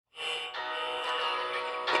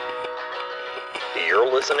You're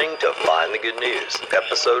listening to Find the Good News,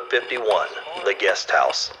 Episode 51, The Guest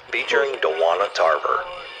House, featuring Dewana Tarver.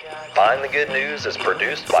 Find the Good News is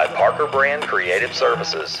produced by Parker Brand Creative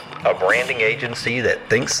Services, a branding agency that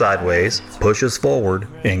thinks sideways, pushes forward,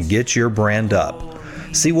 and gets your brand up.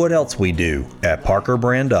 See what else we do at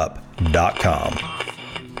parkerbrandup.com.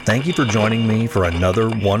 Thank you for joining me for another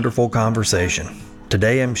wonderful conversation.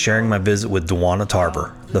 Today I'm sharing my visit with Dewana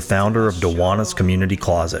Tarver, the founder of Dewana's Community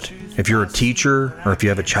Closet. If you're a teacher or if you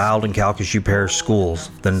have a child in Calcasieu Parish schools,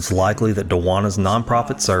 then it's likely that Dewana's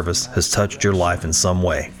nonprofit service has touched your life in some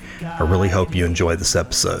way. I really hope you enjoy this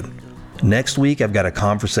episode. Next week I've got a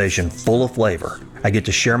conversation full of flavor. I get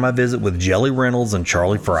to share my visit with Jelly Reynolds and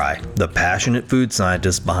Charlie Fry, the passionate food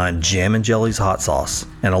scientists behind Jam and Jelly's hot sauce,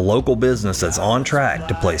 and a local business that's on track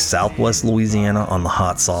to place Southwest Louisiana on the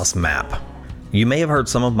hot sauce map. You may have heard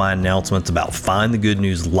some of my announcements about Find the Good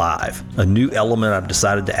News Live, a new element I've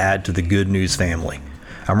decided to add to the Good News family.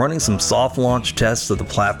 I'm running some soft launch tests of the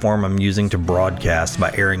platform I'm using to broadcast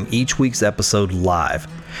by airing each week's episode live.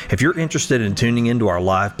 If you're interested in tuning into our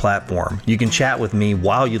live platform, you can chat with me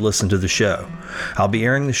while you listen to the show. I'll be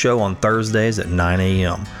airing the show on Thursdays at 9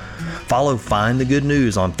 a.m. Follow Find the Good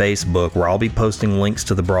News on Facebook, where I'll be posting links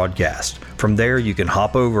to the broadcast. From there, you can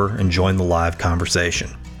hop over and join the live conversation.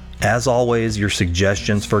 As always, your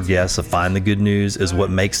suggestions for guests of Find the Good News is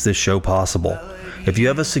what makes this show possible. If you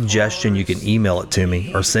have a suggestion, you can email it to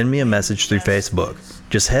me or send me a message through Facebook.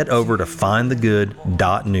 Just head over to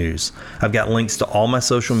findthegood.news. I've got links to all my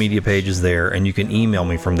social media pages there, and you can email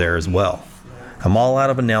me from there as well. I'm all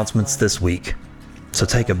out of announcements this week, so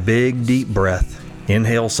take a big, deep breath,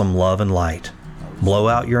 inhale some love and light, blow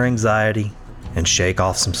out your anxiety, and shake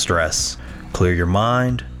off some stress. Clear your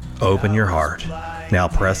mind, open your heart. Now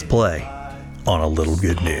press play on a little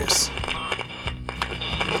good news.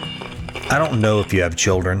 I don't know if you have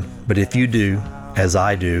children, but if you do, as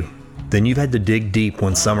I do, then you've had to dig deep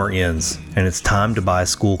when summer ends and it's time to buy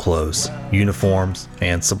school clothes, uniforms,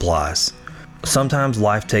 and supplies. Sometimes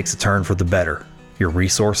life takes a turn for the better. Your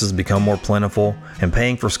resources become more plentiful, and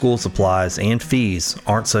paying for school supplies and fees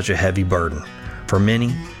aren't such a heavy burden. For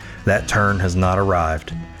many, that turn has not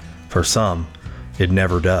arrived. For some, it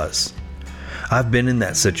never does. I've been in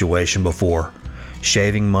that situation before,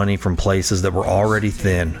 shaving money from places that were already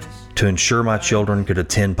thin to ensure my children could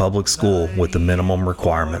attend public school with the minimum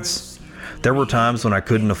requirements. There were times when I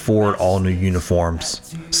couldn't afford all new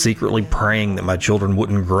uniforms, secretly praying that my children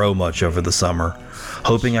wouldn't grow much over the summer,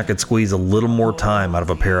 hoping I could squeeze a little more time out of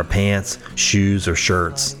a pair of pants, shoes, or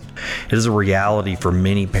shirts. It is a reality for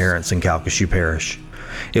many parents in Calcasieu Parish.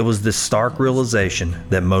 It was this stark realization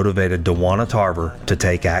that motivated Dewana Tarver to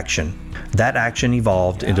take action. That action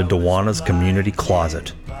evolved into Dewana's Community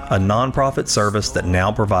Closet, a nonprofit service that now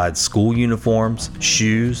provides school uniforms,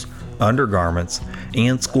 shoes, undergarments,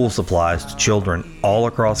 and school supplies to children all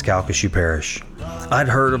across Calcasieu Parish. I'd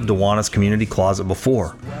heard of Dewana's Community Closet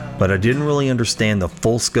before, but I didn't really understand the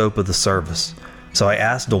full scope of the service. So I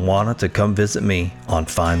asked Dewana to come visit me on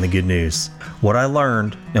Find the Good News. What I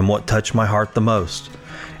learned, and what touched my heart the most,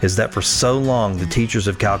 is that for so long the teachers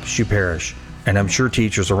of Calcasieu Parish, and I'm sure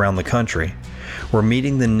teachers around the country, were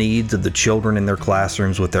meeting the needs of the children in their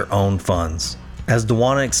classrooms with their own funds. As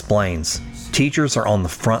Dewana explains, teachers are on the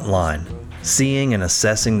front line, seeing and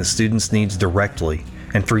assessing the students' needs directly,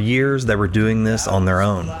 and for years they were doing this on their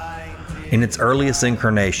own. In its earliest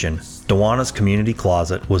incarnation, Dewana's Community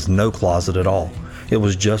Closet was no closet at all. It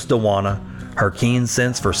was just Dewana, her keen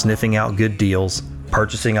sense for sniffing out good deals,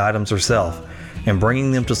 purchasing items herself, and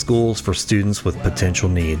bringing them to schools for students with potential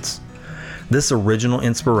needs. This original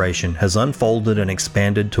inspiration has unfolded and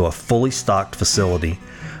expanded to a fully stocked facility,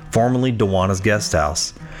 formerly Dewana's Guest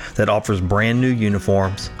House, that offers brand new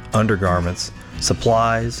uniforms, undergarments,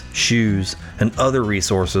 supplies, shoes, and other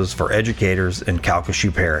resources for educators in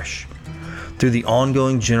Calcasieu Parish. Through the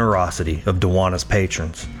ongoing generosity of Dewana's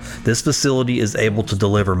patrons, this facility is able to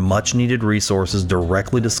deliver much-needed resources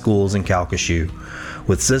directly to schools in Calcasieu,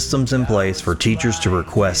 with systems in place for teachers to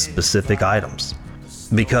request specific items.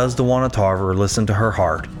 Because Dewana Tarver listened to her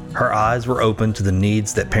heart, her eyes were open to the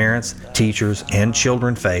needs that parents, teachers, and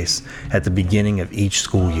children face at the beginning of each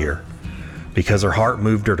school year. Because her heart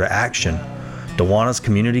moved her to action, Dewana's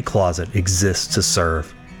Community Closet exists to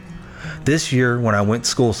serve. This year, when I went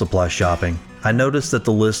school supply shopping, I noticed that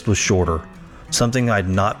the list was shorter, something I'd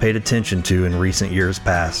not paid attention to in recent years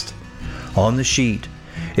past. On the sheet,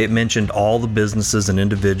 it mentioned all the businesses and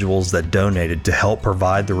individuals that donated to help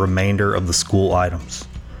provide the remainder of the school items.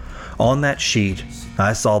 On that sheet,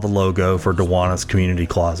 I saw the logo for Dewana's Community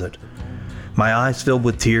Closet. My eyes filled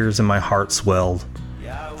with tears and my heart swelled.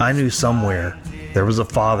 I knew somewhere there was a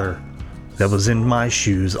father that was in my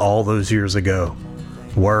shoes all those years ago,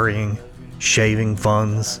 worrying, shaving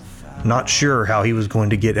funds, not sure how he was going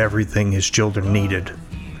to get everything his children needed.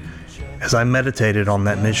 As I meditated on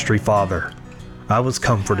that mystery father, I was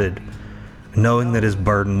comforted, knowing that his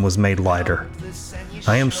burden was made lighter.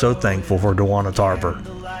 I am so thankful for Dewana Tarver,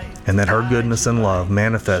 and that her goodness and love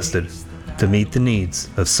manifested to meet the needs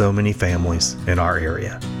of so many families in our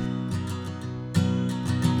area.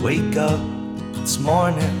 Wake up, it's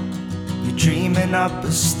morning. You're dreaming up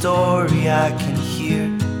a story. I can hear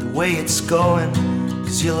the way it's going,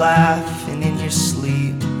 'cause you're laughing in your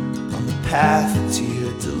sleep on the path to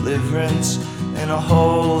your deliverance, and a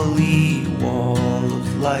holy wall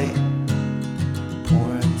of light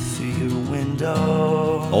pouring through your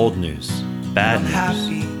window. Old news, bad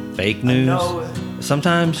news, fake news.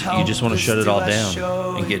 Sometimes you just want to shut it all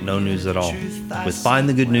down and get no news at all. With Find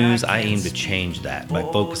the Good News, I aim to change that by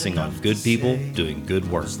focusing on good people doing good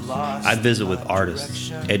work. I visit with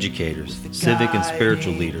artists, educators, civic and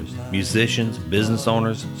spiritual leaders, musicians, business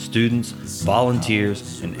owners, students,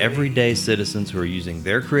 volunteers, and everyday citizens who are using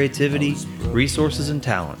their creativity, resources, and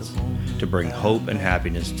talents to bring hope and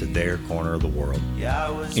happiness to their corner of the world.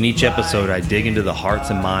 In each episode, I dig into the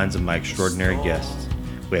hearts and minds of my extraordinary guests.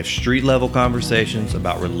 We have street-level conversations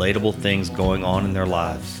about relatable things going on in their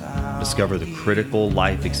lives. Discover the critical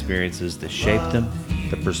life experiences that shape them,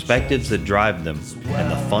 the perspectives that drive them, and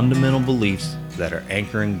the fundamental beliefs that are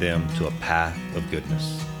anchoring them to a path of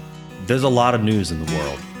goodness. There's a lot of news in the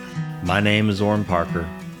world. My name is Orrin Parker,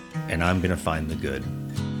 and I'm going to find the good.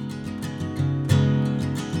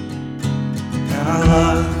 And I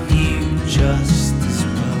love you just as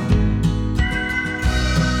well.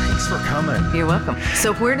 Thanks for coming. You're welcome.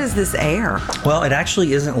 So where does this air? Well, it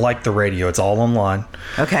actually isn't like the radio. It's all online.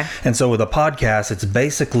 Okay. And so with a podcast, it's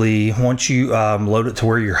basically once you load it to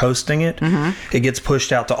where you're hosting it, it gets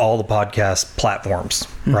pushed out to all the podcast platforms,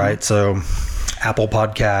 right? So Apple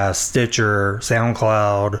Podcasts, Stitcher,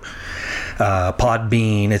 SoundCloud,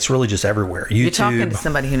 Podbean. It's really just everywhere. YouTube. You're talking to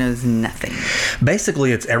somebody who knows nothing.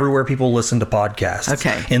 Basically, it's everywhere people listen to podcasts.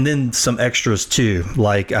 Okay. And then some extras too.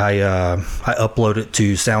 Like I upload it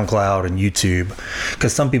to SoundCloud and YouTube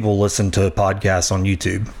because some people listen to podcasts on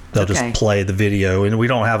YouTube. They'll Okay. just play the video, and we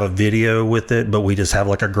don't have a video with it, but we just have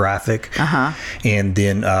like a graphic. And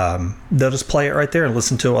then they'll just play it right there and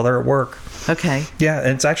listen to it while they're at work. Okay. Yeah, and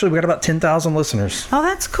it's actually we got about 10,000 listeners. Oh,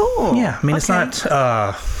 that's cool. Yeah, I mean it's Okay.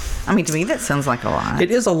 not. I mean, to me, that sounds like a lot.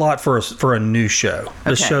 It is a lot for a new show.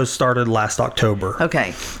 The Okay. show started last October.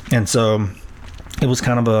 Okay. And so it was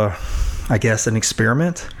kind of I guess, an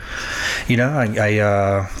experiment. You know,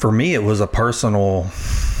 I for me, it was a personal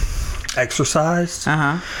exercise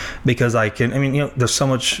because there's so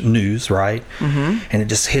much news, right? And it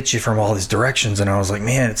just hits you from all these directions. And I was like,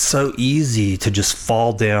 man, it's so easy to just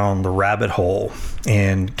fall down the rabbit hole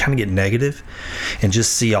and kind of get negative and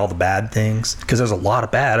just see all the bad things, because there's a lot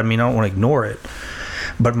of bad. I mean, I don't want to ignore it.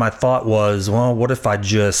 But my thought was, well, what if I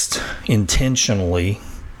just intentionally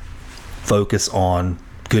focus on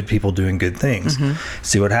good people doing good things,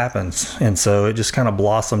 see what happens? And so it just kind of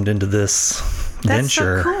blossomed into this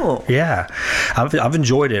venture. That's so cool. Yeah, I've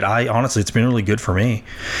enjoyed it. Honestly, it's been really good for me,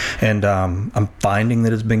 and I'm finding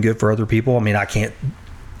that it's been good for other people. I mean, I can't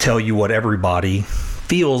tell you what everybody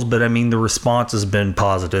feels, but I mean, the response has been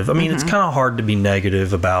positive. I mean, it's kind of hard to be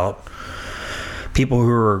negative about people who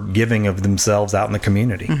are giving of themselves out in the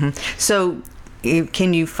community. So,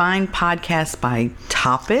 can you find podcasts by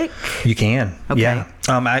topic? You can. Okay. Yeah.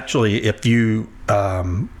 Actually, if you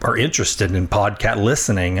are interested in podcast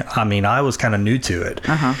listening, I mean, I was kind of new to it.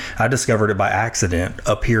 I discovered it by accident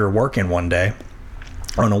up here working one day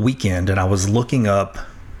on a weekend, and I was looking up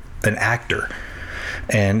an actor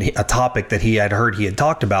and a topic that he had heard he had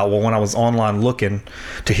talked about. Well, when I was online looking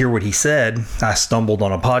to hear what he said, I stumbled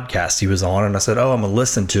on a podcast he was on, and I said, oh, I'm going to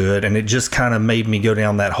listen to it. And it just kind of made me go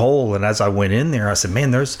down that hole. And as I went in there, I said,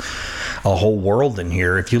 man, there's a whole world in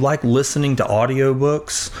here. If you like listening to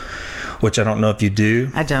audiobooks, which I don't know if you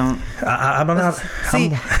do. I don't. I'm not. See,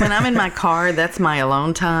 when I'm in my car, that's my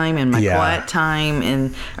alone time and my Yeah. quiet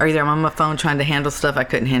time, or either I'm on my phone trying to handle stuff I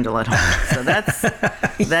couldn't handle at home. So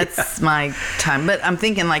that's my time. But I'm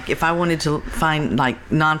thinking, like, if I wanted to find like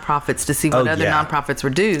nonprofits to see what other nonprofits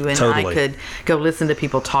were doing, and I could go listen to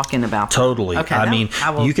people talking about them. Totally. Okay, I mean,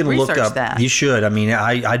 I will you can look research up. that. You should. I mean,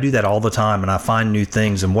 I do that all the time, and I find new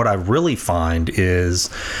things. And what I really find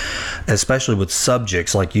is, especially with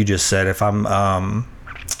subjects like you just said, if I'm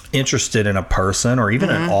interested in a person or even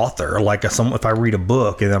an author, like if I read a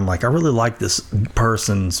book and I'm like, I really like this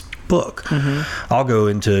person's book, I'll go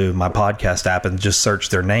into my podcast app and just search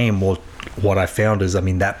their name. Well, what I found is, I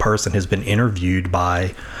mean, that person has been interviewed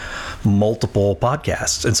by multiple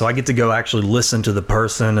podcasts. And so I get to go actually listen to the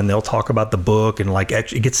person, and they'll talk about the book, and like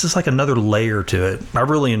actually it gets just like another layer to it. I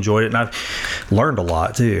really enjoyed it, and I've learned a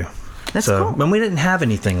lot too. That's cool. And we didn't have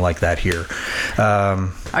anything like that here.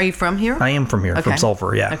 Are you from here? I am from here, from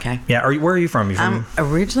Sulphur. Yeah. Okay. Yeah. Where are you from? I'm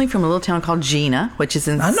originally from a little town called Gina, which is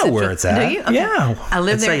in. I know where it's at. Do you? Okay. Yeah. I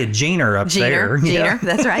live there. Say a Jeaner up there. Jeaner. Yeah.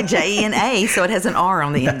 That's right. Jena. So it has an R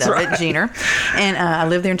on the end of it. Jeaner. And I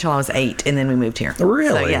lived there until I was 8, and then we moved here.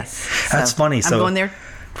 Really? So, yes. That's funny. I'm going there.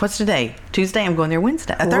 What's today? Tuesday. I'm going there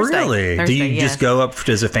Wednesday. Thursday. Really? Thursday, Do you just go up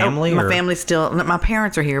as a family? My family's still. My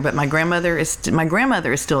parents are here, but my grandmother is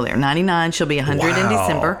still there. 99. She'll be 100 in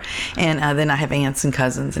December, and then I have aunts and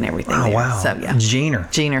cousins and everything. Oh there. wow! So yeah,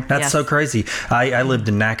 Jeaner. That's so crazy. I lived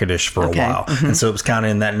in Natchitoches for a while, and so it was kind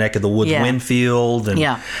of in that neck of the woods, Winfield, and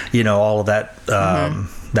all of that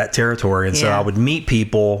that territory. And so I would meet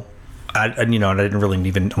people. I didn't really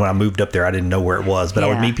even, when I moved up there, I didn't know where it was, but I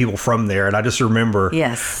would meet people from there, and I just remember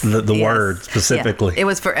the word specifically. Yeah. It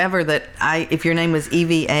was forever that if your name was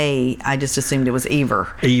EVA, I just assumed it was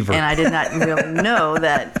Ever. And I did not really know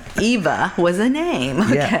that Eva was a name.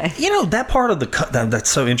 Okay. Yeah. That part of that's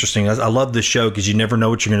so interesting. I love this show because you never know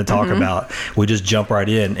what you're going to talk about. We just jump right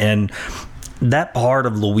in. And that part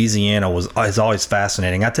of Louisiana is always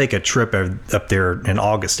fascinating. I take a trip up there in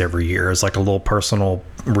August every year. It's like a little personal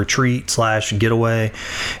retreat / getaway.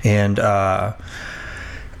 And I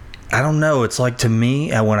don't know. It's like, to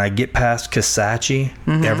me, when I get past Kisatchie,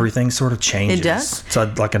 everything sort of changes. It does. It's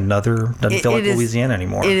like doesn't feel like Louisiana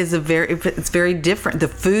anymore. It is it's very different. The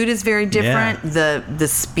food is very different. Yeah. The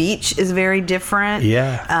speech is very different.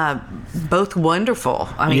 Yeah. Both wonderful.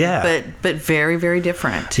 I mean, but very, very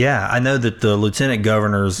different. Yeah. I know that the lieutenant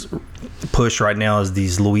governor's push right now is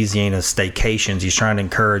these Louisiana staycations. He's trying to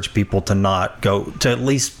encourage people to not go, to at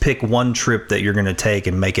least pick one trip that you're going to take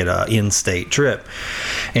and make it a in-state trip.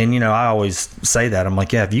 And I always say that, I'm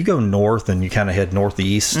like, if you go north and you kind of head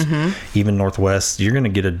northeast, even northwest, you're going to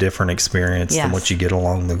get a different experience than what you get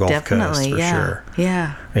along the Gulf Coast for sure.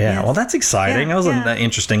 Yeah. Yes. Well, that's exciting. That was an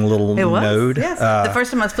interesting little node. Yes. The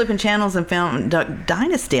first time I was flipping channels and found Duck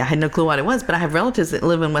Dynasty, I had no clue what it was, but I have relatives that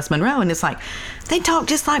live in West Monroe, and it's like, they talk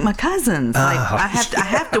just like my cousins. Like, I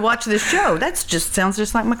have to watch this show. That's just sounds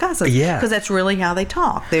just like my cousins. Yeah. Because that's really how they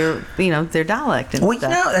talk. Their dialect and stuff.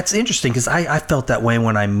 That's interesting, because I felt that way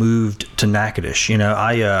when I moved to Natchitoches.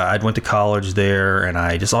 I went to college there, and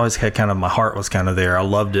I just always had my heart was kind of there. I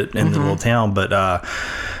loved it in the little town, but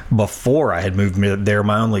before I had moved there,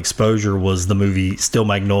 my only exposure was the movie Still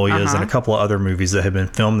Magnolias and a couple of other movies that had been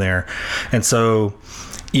filmed there. And so,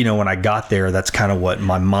 when I got there, that's kind of what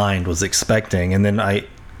my mind was expecting. And then I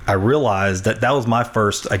realized that was my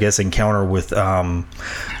first, I guess, encounter with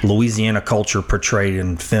Louisiana culture portrayed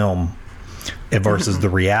in film versus the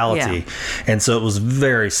reality. Yeah. And so it was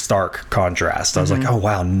very stark contrast. I was like, oh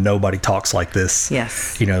wow, nobody talks like this.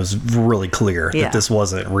 Yes. It was really clear that this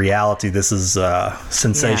wasn't reality. This is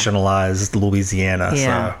sensationalized Louisiana.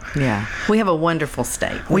 Yeah. So. Yeah. We have a wonderful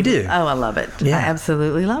state. We do. Oh, I love it. Yeah. I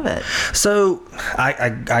absolutely love it. So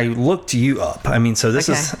I looked you up. I mean, so this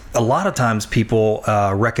is a lot of times people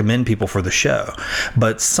recommend people for the show,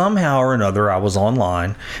 but somehow or another I was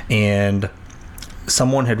online and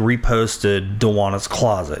someone had reposted Dewana's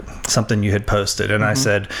Closet, something you had posted, and I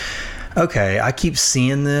said, okay, I keep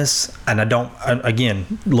seeing this, and again,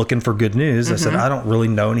 looking for good news. I said, I don't really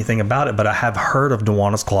know anything about it, but I have heard of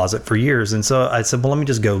Dewana's Closet for years. And so I said, well, let me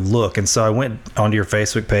just go look. And so I went onto your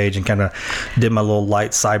Facebook page and kind of did my little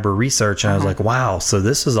light cyber research, and I was like, wow, so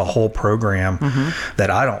this is a whole program that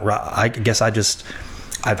I guess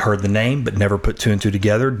I've heard the name, but never put two and two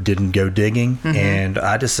together, didn't go digging. And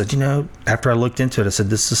I just said, after I looked into it, I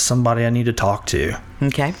said, this is somebody I need to talk to.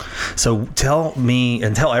 Okay. So tell me,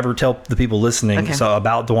 and tell the people listening, so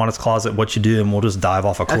about Dewana's Closet, what you do, and we'll just dive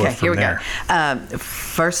off a cliff from there. Here we go.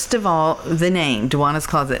 First of all, the name, Dewana's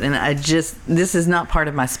Closet. And this is not part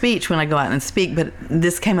of my speech when I go out and speak, but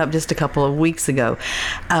this came up just a couple of weeks ago.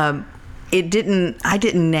 I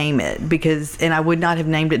didn't name it and I would not have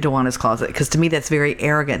named it Dewana's Closet, because to me that's very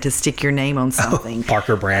arrogant to stick your name on something.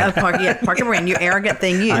 Parker Brand. Parker Brand, you arrogant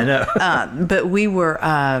thing, you. I know. But we were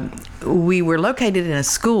located in a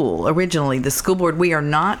school originally. The school board, we are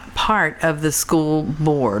not part of the school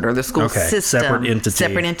board or the school system.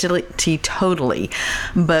 Separate entity, totally.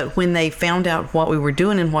 But when they found out what we were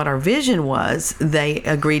doing and what our vision was, they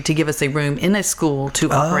agreed to give us a room in a school to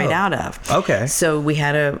operate out of. Okay. So we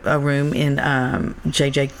had a room in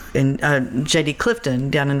J.D. Clifton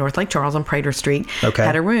down in North Lake Charles on Prater Street.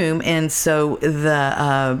 Had a room, and so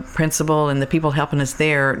the principal and the people helping us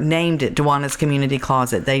there named it Dewana's Community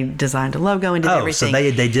Closet. They designed designed a logo and did everything. So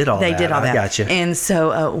they did all that. They did all that. I gotcha. And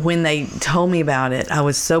so when they told me about it, I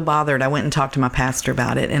was so bothered. I went and talked to my pastor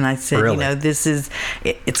about it, and I said, Really? this is,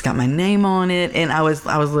 it's got my name on it, and I was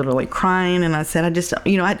literally crying, and I said, I just,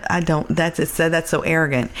 I don't. That's so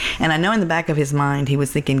arrogant. And I know in the back of his mind, he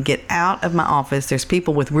was thinking, get out of my office. There's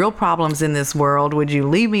people with real problems in this world. Would you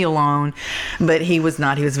leave me alone? But he was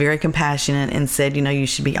not. He was very compassionate and said, you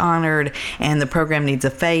should be honored, and the program needs a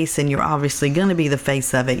face, and you're obviously going to be the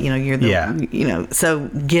face of it. You're the, so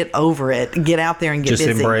get over it. Get out there and get just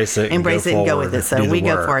busy. Embrace it and go with it. So we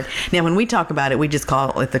go for it. Now, when we talk about it, we just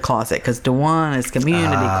call it the closet, because Dewan is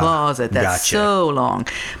community closet. That's so long.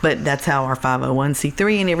 But that's how our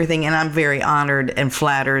 501c3 and everything, and I'm very honored and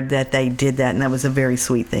flattered that they did that, and that was a very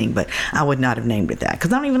sweet thing. But I would not have named it that,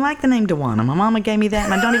 because I don't even like the name Dewana. My mama gave me that,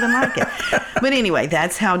 and I don't even like it. But anyway,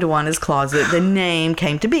 that's how Dewana's Closet, the name,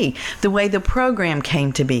 came to be. The way the program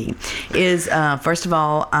came to be is, first of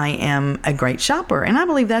all, I am a great shopper, and I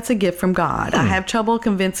believe that's a gift from God. I have trouble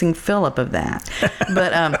convincing Philip of that.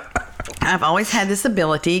 But I've always had this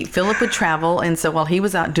ability. Philip would travel, and so while he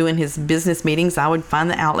was out doing his business meetings, I would find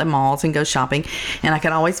the outlet malls and go shopping, and I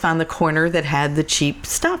could always find the corner that had the cheap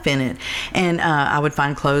stuff in it. And I would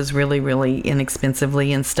find clothes really, really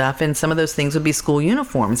inexpensively and stuff, and some of those things would be school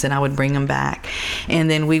uniforms, and I would bring them back, and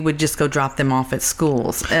then we would just go drop them off at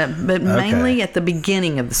schools. But mainly at the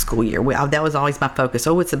beginning of the school year. That was always my focus.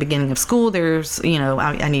 Oh, it's the beginning of school. There's,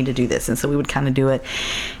 I need to do this, and so we would kind of do it.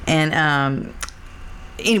 And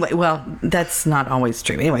anyway, well, that's not always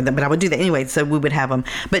true. Anyway, but I would do that anyway. So we would have them,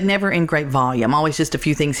 but never in great volume. Always just a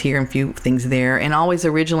few things here and a few things there. And always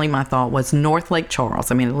originally my thought was North Lake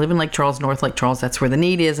Charles. I mean, I live in Lake Charles, North Lake Charles. That's where the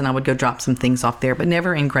need is. And I would go drop some things off there, but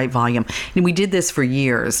never in great volume. And we did this for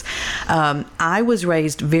years. I was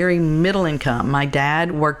raised very middle income. My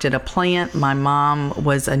dad worked at a plant. My mom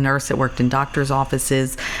was a nurse that worked in doctor's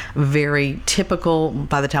offices. Very typical.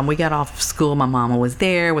 By the time we got off school, my mama was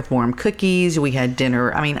there with warm cookies. We had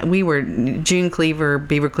dinner. I mean, we were June Cleaver,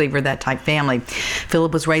 Beaver Cleaver, that type family.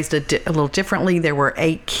 Philip was raised a little differently. There were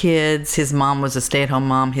 8 kids. His mom was a stay-at-home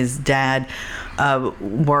mom. His dad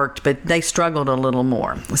worked, but they struggled a little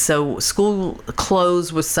more. So school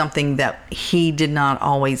clothes was something that he did not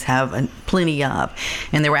always have plenty of.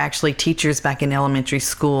 And there were actually teachers back in elementary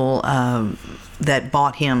school that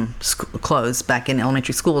bought him clothes back in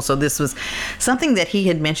elementary school. So this was something that he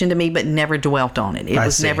had mentioned to me, but never dwelt on it. It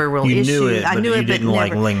was never a real issue. I knew it, but didn't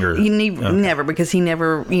like linger. Never, because he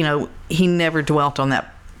never, he never dwelt on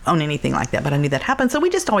that, on anything like that, but I knew that happened, so we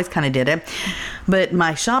just always kind of did it. But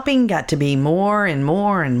my shopping got to be more and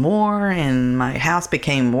more and more, and my house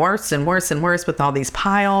became worse and worse and worse with all these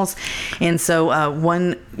piles. And so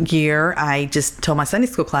one year I just told my Sunday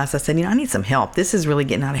school class, I said, I need some help. This is really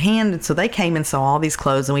getting out of hand. And so they came and saw all these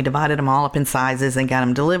clothes, and we divided them all up in sizes and got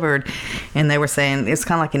them delivered. And they were saying, it's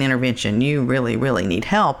kind of like an intervention. You really, really need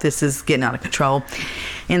help. This is getting out of control.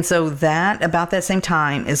 And so about that same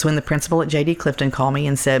time is when the principal at J.D. Clifton called me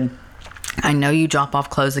and said, I know you drop off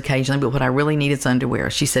clothes occasionally, but what I really need is underwear.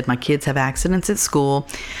 She said, my kids have accidents at school.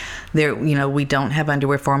 We don't have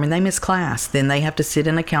underwear for them, and they miss class. Then they have to sit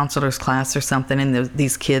in a counselor's class or something, and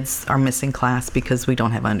these kids are missing class because we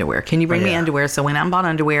don't have underwear. Can you bring me underwear? So I went out and bought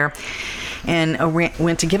underwear, and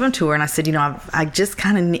went to give them to her. And I said, I just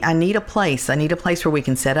kind of I need a place. I need a place where we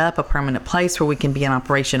can set up a permanent place where we can be in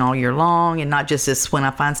operation all year long, and not just this when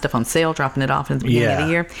I find stuff on sale, dropping it off at the beginning of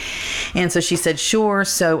the year. And so she said, sure.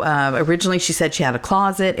 So originally she said she had a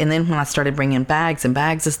closet, and then when I started bringing bags and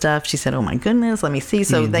bags of stuff, she said, oh my goodness, let me see.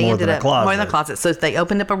 So they ended up more than a closet. So they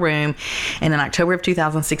opened up a room, and in October of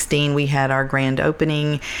 2016 we had our grand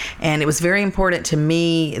opening, and it was very important to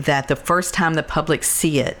me that the first time the public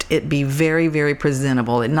see it be very, very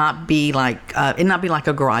presentable. It not be like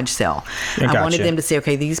a garage sale. I wanted them to say,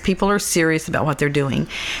 okay, these people are serious about what they're doing.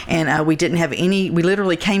 And we didn't have any. We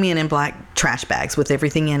literally came in black trash bags with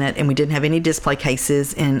everything in it, and we didn't have any display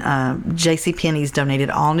cases. And JCPenney's donated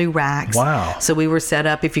all new racks. Wow! So we were set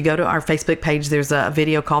up. If you go to our Facebook page, there's a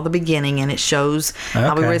video called The Beginning, and it shows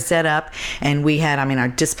how we were set up. And we had, our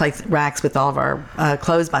display racks with all of our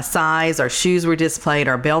clothes by size. Our shoes were displayed.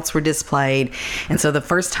 Our belts were displayed. And so the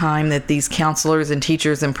first time that these counselors and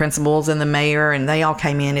teachers and principals and the mayor and they all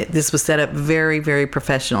came in, this was set up very, very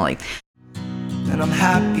professionally. And I'm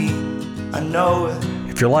happy, I know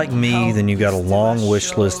it. If you're like me, then you've got a long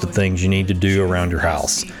wish list of things you need to do around your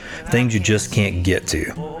house, things you just can't get to.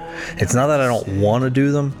 It's not that I don't want to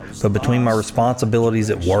do them, but between my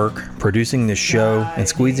responsibilities at work, producing this show, and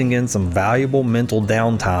squeezing in some valuable mental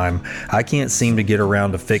downtime, I can't seem to get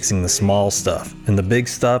around to fixing the small stuff, and the big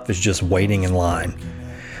stuff is just waiting in line.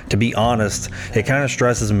 To be honest, it kind of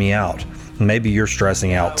stresses me out. maybe you're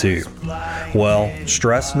stressing out too. Well,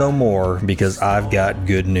 stress no more, because I've got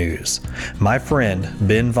good news. My friend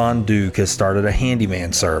Ben Von Duke has started a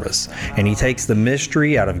handyman service, and he takes the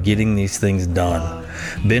mystery out of getting these things done.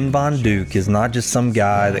 Ben Von Duke is not just some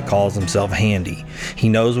guy that calls himself handy. He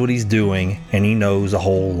knows what he's doing, and he knows a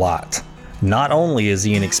whole lot. Not only is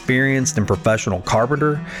he an experienced and professional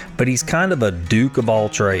carpenter, but he's kind of a Duke of all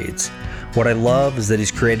trades. What I love is that he's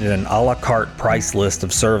created an a la carte price list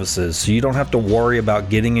of services, so you don't have to worry about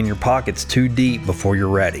getting in your pockets too deep before you're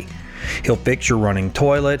ready. He'll fix your running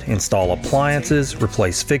toilet, install appliances,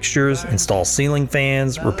 replace fixtures, install ceiling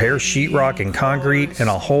fans, repair sheetrock and concrete, and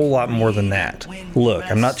a whole lot more than that. Look,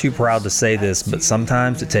 I'm not too proud to say this, but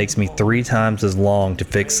sometimes it takes me 3 times as long to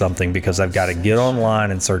fix something because I've got to get online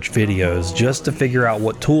and search videos just to figure out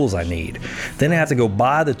what tools I need. Then I have to go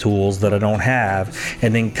buy the tools that I don't have,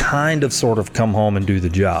 and then kind of sort of come home and do the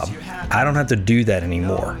job. I don't have to do that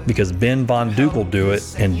anymore because Ben Von Duke will do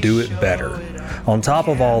it and do it better. On top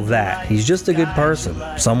of all that, he's just a good person,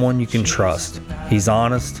 someone you can trust. He's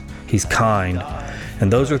honest, he's kind,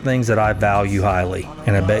 and those are things that I value highly,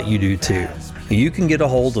 and I bet you do too. You can get a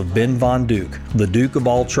hold of Ben Von Duke, the Duke of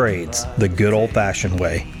all trades, the good old-fashioned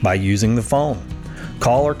way, by using the phone.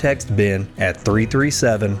 Call or text Ben at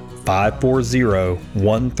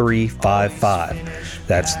 337-540-1355.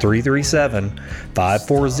 That's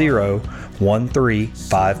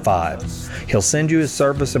 337-540-1355. He'll send you his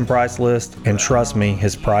service and price list, and trust me,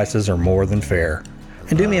 his prices are more than fair.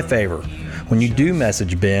 And do me a favor, when you do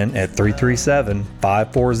message Ben at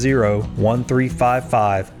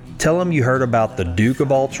 337-540-1355, tell him you heard about the Duke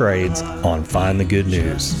of all trades on Find the Good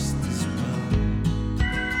News.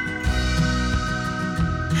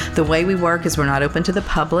 The way we work is we're not open to the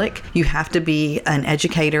public. You have to be an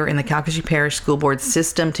educator in the Calcasieu Parish School Board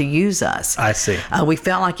system to use us. I see. We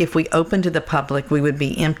felt like if we opened to the public, we would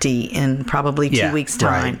be empty in probably 2 weeks'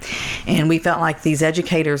 time. Right. And we felt like these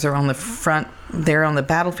educators are on the front. They're on the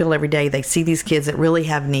battlefield every day. They see these kids that really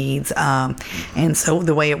have needs. And so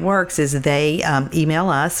the way it works is they email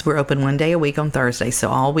us. We're open 1 day a week on Thursday. So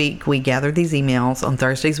all week we gather these emails. On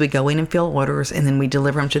Thursdays we go in and fill orders, and then we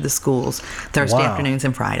deliver them to the schools Thursday afternoons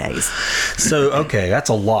and Fridays. So, okay, that's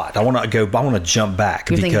a lot. I want to jump back.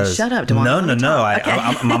 You're because thinking, shut up, Dewan. No.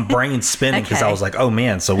 Okay. My brain's spinning because I was like, oh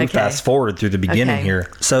man, so we fast forwarded through the beginning here.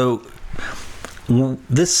 So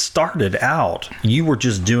this started out, you were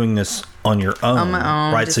just doing this on your own, on my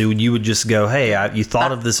own, right? So you would just go, hey, you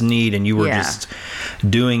thought of this need, and you were just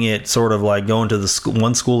doing it sort of like going to the school,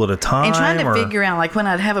 one school at a time, and trying to figure out, like, when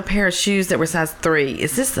I'd have a pair of shoes that were size 3,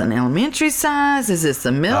 is this an elementary size? Is this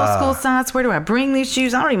a middle school size? Where do I bring these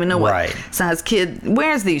shoes? I don't even know what size kid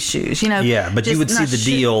wears these shoes. Yeah, but you would see the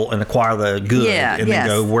deal and acquire the good, and then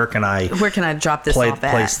go, where can I drop this off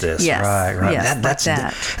at? Place this? Yes. Right. Yes, That's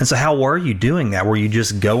that. And so, how were you doing that? Were you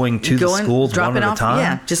just going to the schools one at a time?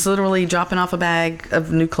 Yeah, just literally dropping off a bag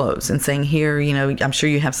of new clothes and saying, here, I'm sure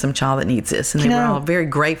you have some child that needs this. And they were all very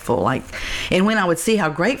grateful. And when I would see how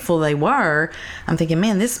grateful they were, I'm thinking,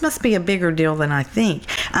 man, this must be a bigger deal than I think.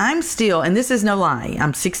 I'm still, and this is no lie,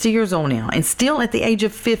 I'm 60 years old now, and still at the age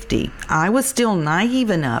of 50, I was still naive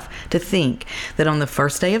enough to think that on the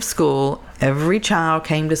first day of school, every child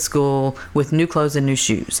came to school with new clothes and new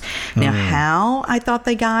shoes. Now, how I thought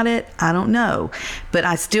they got it, I don't know. But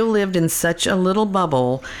I still lived in such a little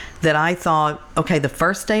bubble that I thought, okay, the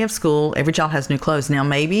first day of school, every child has new clothes. Now,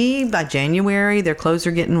 maybe by January, their clothes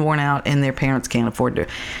are getting worn out and their parents can't afford to.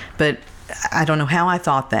 But I don't know how I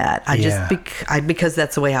thought that. Because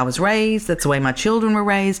that's the way I was raised. That's the way my children were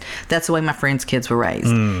raised. That's the way my friends' kids were raised.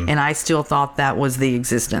 And I still thought that was the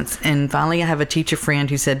existence. And finally, I have a teacher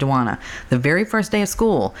friend who said, Dewana, the very first day of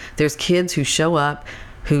school, there's kids who show up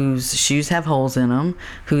whose shoes have holes in them,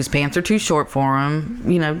 whose pants are too short for them.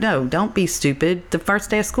 No, don't be stupid. The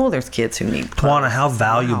first day of school, there's kids who need clothes. Tawana, how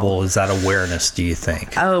valuable is that awareness, do you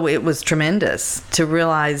think? Oh, it was tremendous to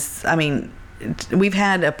realize. I mean, we've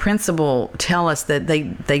had a principal tell us that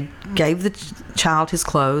they gave the child his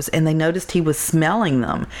clothes and they noticed he was smelling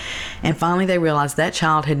them, and finally they realized that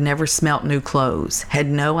child had never smelt new clothes, had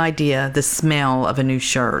no idea the smell of a new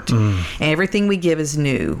shirt. And everything we give is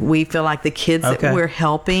new. We feel like the kids that we're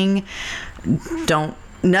helping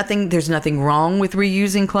there's nothing wrong with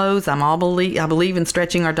reusing clothes. I believe in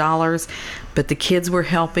stretching our dollars, but the kids we're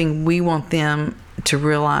helping, we want them to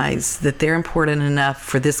realize that they're important enough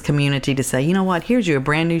for this community to say, you know what, here's your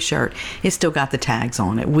brand new shirt. It's still got the tags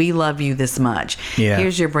on it. We love you this much.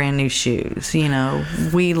 Here's your brand new shoes.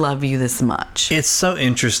 We love you this much. It's so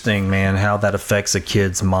interesting, man, how that affects a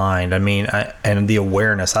kid's mind. I mean, and the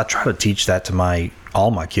awareness. I try to teach that to my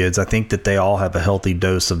all my kids. I think that they all have a healthy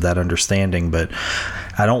dose of that understanding, but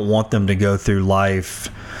I don't want them to go through life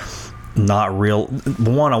I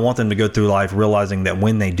want them to go through life realizing that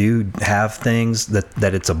when they do have things,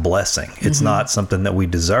 that it's a blessing. It's not something that we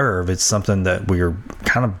deserve. It's something that we're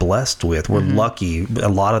kind of blessed with. We're lucky. A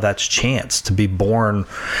lot of that's chance to be born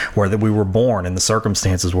where that we were born and the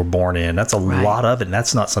circumstances we're born in. That's a lot of it, and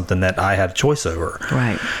that's not something that I had a choice over.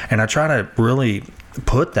 Right. And I try to really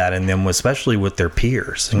put that in them, especially with their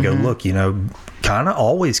peers, and go, look, kind of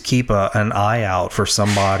always keep an eye out for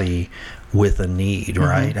somebody with a need,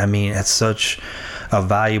 right? I mean, it's such a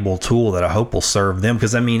valuable tool that I hope will serve them,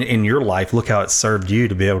 because I mean, in your life, look how it served you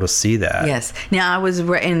to be able to see that. Yes. Now,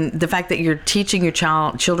 and the fact that you're teaching your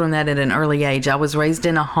children that at an early age. I was raised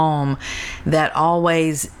in a home that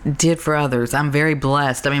always did for others. I'm very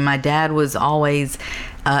blessed. I mean, my dad was always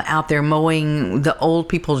out there mowing the old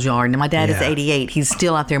people's yard. And my dad is 88. He's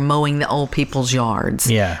still out there mowing the old people's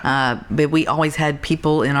yards. Yeah. But we always had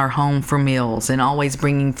people in our home for meals and always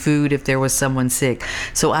bringing food if there was someone sick.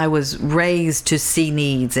 So I was raised to see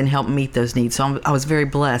needs and help meet those needs. So I was very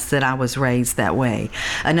blessed that I was raised that way.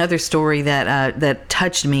 Another story that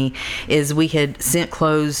touched me is we had sent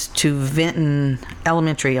clothes to Vinton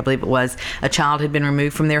Elementary, I believe it was. A child had been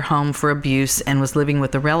removed from their home for abuse and was living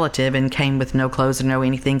with a relative and came with no clothes or no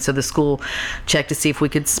anything. So the school checked to see if we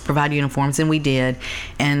could provide uniforms, and we did.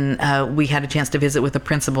 And we had a chance to visit with the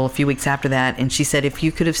principal a few weeks after that, and she said, if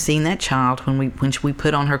you could have seen that child when we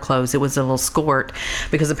put on her clothes, it was a little skort,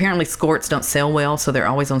 because apparently skorts don't sell well, so they're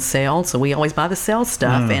always on sale. So we always buy the sale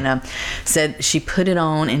stuff. And said she put it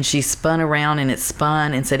on and she spun around and it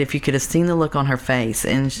spun, and said if you could have seen the look on her face.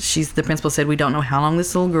 And the principal said, we don't know how long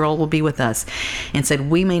this little girl will be with us, and said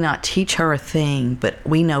we may not teach her a thing, but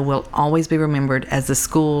we know we'll always be remembered as the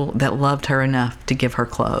school that loved her enough to give her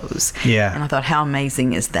clothes. Yeah. And I thought, how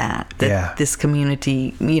amazing is that this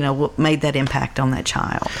community, made that impact on that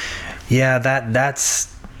child. Yeah,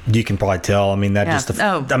 that's, you can probably tell. I mean,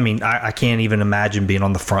 I mean, I can't even imagine being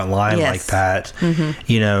on the front line like that.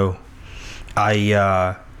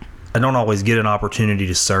 I don't always get an opportunity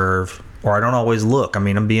to serve, or I don't always look. I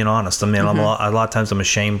mean, I'm being honest. I mean, a lot of times I'm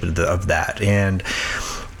ashamed of that. And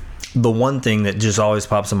the one thing that just always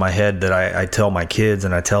pops in my head that I tell my kids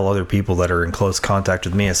and I tell other people that are in close contact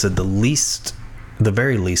with me, I said, the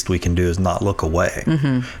very least we can do is not look away.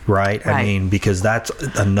 Right? I mean, because that's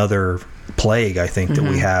another plague I think that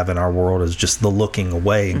we have in our world, is just the looking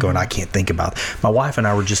away and going, I can't think about it. My wife and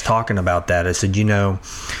I were just talking about that. I said,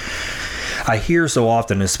 I hear so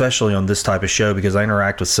often, especially on this type of show, because I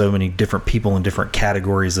interact with so many different people in different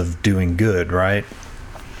categories of doing good, right?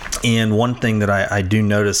 And one thing that I do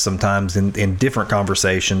notice sometimes in different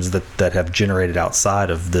conversations that have generated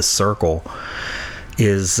outside of this circle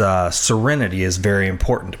is serenity is very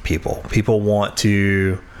important to people. People want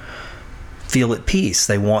to feel at peace.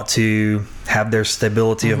 They want to have their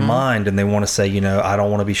stability of mind, and they want to say, I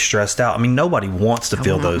don't want to be stressed out. I mean, nobody wants to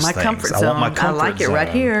feel those things. Comfort zone. I want my comfort zone. I like it right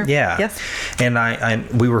here. Yeah. Yes. And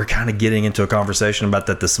we were kind of getting into a conversation about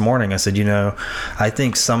that this morning. I said, I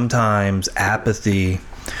think sometimes apathy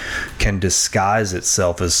can disguise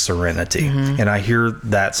itself as serenity. And I hear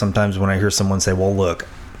that sometimes when I hear someone say, well, look,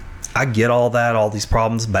 I get all these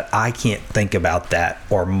problems, but I can't think about that,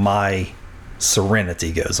 or my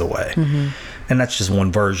serenity goes away. And that's just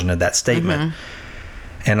one version of that statement.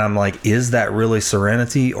 And I'm like, is that really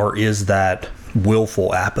serenity, or is that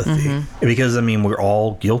willful apathy? Because I mean, we're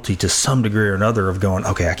all guilty to some degree or another of going,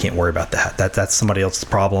 okay, I can't worry about that. That's somebody else's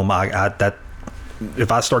problem.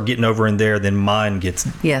 If I start getting over in there, then mine gets,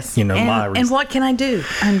 and what can I do?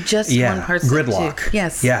 I'm just one person. Gridlock. Too.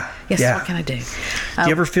 Yes. Yeah. What can I do? Do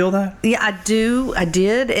you ever feel that? Yeah, I do. I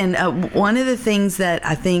did. And one of the things that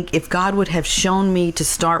I think, if God would have shown me to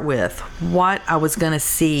start with what I was going to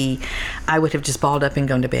see, I would have just balled up and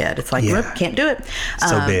gone to bed. It's like, can't do it.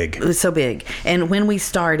 So big. It was so big. And when we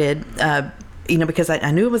started, because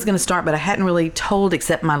I knew it was going to start, but I hadn't really told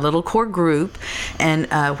except my little core group, and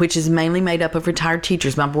which is mainly made up of retired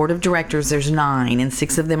teachers. My board of directors, there's 9, and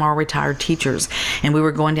 6 of them are retired teachers. And we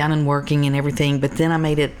were going down and working and everything, but then I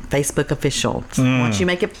made it Facebook official. Once you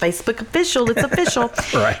make it Facebook official, it's official.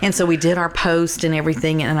 Right. And so we did our post and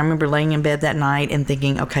everything, and I remember laying in bed that night and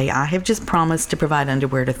thinking, okay, I have just promised to provide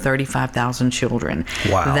underwear to 35,000 children.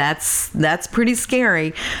 Wow. That's pretty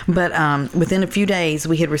scary. But within a few days,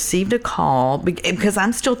 we had received a call because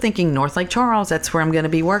I'm still thinking North Lake Charles, that's where I'm going to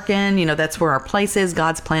be working. You know, that's where our place is.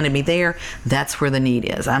 God's planted me there. That's where the need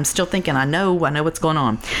is. I'm still thinking, I know what's going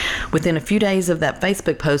on. Within a few days of that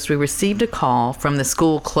Facebook post, we received a call from the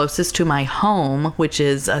school closest to my home, which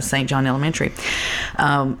is St. John Elementary.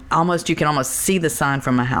 You can almost see the sign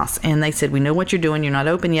from my house. And they said, we know what you're doing. You're not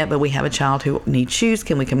open yet, but we have a child who needs shoes.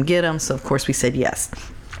 Can we come get them? So, of course, we said yes.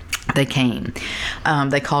 They came.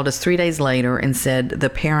 They called us 3 days later and said the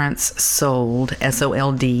parents sold,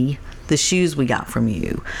 S-O-L-D, the shoes we got from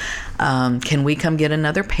you. Can we come get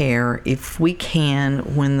another pair? If we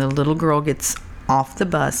can, when the little girl gets off the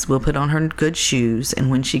bus, we'll put on her good shoes, and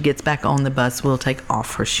when she gets back on the bus, we'll take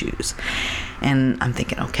off her shoes. And I'm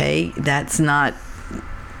thinking, okay, that's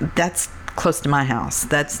close to my house.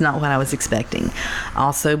 That's not what I was expecting.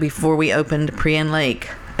 Also, before we opened Prien Lake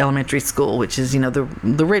Elementary School, which is,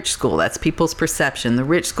 the rich school, that's people's perception, the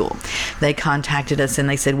rich school, they contacted us and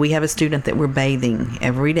they said, we have a student that we're bathing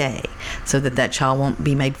every day so that child won't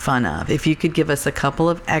be made fun of. If you could give us a couple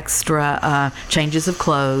of extra changes of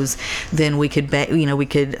clothes, then we could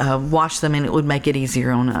wash them, and it would make it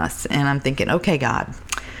easier on us. And I'm thinking, okay, God,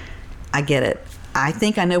 I get it. I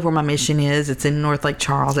think I know where my mission is. It's in North Lake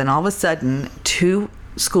Charles, and all of a sudden, 2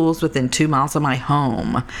 schools within 2 miles of my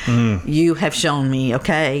home, you have shown me,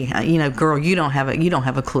 okay, girl, you don't have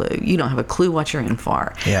a clue. You don't have a clue what you're in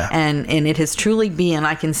for. Yeah. And it has truly been,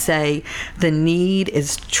 I can say, the need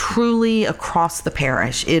is truly across the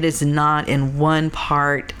parish. It is not in one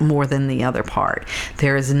part more than the other part.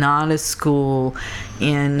 There is not a school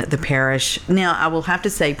in the parish. Now, I will have to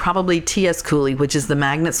say probably T.S. Cooley, which is the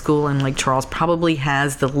magnet school in Lake Charles, probably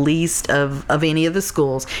has the least of any of the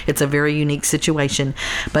schools. It's a very unique situation.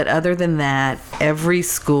 But other than that, every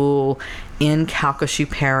school in Calcasieu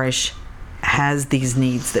Parish has these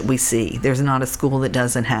needs that we see. There's not a school that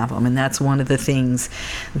doesn't have them. And that's one of the things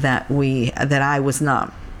that I was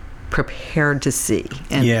not prepared to see.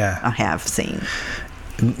 And I have seen.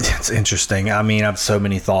 It's interesting. I mean, I have so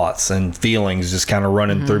many thoughts and feelings just kind of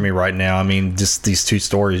running through me right now. I mean, just these 2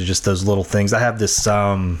 stories, just those little things. I have this,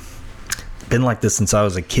 been like this since I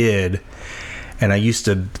was a kid, and I used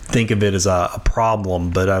to think of it as a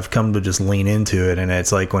problem, but I've come to just lean into it. And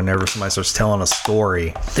it's like whenever somebody starts telling a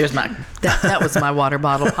story. There's that was my water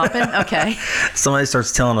bottle popping. Okay. Somebody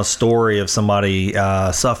starts telling a story of somebody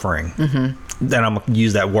suffering. Then I'm going to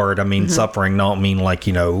use that word. I mean, suffering, don't mean like,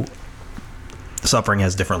 suffering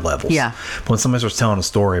has different levels. Yeah. But when somebody starts telling a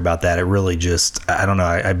story about that, it really just, I don't know,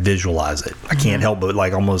 I visualize it. I can't help but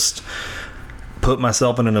like almost put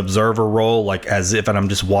myself in an observer role, like as if I'm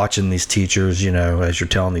just watching these teachers, as you're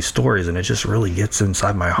telling these stories, and it just really gets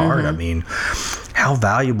inside my heart. I mean, how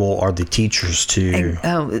valuable are the teachers to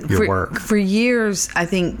your work? For years, I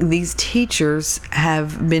think these teachers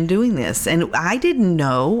have been doing this, and I didn't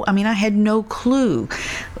know. I mean, I had no clue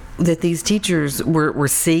that these teachers were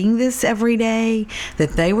seeing this every day,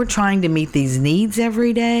 that they were trying to meet these needs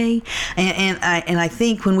every day. And I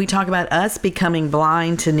think when we talk about us becoming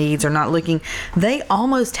blind to needs or not looking, they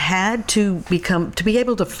almost had to be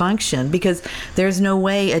able to function, because there's no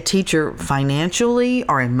way a teacher financially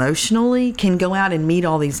or emotionally can go out and meet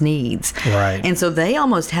all these needs. Right. And so they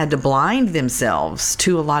almost had to blind themselves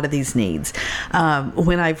to a lot of these needs.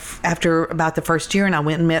 After about the first year, and I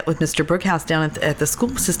went and met with Mr. Brookhouse down at the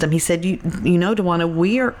school system, he said, you know, Dewana,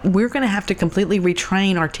 we're going to have to completely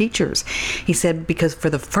retrain our teachers. He said, because for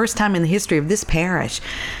the first time in the history of this parish,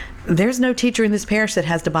 there's no teacher in this parish that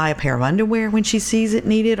has to buy a pair of underwear when she sees it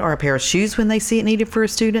needed, or a pair of shoes when they see it needed for a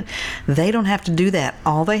student. They don't have to do that.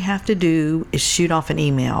 All they have to do is shoot off an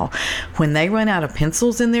email. When they run out of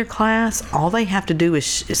pencils in their class, all they have to do is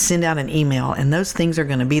send out an email, and those things are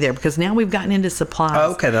going to be there, because now we've gotten into supplies.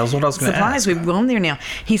 Oh, okay, that was what I was going to ask. Supplies, we've gone there now.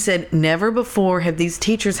 He said, never before have these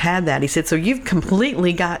teachers had that. He said, so you've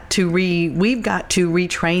completely we've got to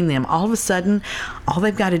retrain them. All of a sudden, all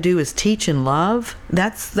they've got to do is teach and love.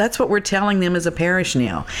 That's what we're telling them as a parish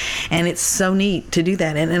now. And it's so neat to do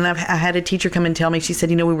that. And I had a teacher come and tell me, she said,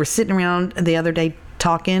 we were sitting around the other day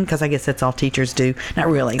talking, because I guess that's all teachers do. Not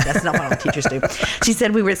really. That's not what all teachers do. She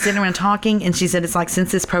said, we were sitting around talking, and she said, it's like,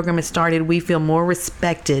 since this program has started, we feel more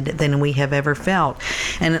respected than we have ever felt.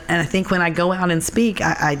 And I think when I go out and speak,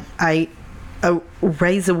 I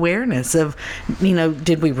raise awareness of,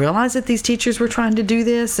 did we realize that these teachers were trying to do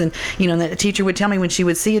this? And, the teacher would tell me when she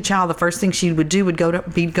would see a child, the first thing she would do would go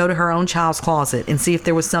to her own child's closet and see if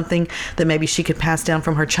there was something that maybe she could pass down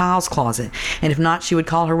from her child's closet. And if not, she would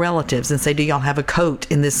call her relatives and say, do y'all have a coat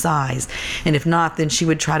in this size? And if not, then she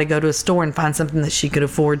would try to go to a store and find something that she could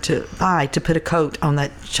afford to buy to put a coat on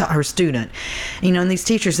her student. And these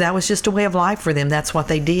teachers, that was just a way of life for them. That's what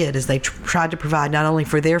they did, is they tried to provide not only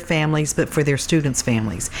for their families, but for their their students'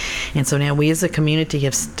 families. And so now we as a community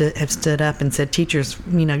have stood up and said, teachers,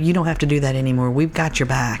 you don't have to do that anymore. We've got your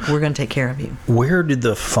back. We're going to take care of you. Where did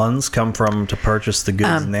the funds come from to purchase the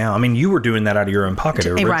goods now? I mean, you were doing that out of your own pocket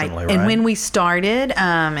originally, right? And when we started,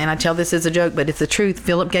 and I tell this as a joke, but it's the truth,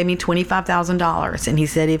 Philip gave me $25,000. And he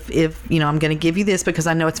said, if I'm going to give you this because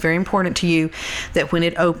I know it's very important to you that when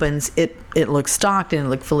it opens, it looks stocked and it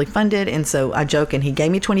looked fully funded. And so I joke, and he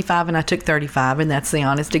gave me 25 and I took 35, and that's the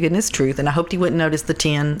honest to goodness truth. And I hoped he wouldn't notice the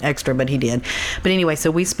 10 extra, but he did. But anyway, so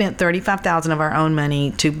we spent $35,000 of our own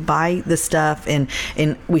money to buy the stuff, and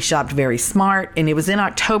we shopped very smart. And it was in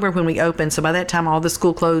October when we opened, so by that time all the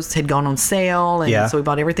school clothes had gone on sale, and so we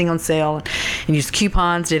bought everything on sale and used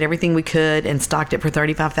coupons, did everything we could, and stocked it for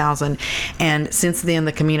 $35,000. And since then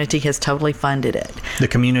the community has totally funded it. The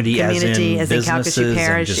community as in Calcasieu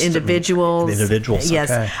Parish, individuals.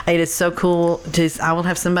 Yes, okay. It is so cool. I will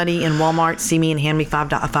have somebody in Walmart see me and hand me a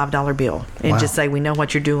 $5 bill and just say, we know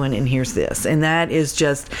what you're doing and here's this. And that is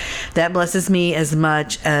that blesses me as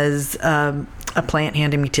much as a plant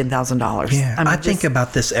handing me $10,000. Yeah, I think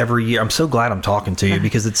about this every year. I'm so glad I'm talking to you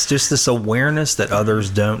because it's just this awareness that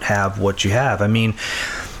others don't have what you have. I mean,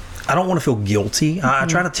 I don't want to feel guilty. I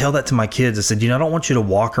try to tell that to my kids. I said, I don't want you to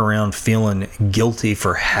walk around feeling guilty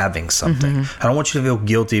for having something. I don't want you to feel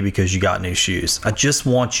guilty because you got new shoes. I just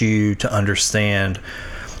want you to understand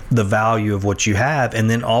the value of what you have, and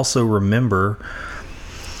then also remember,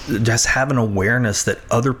 just have an awareness that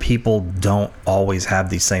other people don't always have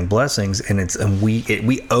these same blessings, and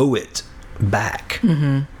we owe it back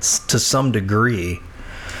to some degree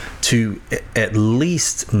to at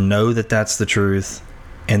least know that that's the truth.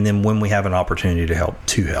 And then when we have an opportunity to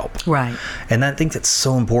help. Right. And I think that's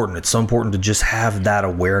so important. It's so important to just have that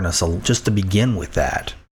awareness, just to begin with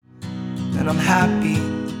that. And I'm happy,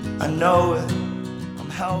 I know it. I'm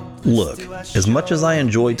helpless. Look, as much as I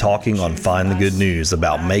enjoy talking on Find the Good News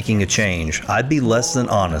about making a change, I'd be less than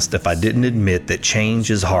honest if I didn't admit that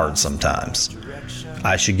change is hard sometimes.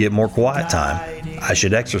 I should get more quiet time. I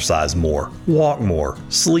should exercise more, walk more,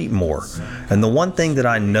 sleep more. And the one thing that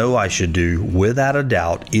I know I should do, without a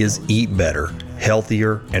doubt, is eat better,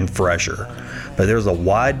 healthier, and fresher. But there's a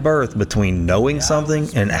wide berth between knowing something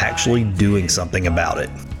and actually doing something about it.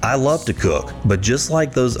 I love to cook, but just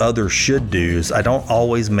like those other should do's, I don't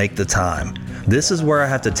always make the time. This is where I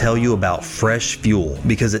have to tell you about Fresh Fuel,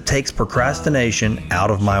 because it takes procrastination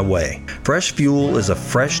out of my way. Fresh Fuel is a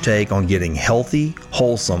fresh take on getting healthy,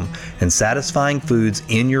 wholesome, and satisfying foods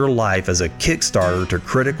in your life as a kickstarter to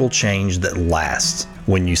critical change that lasts.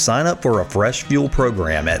 When you sign up for a Fresh Fuel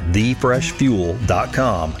program at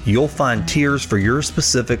thefreshfuel.com, you'll find tiers for your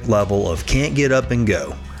specific level of can't get up and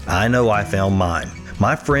go. I know I found mine.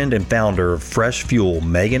 My friend and founder of Fresh Fuel,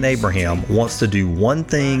 Megan Abraham, wants to do one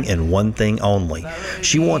thing and one thing only.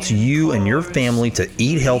 She wants you and your family to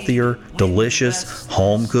eat healthier, delicious,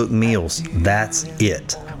 home-cooked meals. That's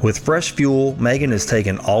it. With Fresh Fuel, Megan has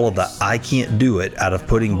taken all of the I can't do it out of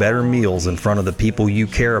putting better meals in front of the people you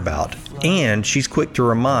care about. And she's quick to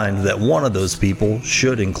remind that one of those people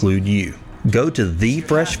should include you. Go to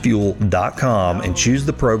thefreshfuel.com and choose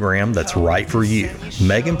the program that's right for you.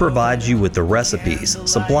 Megan provides you with the recipes,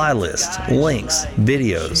 supply lists, links,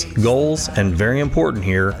 videos, goals, and very important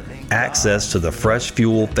here, access to the Fresh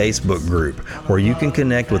Fuel Facebook group, where you can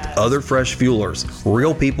connect with other Fresh Fuelers,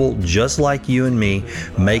 real people just like you and me,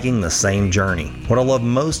 making the same journey. What I love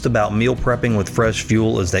most about meal prepping with Fresh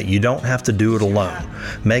Fuel is that you don't have to do it alone.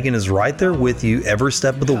 Megan is right there with you every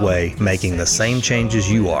step of the way, making the same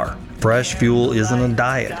changes you are. Fresh Fuel isn't a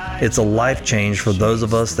diet. It's a life change for those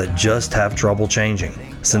of us that just have trouble changing.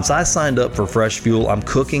 Since I signed up for Fresh Fuel, I'm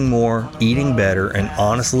cooking more, eating better, and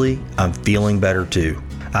honestly, I'm feeling better too.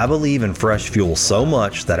 I believe in Fresh Fuel so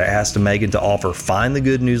much that I asked Megan to offer Find the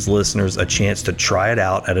Good News listeners a chance to try it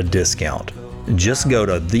out at a discount. Just go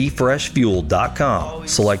to thefreshfuel.com,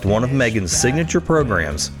 select one of Megan's signature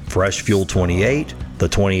programs, Fresh Fuel 28, the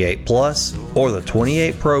 28 Plus, or the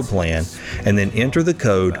 28 Pro plan, and then enter the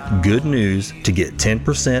code Good News to get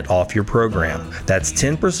 10% off your program. That's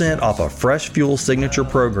 10% off a Fresh Fuel signature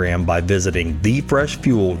program by visiting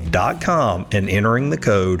thefreshfuel.com and entering the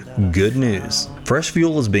code Good News. Fresh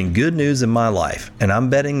Fuel has been good news in my life, and I'm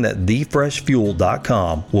betting that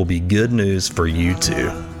thefreshfuel.com will be good news for you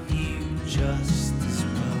too.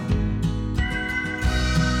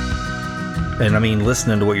 And I mean,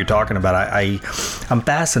 listening to what you're talking about, I'm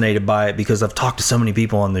fascinated by it because I've talked to so many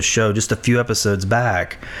people on this show. Just a few episodes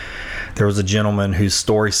back, there was a gentleman whose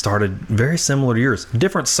story started very similar to yours.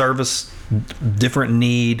 Different service, different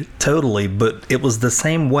need, totally, but it was the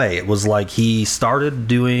same way. It was like he started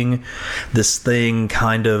doing this thing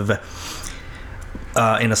kind of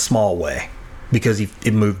in a small way. because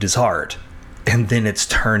it moved his heart. And then it's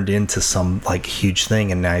turned into some like huge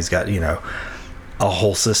thing, and now he's got, a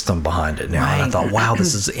whole system behind it now. Right. And I thought, wow,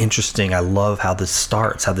 this is interesting. I love how this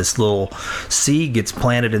starts, how this little seed gets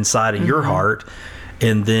planted inside of your heart,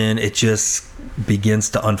 and then it just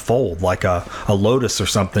begins to unfold like a lotus or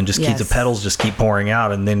something. Just keeps the petals just keep pouring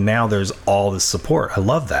out, and then now there's all this support. I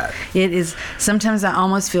love that. It is. Sometimes I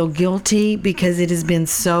almost feel guilty because it has been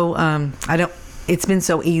so it's been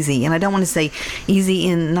so easy, and I don't want to say easy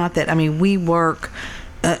in not that, I mean, we work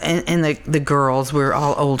and the girls, we're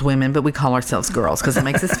all old women, but we call ourselves girls because it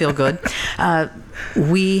makes us feel good.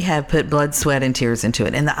 We have put blood, sweat, and tears into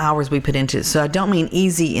it, and the hours we put into it. So I don't mean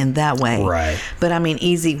easy in that way, right? But I mean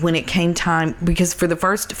easy when it came time, because for the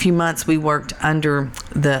first few months we worked under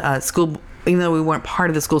the school. Even though we weren't part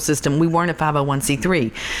of the school system, we weren't a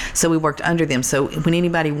 501c3. So we worked under them. So when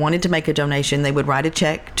anybody wanted to make a donation, they would write a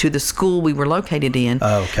check to the school we were located in.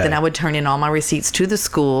 Okay. Then I would turn in all my receipts to the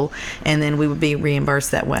school, and then we would be reimbursed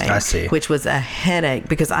that way. I see. Which was a headache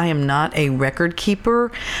because I am not a record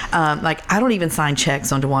keeper. Like, I don't even sign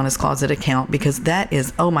checks on Dewana's Closet account because that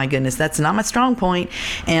is, oh my goodness, that's not my strong point.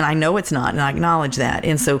 And I know it's not, and I acknowledge that.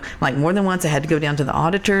 And so, like, more than once I had to go down to the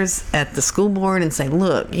auditors at the school board and say,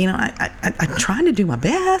 look, I'm trying to do my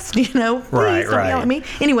best, please don't yell at me.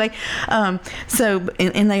 Anyway, so,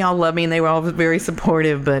 and they all love me, and they were all very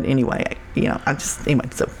supportive, but anyway,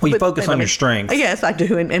 so. Well, you focus on your strengths. Yes, I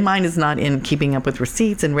do, and mine is not in keeping up with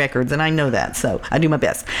receipts and records, and I know that, so I do my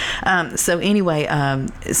best. So anyway,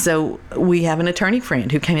 so we have an attorney friend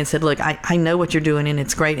who came and said, look, I know what you're doing, and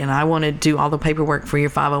it's great, and I want to do all the paperwork for your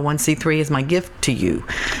 501c3 as my gift to you.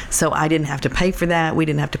 So I didn't have to pay for that. We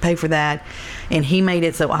didn't have to pay for that. And he made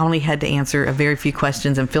it so I only had to answer a very few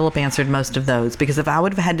questions, and Philip answered most of those, because if I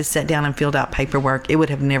would have had to sit down and filled out paperwork, it would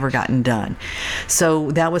have never gotten done.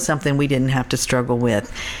 So that was something we didn't have to struggle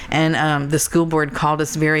with. And the school board called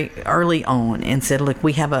us very early on and said, look,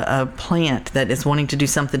 we have a plant that is wanting to do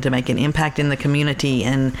something to make an impact in the community,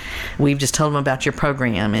 and we've just told them about your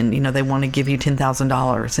program, and they want to give you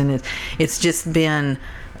 $10,000. And it's just been...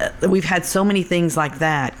 we've had so many things like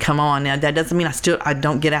that come on. Now, that doesn't mean I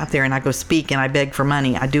don't get out there and I go speak and I beg for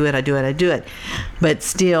money. I do it. But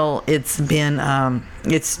still, it's been,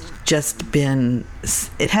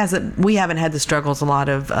 we haven't had the struggles a lot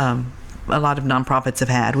of nonprofits have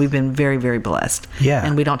had. We've been very, very blessed. Yeah.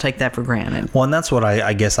 And we don't take that for granted. Well, and that's what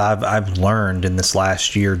I guess I've learned in this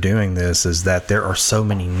last year doing this, is that there are so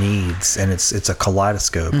many needs, and it's a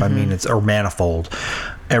kaleidoscope. I mean, it's a manifold.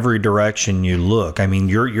 Every direction you look, I mean,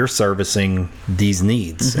 you're servicing these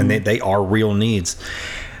needs, and they are real needs.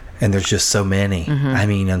 And there's just so many. I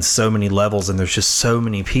mean, on so many levels, and there's just so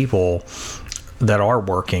many people that are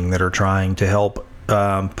working, that are trying to help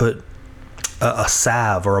put a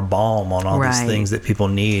salve or a balm on all these things that people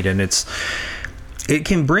need. And it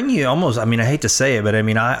can bring you almost, I mean, I hate to say it, but I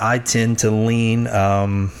mean, I tend to lean,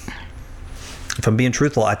 if I'm being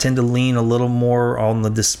truthful, I tend to lean a little more on the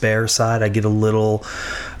despair side. I get a little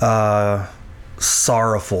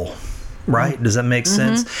sorrowful. Right? Does that make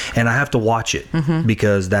sense? And I have to watch it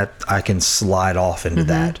because that I can slide off into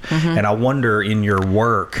that. And I wonder, in your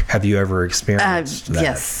work, have you ever experienced that?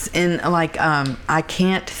 Yes. And like, I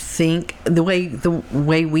can't think the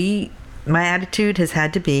way my attitude has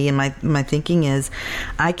had to be, and my thinking is,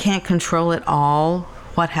 I can't control at all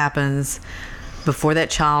what happens before that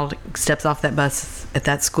child steps off that bus at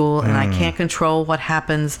that school, and I can't control what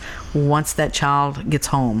happens once that child gets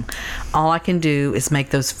home. All I can do is make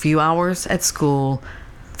those few hours at school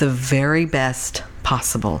the very best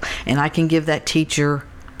possible, and I can give that teacher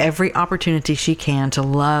every opportunity she can to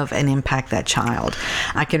love and impact that child.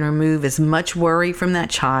 I can remove as much worry from that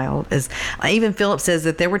child as, even Philip says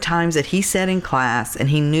that there were times that he sat in class and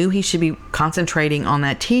he knew he should be concentrating on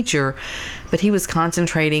that teacher, but he was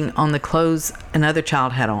concentrating on the clothes another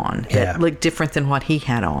child had on that looked different than what he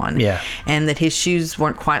had on. And that his shoes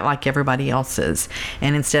weren't quite like everybody else's.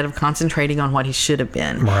 And instead of concentrating on what he should have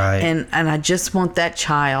been. And I just want that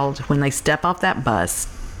child, when they step off that bus,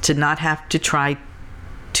 to not have to try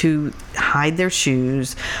to hide their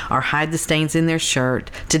shoes or hide the stains in their shirt,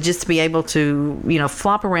 to just be able to,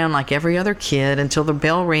 flop around like every other kid until the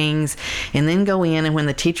bell rings, and then go in, and when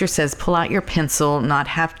the teacher says pull out your pencil, not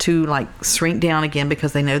have to like shrink down again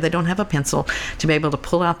because they know they don't have a pencil, to be able to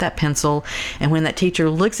pull out that pencil. And when that teacher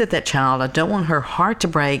looks at that child, I don't want her heart to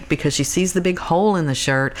break because she sees the big hole in the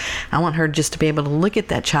shirt. I want her just to be able to look at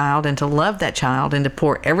that child and to love that child and to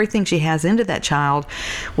pour everything she has into that child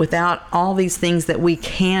without all these things that we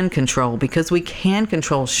can control, because we can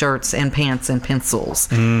control shirts and pants and pencils.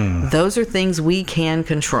 Those are things we can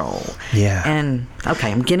control. Yeah. And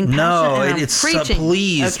okay, I'm getting passionate. No, and it's preaching.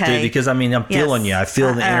 please, Okay. dude, because I mean, I'm feeling you. I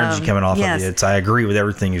feel the energy coming off yes. of you. I agree with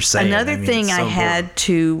everything you're saying. Another thing it's so I had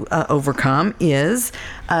to overcome is,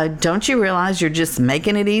 don't you realize you're just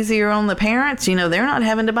making it easier on the parents? You know, they're not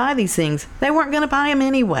having to buy these things. They weren't going to buy them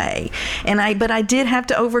anyway. But I did have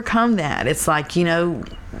to overcome that. It's like, you know,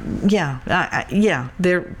 they're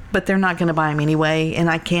not going to buy them anyway, and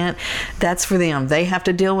I can't. That's for them. They have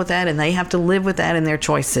to deal with that, and they have to live with that in their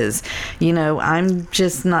choices. You know, I'm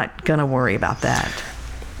just not going to worry about that.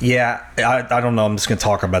 Yeah, I don't know. I'm just going to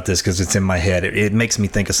talk about this because it's in my head. It makes me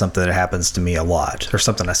think of something that happens to me a lot, or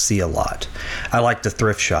something I see a lot. I like to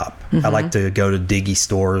thrift shop. I like to go to diggy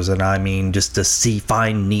stores, and I mean, just to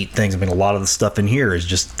find neat things. I mean, a lot of the stuff in here is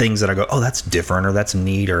just things that I go, oh, that's different, or that's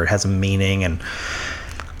neat, or it has a meaning. And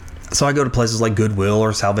so I go to places like Goodwill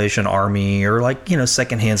or Salvation Army or like, you know,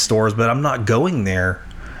 secondhand stores, but I'm not going there.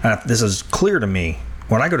 And this is clear to me.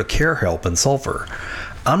 When I go to Care Help in Sulphur,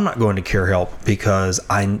 I'm not going to Care Help because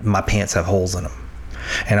my pants have holes in them.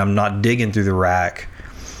 And I'm not digging through the rack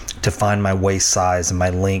to find my waist size and my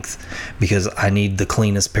length because I need the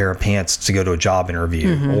cleanest pair of pants to go to a job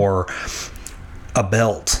interview or a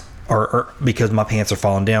belt or because my pants are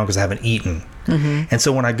falling down because I haven't eaten. And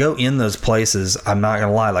so when I go in those places, I'm not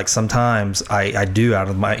gonna lie, like sometimes I do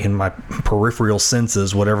in my peripheral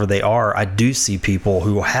senses, whatever they are, I do see people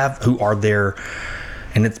who are there,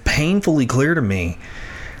 and it's painfully clear to me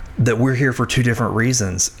that we're here for two different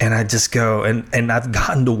reasons. And I just go, and I've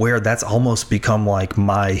gotten to where that's almost become like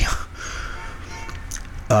my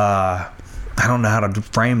I don't know how to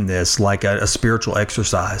frame this, like a spiritual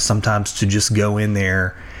exercise sometimes, to just go in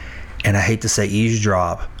there, and I hate to say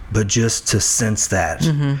eavesdrop, but just to sense that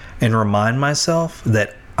and remind myself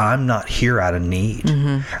that I'm not here out of need.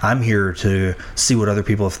 I'm here to see what other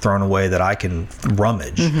people have thrown away that I can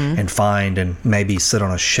rummage and find and maybe sit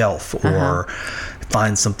on a shelf or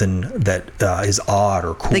find something that is odd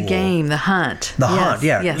or cool. The game, the hunt. Hunt,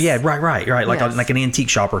 yeah, right. Like an antique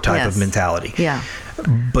shopper type of mentality. Yeah.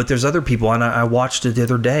 But there's other people, and I watched it the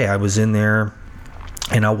other day. I was in there,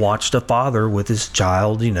 and I watched a father with his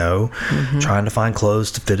child, you know, trying to find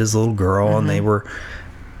clothes to fit his little girl, and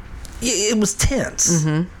it was tense.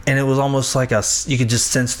 And it was almost like you could just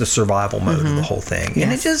sense the survival mode of the whole thing.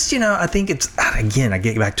 And it just, you know, I think it's, again, I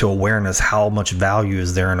get back to awareness, how much value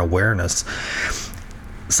is there in awareness.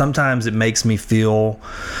 Sometimes it makes me feel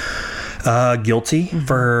guilty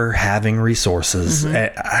for having resources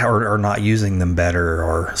or not using them better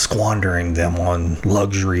or squandering them on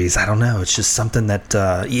luxuries. I don't know. It's just something that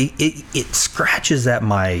it scratches at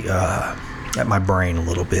my brain a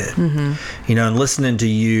little bit. You know, and listening to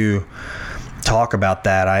you talk about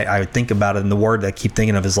that, I think about it, and the word that I keep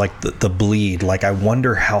thinking of is like the bleed. Like, I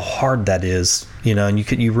wonder how hard that is, you know, and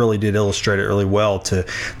you really did illustrate it really well to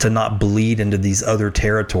not bleed into these other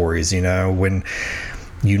territories, you know, when,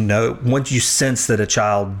 you know, once you sense that a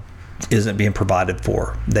child isn't being provided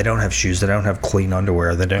for, they don't have shoes, they don't have clean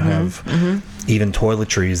underwear, they don't have even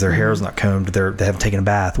toiletries, their hair is not combed, they haven't taken a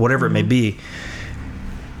bath, whatever it may be,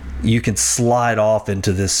 you can slide off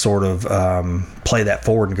into this sort of play that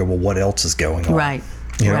forward and go, well, what else is going on? Right.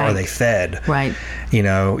 You know, are they fed? Right. You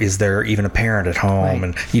know, is there even a parent at home?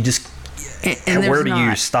 And you just, and where do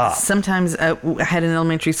you stop? Sometimes I had an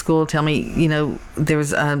elementary school tell me, you know, there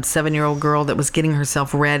was a 7-year-old girl that was getting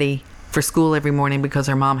herself ready for school every morning because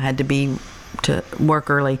her mom had to be to work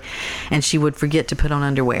early, and she would forget to put on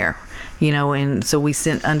underwear. You know, and so we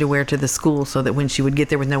sent underwear to the school so that when she would get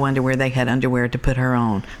there with no underwear, they had underwear to put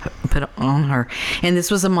on her. And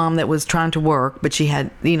this was a mom that was trying to work, but she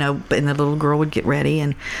had, you know, and the little girl would get ready,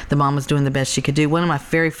 and the mom was doing the best she could do. One of my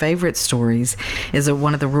very favorite stories is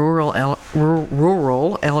one of the rural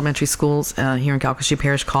elementary schools here in Calcasieu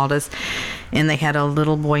Parish called us, and they had a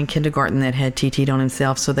little boy in kindergarten that had TT'd on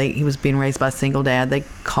himself, so he was being raised by a single dad. They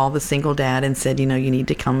called the single dad and said, you know, you need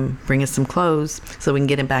to come bring us some clothes so we can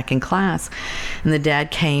get him back in class. And the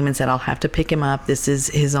dad came and said, I'll have to pick him up. This is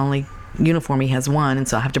his only uniform. He has one, and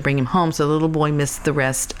so I have to bring him home. So the little boy missed the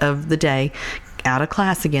rest of the day out of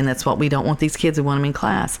class again. That's what we don't want these kids. We want them in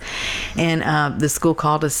class. And the school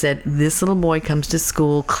called us, said, this little boy comes to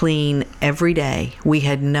school clean every day. We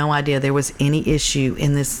had no idea there was any issue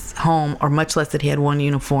in this home, or much less that he had one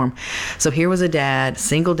uniform. So here was a dad,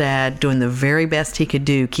 single dad, doing the very best he could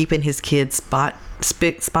do, keeping his kids spot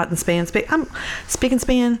spot and span. Spick and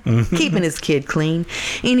span, keeping his kid clean.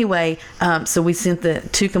 Anyway, so we sent the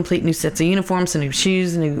 2 complete new sets of uniforms, new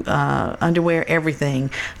shoes, new underwear, everything.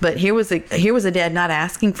 But here was a dad not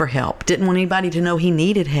asking for help, didn't want anybody to know he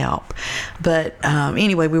needed help. But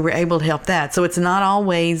anyway, we were able to help that. So it's not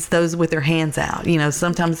always those with their hands out.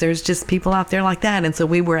 Sometimes there's just people out there like that, and so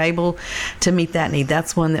we were able to meet that need.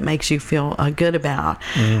 That's one that makes you feel good about.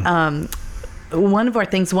 One of our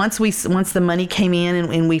things, once the money came in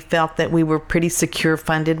and we felt that we were pretty secure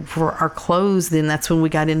funded for our clothes, then that's when we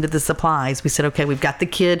got into the supplies. We said, okay, we've got the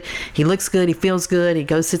kid. He looks good. He feels good. He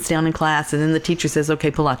goes, sits down in class. And then the teacher says, okay,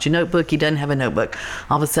 pull out your notebook. He doesn't have a notebook.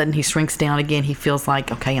 All of a sudden he shrinks down again. He feels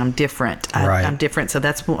like, okay, I'm different. I'm different. So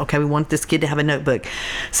that's, okay, we want this kid to have a notebook.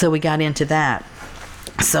 So we got into that.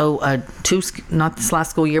 So not this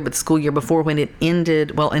last school year, but the school year before, when it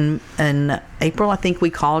ended, well, in April, I think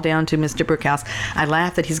we called down to Mr. Brookhouse. I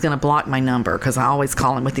laughed that he's going to block my number because I always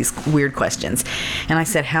call him with these weird questions. And I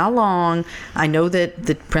said, how long? I know that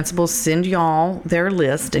the principals send y'all their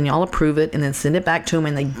list and y'all approve it and then send it back to them,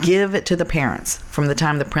 and they give it to the parents. From the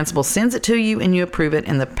time the principal sends it to you and you approve it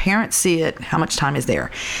and the parents see it, how much time is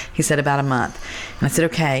there? He said about a month. And I said,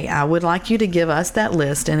 okay, I would like you to give us that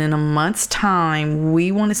list, and in a month's time,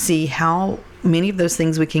 we want to see how many of those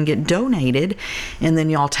things we can get donated, and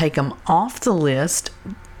then y'all take them off the list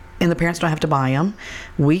and the parents don't have to buy them.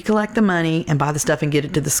 We collect the money and buy the stuff and get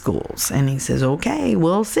it to the schools. And he says, okay,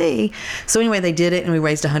 we'll see. So anyway, they did it, and we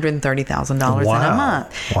raised $130,000 in a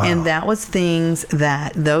month. Wow. And that was things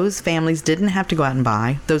that those families didn't have to go out and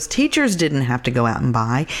buy. Those teachers didn't have to go out and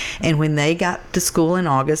buy. And when they got to school in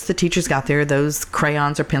August, the teachers got there, those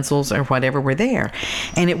crayons or pencils or whatever were there.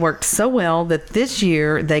 And it worked so well that this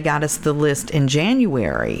year they got us the list in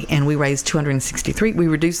January, and we raised we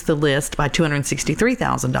reduced the list by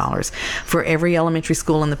 $263,000 for every elementary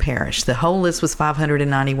school in the parish. The whole list was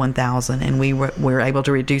 $591,000, and we were able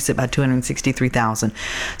to reduce it by $263,000.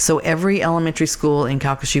 So every elementary school in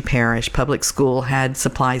Calcasieu Parish, public school, had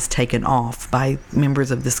supplies taken off by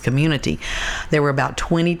members of this community. There were about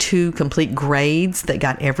 22 complete grades that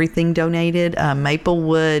got everything donated.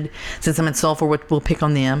 Maplewood, since I'm in Sulphur, we'll pick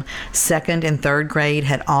on them. 2nd and 3rd grade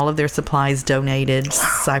had all of their supplies donated.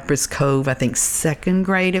 Cypress Cove, I think 2nd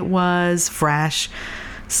grade it was. Frash,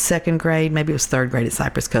 2nd grade, maybe it was 3rd grade at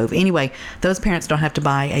Cypress Cove. Anyway, those parents don't have to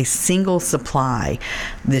buy a single supply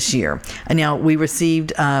this year. And now we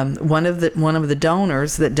received one of the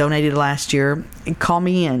donors that donated last year called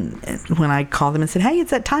me in when I called them and said, hey,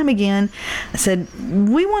 it's that time again. I said,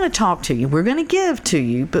 we want to talk to you. We're going to give to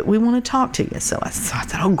you, but we want to talk to you. So I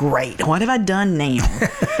thought, oh, great. What have I done now?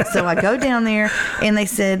 So I go down there, and they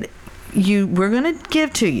said, we're going to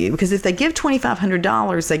give to you, because if they give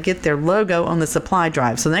 $2,500, they get their logo on the supply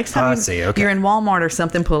drive. So the next time you're in Walmart or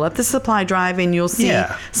something, pull up the supply drive and you'll see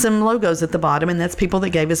some logos at the bottom, and that's people that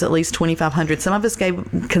gave us at least $2,500. Some of us gave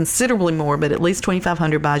considerably more, but at least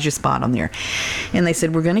 $2,500 buys your spot on there. And they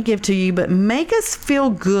said, we're going to give to you, but make us feel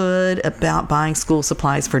good about buying school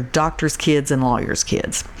supplies for doctors' kids and lawyers'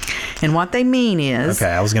 kids. And what they mean is...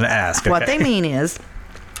 Okay, I was going to ask. What they mean is...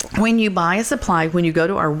 when you buy a supply, when you go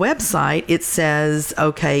to our website, it says,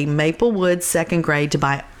 okay, Maplewood 2nd grade, to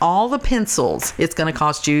buy all the pencils, it's going to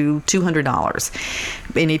cost you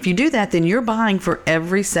 $200. And if you do that, then you're buying for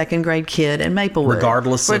every 2nd grade kid in Maplewood.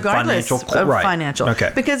 Regardless of financial.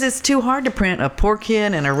 Okay. Because it's too hard to print a poor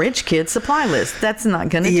kid and a rich kid supply list. That's not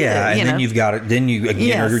going to do it. Yeah, and then you've got it. Then you,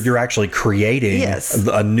 again, you're actually creating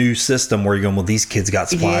a new system where you're going, well, these kids got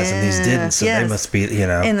supplies and these didn't, so they must be,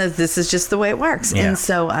 And this is just the way it works. Yeah.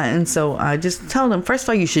 And so I just told them, first of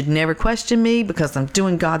all, you should never question me because I'm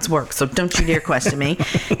doing God's work. So don't you dare question me.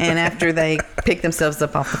 And after they picked themselves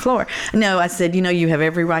up off the floor, no, I said, you have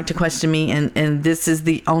every right to question me. And this is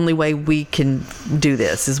the only way we can do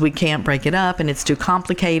this, is we can't break it up and it's too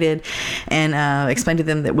complicated. And explain to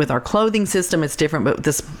them that with our clothing system, it's different, but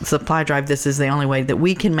this supply drive, this is the only way that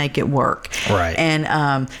we can make it work. Right. And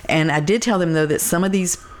I did tell them, though, that some of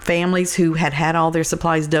these families who had all their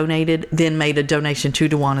supplies donated then made a donation to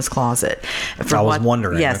Dewana's Closet. I was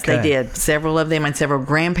wondering. Yes, okay. They did. Several of them and several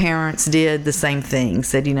grandparents did the same thing.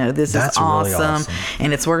 Said, this is awesome, really awesome,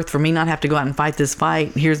 and it's worth for me not have to go out and fight this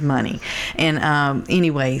fight. Here's money. And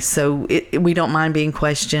anyway, so we don't mind being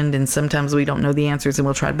questioned, and sometimes we don't know the answers, and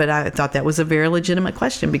we'll try. But I thought that was a very legitimate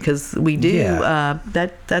question, because we do. Yeah.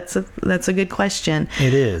 That's a good question.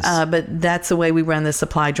 It is. But that's the way we run the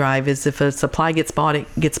supply drive. Is if a supply gets bought, it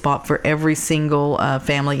gets gets bought for every single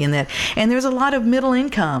family in that. And there's a lot of middle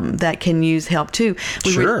income that can use help too.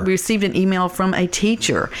 We received an email from a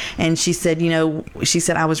teacher, and she said,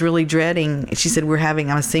 I was really dreading. She said,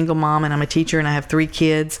 I'm a single mom and I'm a teacher and I have 3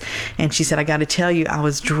 kids. And she said, I got to tell you, I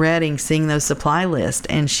was dreading seeing those supply lists.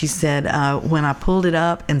 And she said, when I pulled it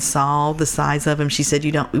up and saw the size of them, she said,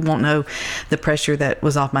 we won't know the pressure that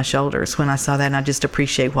was off my shoulders when I saw that. And I just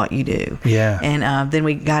appreciate what you do. Yeah. And then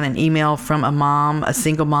we got an email from a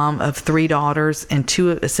single mom of 3 daughters and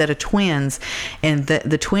a set of twins. And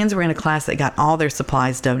the twins were in a class that got all their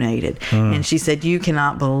supplies donated. And she said, you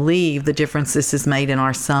cannot believe the difference this has made in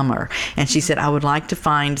our summer. And she said, I would like to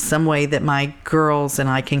find some way that my girls and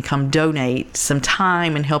I can come donate some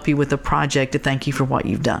time and help you with a project to thank you for what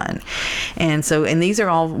you've done. And these are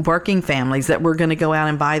all working families that were going to go out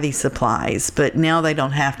and buy these supplies, but now they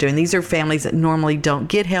don't have to. And these are families that normally don't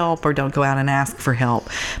get help or don't go out and ask for help,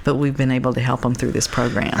 but we've been able to help them through this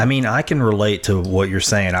program. I mean, I can relate to what you're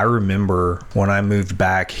saying. I remember when I moved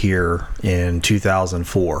back here in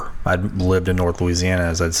 2004. I'd lived in North Louisiana,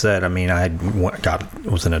 as I'd said. I mean,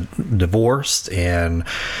 was in a divorce and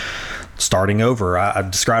starting over. I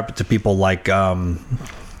described it to people like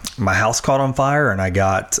my house caught on fire and I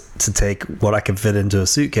got to take what I could fit into a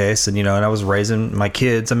suitcase, and I was raising my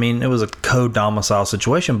kids. I mean, it was a co-domicile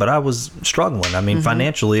situation, but I was struggling. I mean,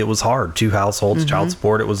 financially it was hard. 2 households, child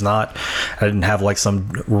support. It was not, I didn't have like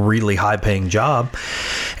some really high paying job.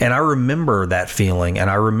 And I remember that feeling.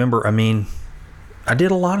 And I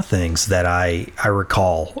did a lot of things that I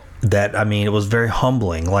recall that, it was very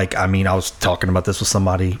humbling. Like, I was talking about this with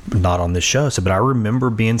somebody not on this show, but I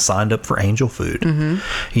remember being signed up for Angel Food,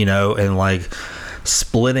 and like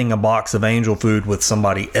splitting a box of Angel Food with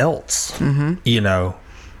somebody else, and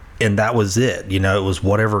that was it. It was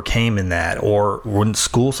whatever came in that. Or when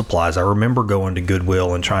school supplies, I remember going to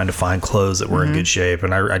Goodwill and trying to find clothes that were in good shape.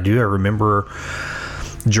 And I remember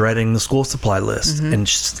dreading the school supply list and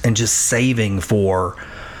just saving for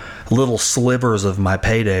little slivers of my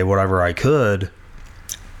payday, whatever I could,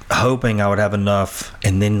 hoping I would have enough,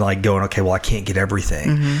 and then like going, okay, well, I can't get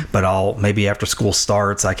everything, but maybe after school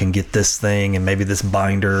starts, I can get this thing and maybe this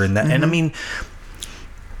binder and that. And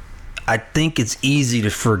I think it's easy to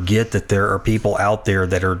forget that there are people out there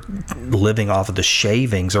that are living off of the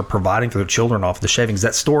shavings or providing for their children off of the shavings.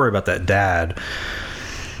 That story about that dad,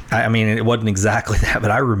 it wasn't exactly that,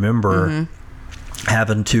 but I remember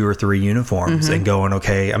having 2 or 3 uniforms and going,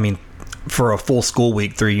 okay, for a full school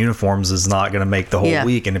week, 3 uniforms is not going to make the whole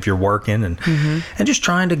week. And if you're working and just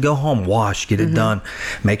trying to go home, wash, get it done,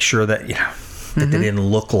 make sure that, that they didn't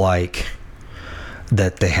look like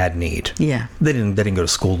that they had need. Yeah. They didn't go to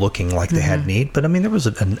school looking like they had need, but there was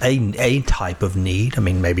a type of need.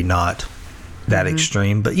 Maybe not that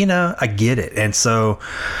extreme, but I get it. And so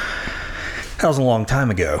that was a long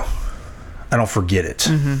time ago. I don't forget it.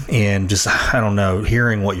 And just, I don't know,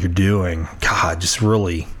 hearing what you're doing, God, just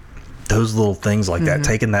really those little things like that,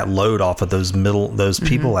 taking that load off of those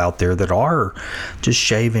people out there that are just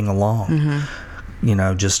shaving along,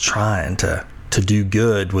 just trying to do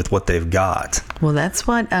good with what they've got. Well, that's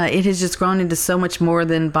what it has just grown into so much more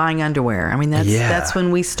than buying underwear. That's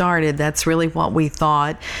when we started. That's really what we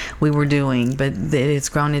thought we were doing, but it's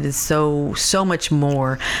grown into so much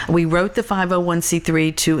more. We wrote the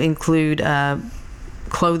 501c3 to include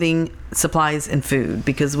clothing, supplies, and food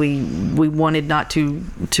because we wanted not to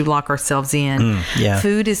lock ourselves in.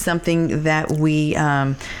 Food is something that we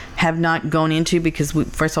have not gone into because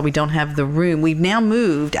first of all, we don't have the room. We've now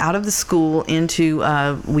moved out of the school into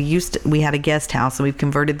we had a guest house, and we've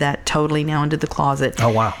converted that totally now into the closet. Oh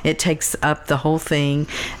wow. It takes up the whole thing.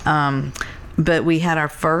 But we had our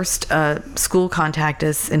first school contact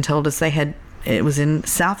us and told us it was in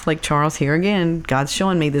South Lake Charles. Here again, God's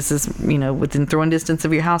showing me this is, within throwing distance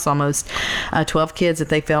of your house almost. 12 kids that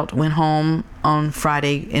they felt went home on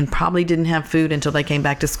Friday and probably didn't have food until they came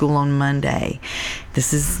back to school on Monday.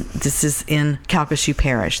 This is in Calcasieu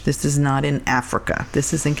Parish. This is not in Africa.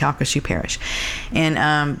 This is in Calcasieu Parish. And,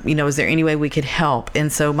 is there any way we could help?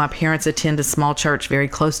 And so my parents attend a small church very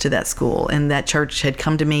close to that school. And that church had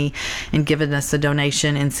come to me and given us a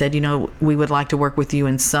donation and said, we would like to work with you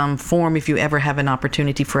in some form if you ever have an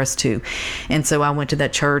opportunity for us to. And so I went to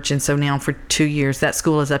that church. And so now for 2 years, that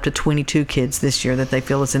school is up to 22 kids this year that they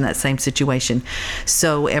feel is in that same situation.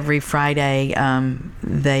 So every Friday,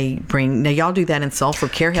 they bring. Now y'all do that in Sulphur.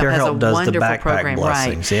 Care Help has a wonderful program,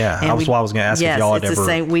 blessings. Right? Yeah, that's why I was going to ask if y'all had ever. Yes, it's the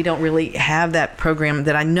same. We don't really have that program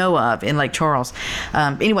that I know of in Lake Charles.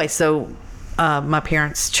 Anyway, so my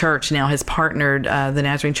parents' church now has partnered, the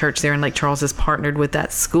Nazarene Church there in Lake Charles has partnered with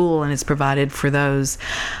that school and has provided for those.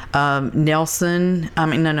 S.J.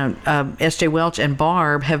 Welch and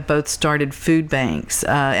Barb have both started food banks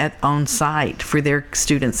on site for their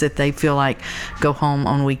students that they feel like go home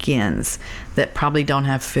on weekends that probably don't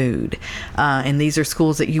have food. And these are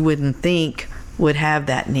schools that you wouldn't think would have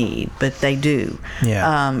that need, but they do.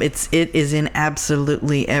 Yeah. It is in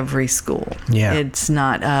absolutely every school. Yeah. It's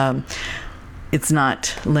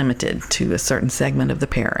not limited to a certain segment of the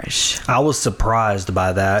parish. I was surprised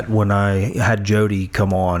by that when I had Jody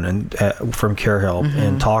come on and from Care Help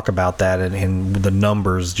and talk about that, and the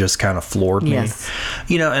numbers just kind of floored me. Yes.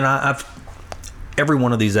 And I've every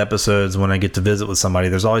one of these episodes, when I get to visit with somebody,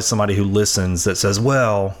 there's always somebody who listens that says,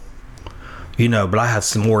 well, but I have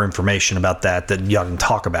some more information about that y'all didn't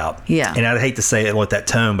talk about. Yeah. And I'd hate to say it with that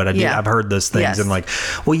tone, but I've heard those things. Yes. And like,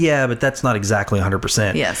 well, yeah, but that's not exactly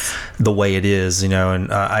 100% Yes. the way it is, and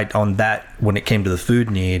on that, when it came to the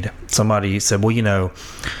food need, somebody said, well,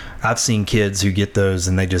 I've seen kids who get those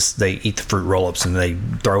and they eat the fruit roll-ups and they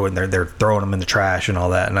throw it in they're throwing them in the trash and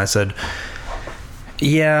all that. And I said,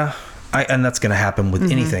 yeah, and that's going to happen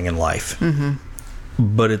with anything in life.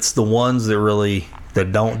 Mm-hmm. But it's the ones that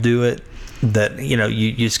don't do it, that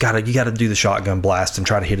you just gotta do the shotgun blast and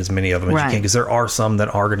try to hit as many of them as you can, because there are some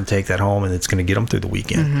that are going to take that home and it's going to get them through the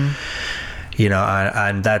weekend.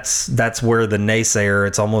 And that's where the naysayer,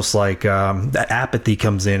 it's almost like that apathy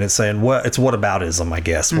comes in. It's saying, well, it's whataboutism, I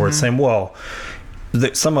guess, where it's saying, well,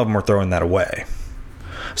 some of them are throwing that away,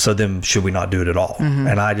 so then should we not do it at all?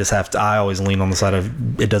 And I always lean on the side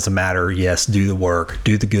of, it doesn't matter. Yes, do the work,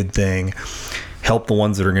 do the good thing, help the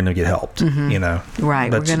ones that are going to get helped.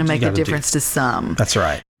 Right. We're going to make a difference to some. That's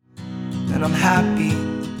right. And I'm happy.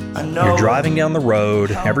 I know You're driving down the road.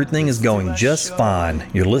 Everything is going just fine.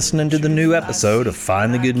 You're listening to the new episode of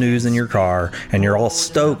Find the Good News in your car, and you're all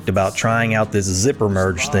stoked about trying out this zipper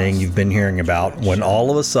merge thing you've been hearing about, when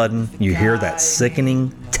all of a sudden you hear that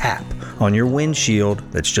sickening tap on your windshield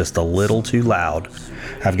that's just a little too loud.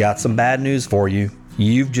 I've got some bad news for you.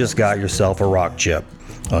 You've just got yourself a rock chip.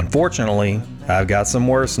 Unfortunately, I've got some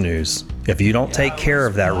worse news. If you don't take care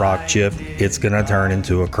of that rock chip, it's going to turn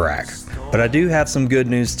into a crack. But I do have some good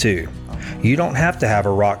news too. You don't have to have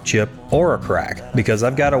a rock chip or a crack, because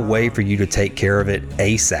I've got a way for you to take care of it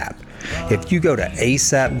ASAP. If you go to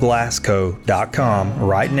asapglassco.com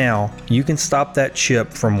right now, you can stop that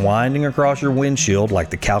chip from winding across your windshield like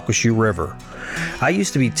the Calcasieu River. I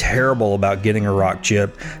used to be terrible about getting a rock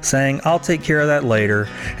chip, saying I'll take care of that later,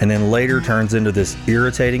 and then later turns into this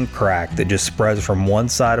irritating crack that just spreads from one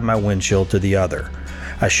side of my windshield to the other.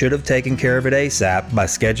 I should have taken care of it ASAP by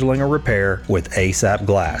scheduling a repair with ASAP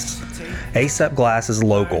Glass. ASAP Glass is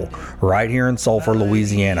local, right here in Sulphur,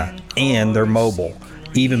 Louisiana, and they're mobile.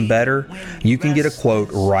 Even better, you can get a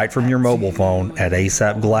quote right from your mobile phone at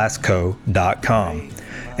asapglassco.com.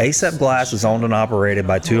 ASAP Glass is owned and operated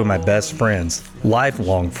by two of my best friends,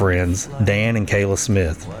 lifelong friends, Dan and Kayla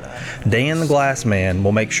Smith. Dan the Glass Man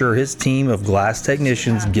will make sure his team of glass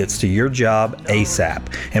technicians gets to your job ASAP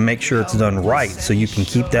and make sure it's done right so you can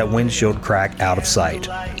keep that windshield crack out of sight.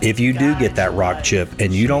 If you do get that rock chip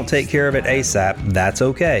and you don't take care of it ASAP, that's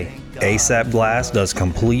okay. ASAP Glass does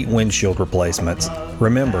complete windshield replacements.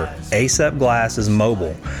 Remember, ASAP Glass is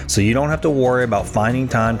mobile, so you don't have to worry about finding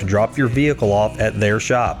time to drop your vehicle off at their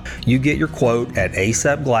shop. You get your quote at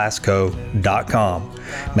asapglassco.com.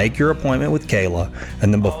 Make your appointment with Kayla,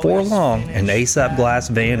 and then before long, an ASAP Glass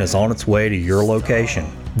van is on its way to your location.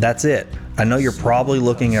 That's it. I know you're probably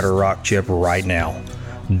looking at a rock chip right now.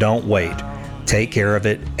 Don't wait. Take care of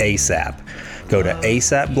it ASAP. Go to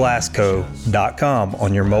asapglassco.com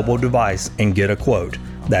on your mobile device and get a quote.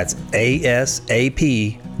 That's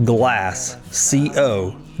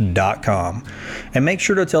asapglassco.com. And make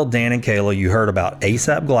sure to tell Dan and Kayla you heard about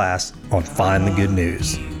ASAP Glass on Find the Good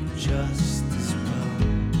News.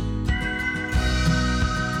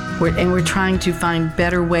 We're trying to find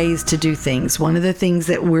better ways to do things. One of the things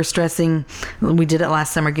that we're stressing, we did it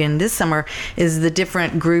last summer again this summer, is the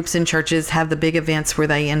different groups and churches have the big events where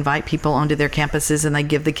they invite people onto their campuses and they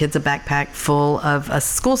give the kids a backpack full of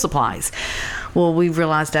school supplies. Well, we've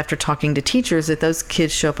realized after talking to teachers that those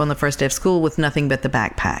kids show up on the first day of school with nothing but the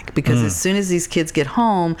backpack, because as soon as these kids get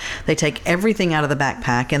home, they take everything out of the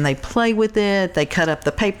backpack and they play with it. They cut up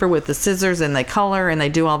the paper with the scissors and they color and they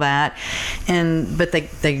do all that. But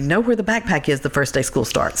they know where the backpack is the first day school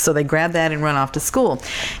starts. So they grab that and run off to school.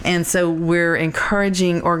 And so we're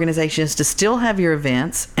encouraging organizations to still have your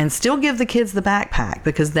events and still give the kids the backpack,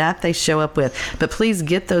 because that they show up with. But please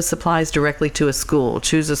get those supplies directly to a school.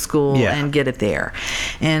 Choose a school and get it there.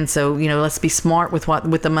 And so, let's be smart with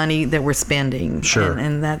the money that we're spending. Sure.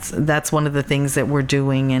 And that's one of the things that we're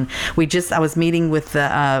doing. And I was meeting with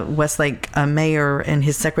the Westlake mayor and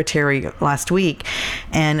his secretary last week,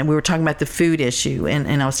 and we were talking about the food issue.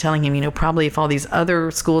 And I was telling him, probably if all these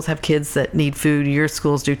other schools have kids that need food, your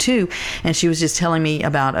schools do too. And she was just telling me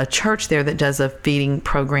about a church there that does a feeding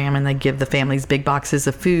program, and they give the families big boxes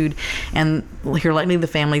of food. And here lately, the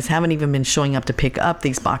families haven't even been showing up to pick up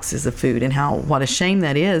these boxes of food, and what a shame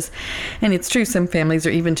that is. And it's true, some families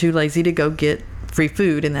are even too lazy to go get free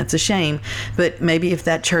food, and that's a shame. But maybe if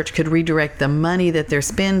that church could redirect the money that they're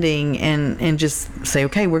spending and just say,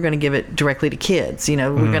 okay, we're going to give it directly to kids, we're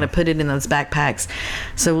going to put it in those backpacks.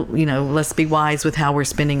 So, let's be wise with how we're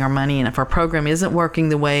spending our money. And if our program isn't working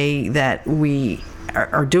the way that we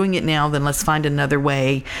are doing it now, then let's find another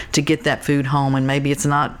way to get that food home. And maybe it's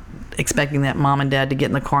not expecting that mom and dad to get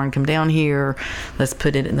in the car and come down here. Let's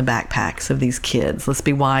put it in the backpacks of these kids. Let's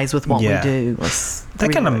be wise with what we do.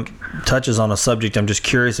 That kind of touches on a subject I'm just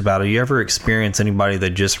curious about. Have you ever experienced anybody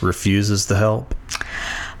that just refuses to help?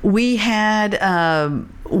 We had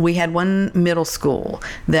one middle school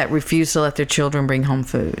that refused to let their children bring home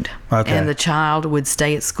food. Okay. And the child would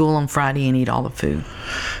stay at school on Friday and eat all the food.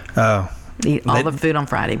 Oh. Eat all the food on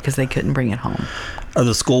Friday because they couldn't bring it home. Oh,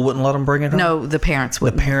 the school wouldn't let them bring it home? No, the parents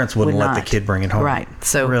wouldn't. The parents wouldn't let the kid bring it home. Right.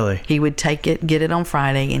 So really? He would take it, get it on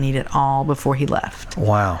Friday, and eat it all before he left.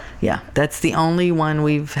 Wow. Yeah, that's the only one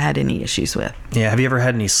we've had any issues with. Yeah. Have you ever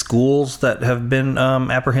had any schools that have been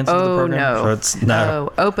apprehensive to the program? Oh,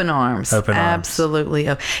 no. Open arms. Open arms. Absolutely.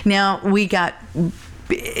 Now, we got...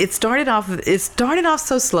 It started off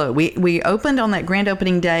so slow. We opened on that grand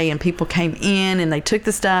opening day, and people came in and they took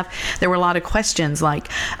the stuff. There were a lot of questions like,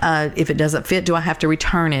 if it doesn't fit, do I have to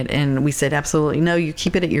return it? And we said, absolutely no, you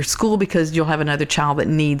keep it at your school because you'll have another child that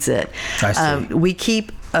needs it. I see. We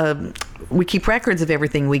keep records of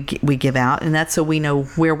everything we give out, and that's so we know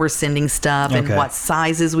where we're sending stuff and what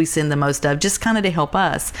sizes we send the most of, just kind of to help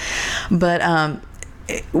us. But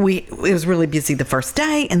it was really busy the first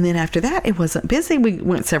day, and then after that it wasn't busy. We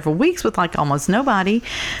went several weeks with like almost nobody.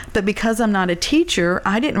 But because I'm not a teacher,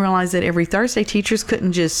 I didn't realize that every Thursday teachers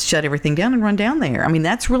couldn't just shut everything down and run down there. I mean,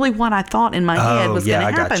 that's really what I thought in my head was going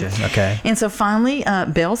to happen. Gotcha. Okay. And so finally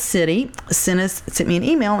Bell City sent me an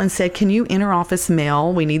email and said, can you inter-office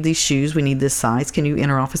mail? We need these shoes, we need this size, can you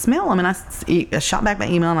inter-office mail them? And I shot back my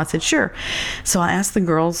email and I said sure. So I asked the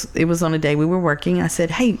girls, it was on a day we were working, I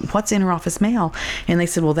said, hey, what's inter-office mail? And they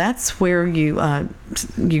said, well, that's where you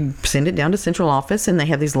send it down to central office, and they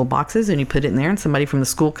have these little boxes, and you put it in there, and somebody from the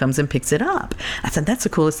school comes and picks it up. I said, that's the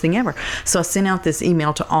coolest thing ever. So I sent out this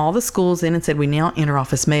email to all the schools and said, we now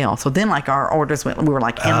inter-office mail. So then like our orders went, we were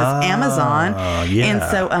like Amazon. Yeah. And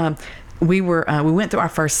so we went through our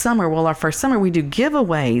first summer. Well, our first summer we do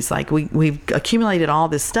giveaways. Like we've accumulated all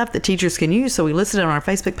this stuff that teachers can use. So we listed it on our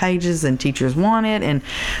Facebook pages, and teachers want it. And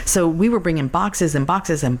so we were bringing boxes and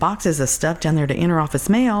boxes and boxes of stuff down there to inter-office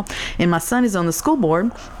mail. And my son is on the school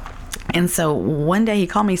board. And so one day he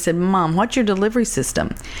called me, he said, Mom, what's your delivery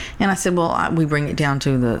system? And I said, well, we bring it down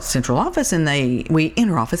to the central office and we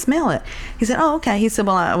inter-office mail it. He said, oh, okay. He said,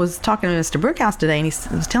 well, I was talking to Mr. Brookhouse today, and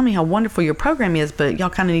he was telling me how wonderful your program is, but y'all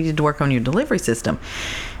kind of needed to work on your delivery system.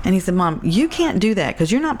 And he said, Mom, you can't do that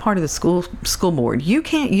because you're not part of the school board. You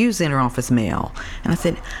can't use inter-office mail. And I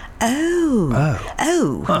said,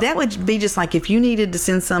 that would be just like if you needed to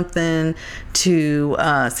send something to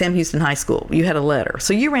Sam Houston High School. You had a letter,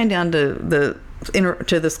 so you ran down to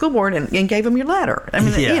the school board and gave them your letter. I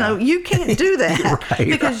mean, you can't do that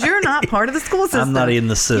because you're not part of the school system. I'm not in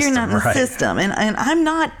the system. You're not in the system, and I'm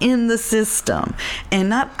not in the system.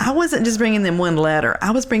 And I wasn't just bringing them one letter.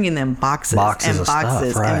 I was bringing them boxes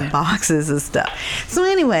and boxes of stuff. So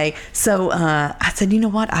anyway, I said, you know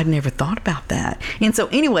what? I'd never thought about that. And so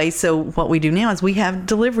anyway, so what we do now is we have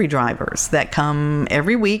delivery drivers that come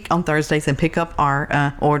every week on Thursdays and pick up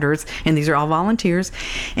our orders, and these are all volunteers,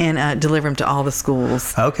 and deliver them to all the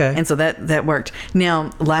schools. Okay. And so that worked.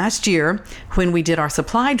 Now, last year when we did our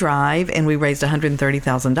supply drive and we raised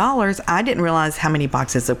 $130,000, I didn't realize how many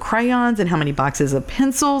boxes of crayons and how many boxes of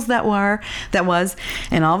pencils that was.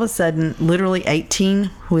 And all of a sudden, literally 18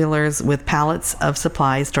 wheelers with pallets of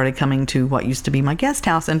supplies started coming to what used to be my guest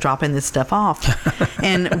house and dropping this stuff off.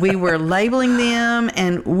 And we were labeling them,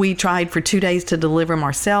 and we tried for 2 days to deliver them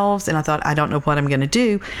ourselves. And I thought, I don't know what I'm going to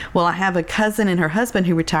do. Well, I have a cousin and her husband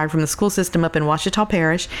who retired from the school system up in Ouachita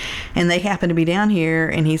Parish, and they happened to be down here.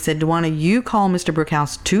 And he said, Dewana, you call Mr.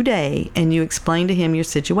 Brookhouse today and you explain to him your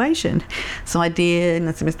situation. So I did, and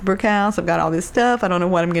I said, Mr. Brookhouse, I've got all this stuff. I don't know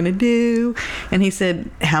what I'm going to do. And he said,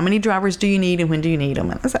 how many drivers do you need and when do you need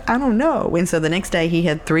them? I said, I don't know. And so the next day he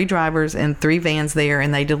had 3 drivers and 3 vans there,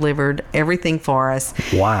 and they delivered everything for us.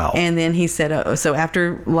 Wow. And then he said, so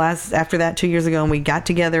after that 2 years ago, and we got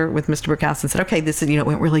together with Mr. Brookhouse and said, okay, this is, it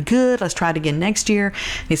went really good. Let's try it again next year.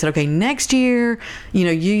 And he said, okay, next year, you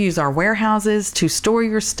use our warehouses to store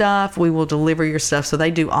your stuff. We will deliver your stuff. So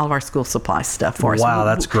they do all of our school supply stuff for us. Wow,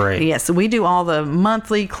 that's great. Yes. So we do all the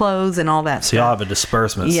monthly clothes and all that stuff. So y'all have a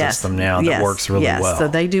disbursement system now that works really well. So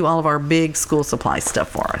they do all of our big school supply stuff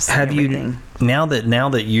for us. Have you, now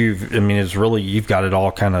that you've got it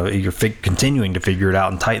all kind of, you're continuing to figure it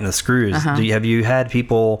out and tighten the screws. Have you had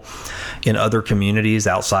people in other communities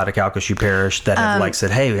outside of Calcasieu Parish that have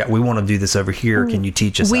said, hey, we want to do this over here. Can you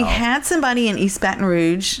teach us We how? had somebody in East Baton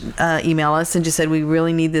Rouge email us and just said, we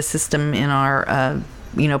really need this system in our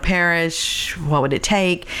parish. What would it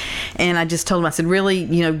take? And I just told him, I said, really,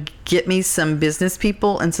 get me some business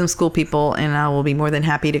people and some school people, and I will be more than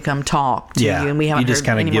happy to come talk to you. And we haven't just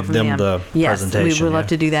kind of give them the presentation. Yes, we would love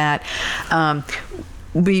to do that.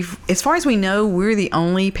 As far as we know, we're the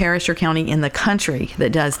only parish or county in the country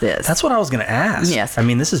that does this. That's what I was going to ask. Yes. I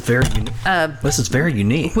mean, this is very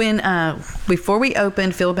unique. When before we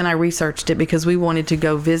opened, Philip and I researched it because we wanted to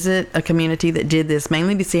go visit a community that did this,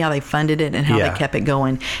 mainly to see how they funded it and how they kept it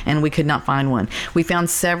going, and we could not find one. We found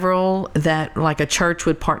several that, like, a church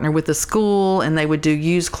would partner with a school, and they would do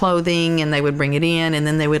used clothing, and they would bring it in, and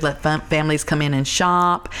then they would let families come in and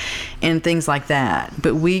shop and things like that.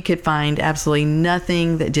 But we could find absolutely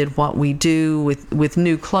nothing that did what we do with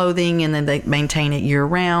new clothing, and then they maintain it year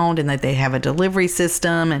round, and that they have a delivery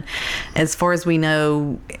system. And as far as we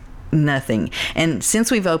know, nothing. And since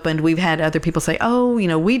we've opened, we've had other people say, oh,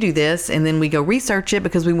 we do this, and then we go research it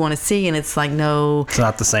because we want to see, and it's like, no, it's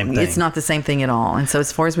not the same thing. It's not the same thing at all. And so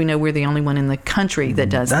as far as we know, we're the only one in the country that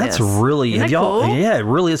does this. That's really, Isn't that cool? Yeah, it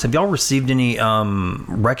really is. Have y'all received any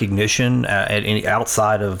recognition at any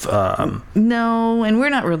outside of No, and we're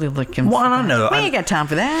not really looking for I know. We ain't got time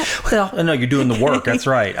for that. Well, I know you're doing the work. That's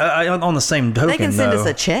right. On the same token, they can send us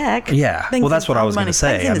a check. Yeah. Well, that's what I was going to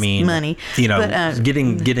say. I mean, money.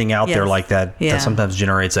 Getting out there like that sometimes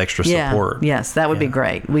generates extra support. Yes, that would be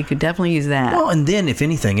great. We could definitely use that. Well, and then if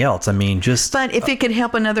anything else, I mean, but if it could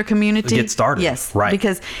help another community get started. Yes, right.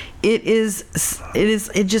 Because it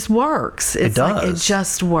just works. It does. It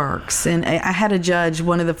just works. And I had a judge,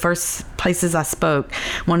 one of the first places I spoke,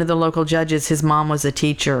 one of the local judges, his mom was a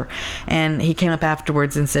teacher, and he came up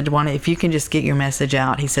afterwards and said, Juana, if you can just get your message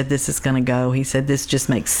out, he said, this is going to go. He said, this just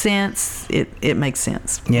makes sense. It makes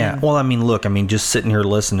sense. Yeah. Well, I mean, look, just sitting here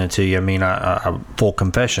listening to you, I mean, I full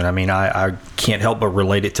confession, I can't help but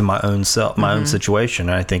relate it to my own self, my own situation.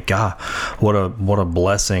 And I think, God, what a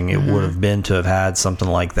blessing it would have been to have had something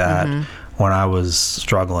like that when I was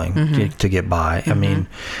struggling to get by. I mean,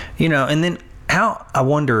 and then I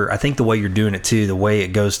wonder, I think the way you're doing it too, the way it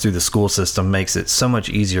goes through the school system makes it so much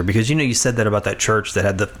easier, because you said that about that church that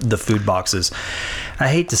had the food boxes. I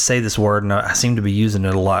hate to say this word, and I seem to be using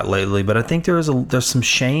it a lot lately, but I think there's some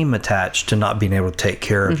shame attached to not being able to take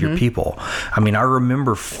care of your people. I mean, I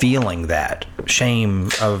remember feeling that shame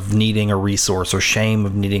of needing a resource, or shame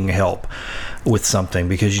of needing help with something,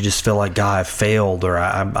 because you just feel like, God, I failed, or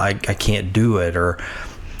I can't do it, or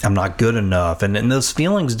I'm not good enough. And those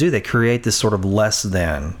feelings they create this sort of less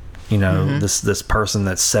than, this person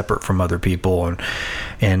that's separate from other people.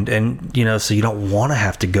 And so you don't want to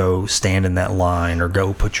have to go stand in that line, or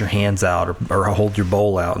go put your hands out, or hold your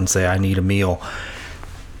bowl out and say, I need a meal.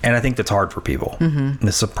 And I think that's hard for people. And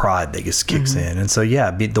it's a pride that just kicks in. And so,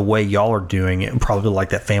 the way y'all are doing it, probably like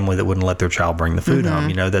that family that wouldn't let their child bring the food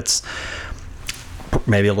home, that's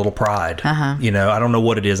maybe a little pride. I don't know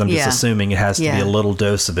what it is. I'm just assuming it has to be a little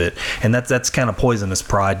dose of it, and that's kind of poisonous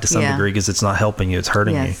pride to some degree, because it's not helping you, it's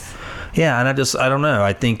hurting you. And I don't know,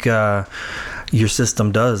 I think your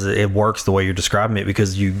system it works the way you're describing it,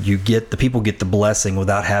 because you get the people get the blessing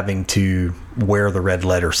without having to wear the red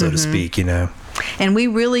letter, so to speak. And we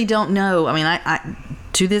really don't know. I mean, I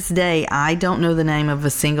to this day, I don't know the name of a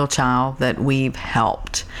single child that we've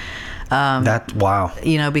helped. Wow.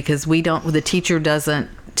 Because the teacher doesn't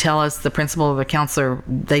tell us, the principal or the counselor,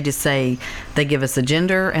 they just say, they give us a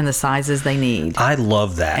gender and the sizes they need. I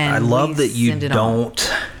love that. I love that you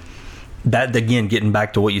don't, that again, getting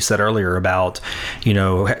back to what you said earlier about,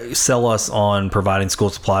 sell us on providing school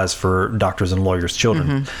supplies for doctors and lawyers'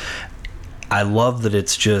 children. I love that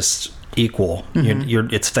it's just equal.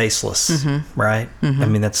 It's faceless, right? I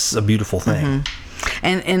mean, that's a beautiful thing.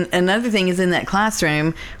 And another thing is, in that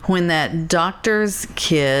classroom, when that doctor's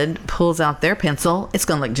kid pulls out their pencil, it's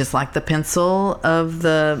going to look just like the pencil of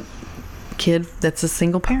the kid that's a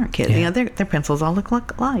single parent kid. You know, their pencils all look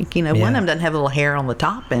alike. You know, one of them doesn't have a little hair on the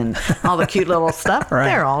top and all the cute little stuff. Right.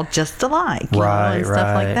 They're all just alike. You know, and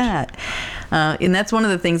stuff like that. And that's one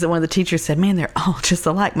of the things that one of the teachers said, man, they're all just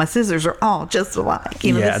alike. My scissors are all just alike.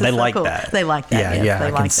 You know, yeah, this is they so like cool. that. They like that. Yeah, yes, they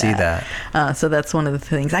I can like see that. So that's one of the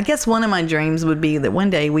things. I guess one of my dreams would be that one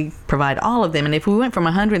day we provide all of them. And if we went from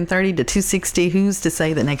 130 to 260, who's to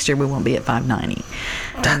say that next year we won't be at 590?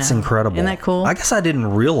 That's incredible. Isn't that cool? I guess I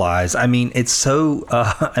didn't realize. I mean, it's so.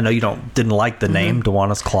 I know you didn't like the name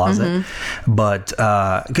Dewana's Closet, but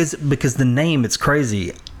because the name, it's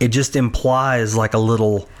crazy. It just implies like a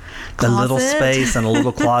little space and a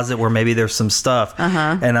little closet where maybe there's some stuff.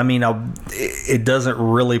 And I mean, it doesn't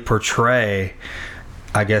really portray.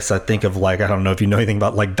 I guess I think of like, I don't know if you know anything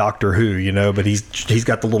about like Doctor Who, you know, but he's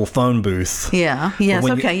got the little phone booth. Yeah. Yes.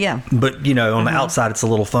 Okay. Yeah. But you know, on the outside it's a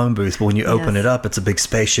little phone booth, but when you open it up, it's a big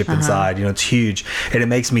spaceship inside. You know, it's huge, and it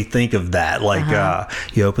makes me think of that. Like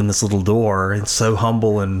you open this little door, it's so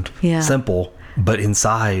humble and simple. But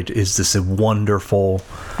inside is this wonderful.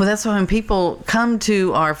 Well, that's why when people come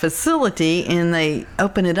to our facility and they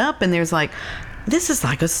open it up and there's like, this is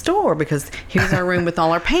like a store, because here's our room with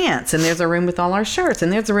all our pants, and there's a room with all our shirts,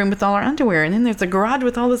 and there's a room with all our underwear, and then there's a garage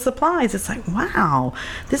with all the supplies. It's like, wow,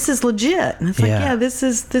 this is legit. And it's like, yeah, this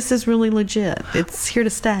is really legit. It's here to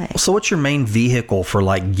stay. So what's your main vehicle for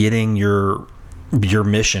like getting your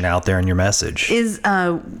mission out there and your message? Is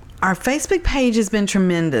our Facebook page has been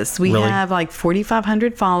tremendous. We have like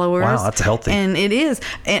 4,500 followers. Wow, that's healthy. And it is,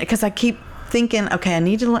 because I keep thinking, okay, I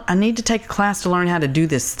need to take a class to learn how to do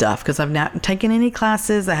this stuff, because I've not taken any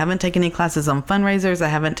classes. I haven't taken any classes on fundraisers. I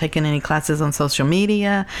haven't taken any classes on social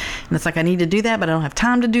media. And it's like, I need to do that, but I don't have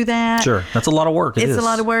time to do that. Sure. That's a lot of work. It's a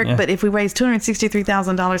lot of work. Yeah. But if we raise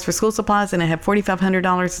 $263,000 for school supplies and I have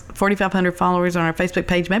 $4,500 followers on our Facebook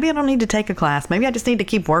page, maybe I don't need to take a class. Maybe I just need to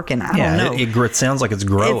keep working. I don't know. It sounds like it's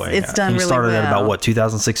growing. It's done really well. You started at about, what,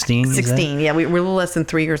 2016? 16, yeah. We're a little less than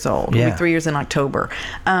 3 years old. Yeah. We'll be 3 years in October.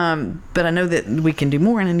 But I know that we can do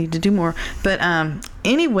more, and I need to do more. But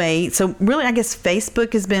anyway, so really, I guess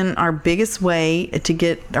Facebook has been our biggest way to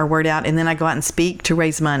get our word out. And then I go out and speak to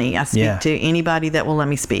raise money. I speak to anybody that will let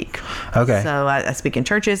me speak. Okay. So I speak in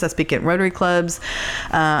churches. I speak at Rotary clubs.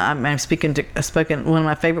 I've spoken. One of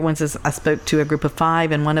my favorite ones is I spoke to a group of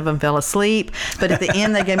 5, and one of them fell asleep. But at the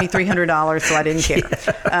end, they gave me $300, so I didn't care.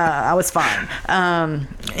 I was fine.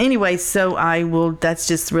 Anyway, so that's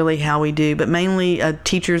just really how we do. But mainly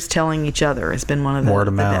teachers telling each other has been one of the word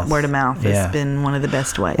of mouth. Word of mouth has been one of the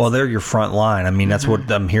best ways. Well, they're your front line. I mean, that's what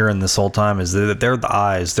I'm hearing this whole time, is that they're the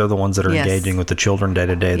eyes. They're the ones that are engaging with the children day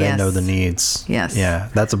to day. They know the needs. Yes. Yeah.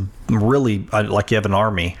 That's a really, like you have an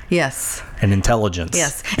army. Yes. And intelligence.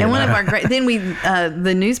 Yes. And one of our great, then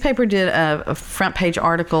the newspaper did a front page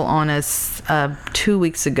article on us 2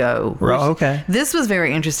 weeks ago. Okay. This was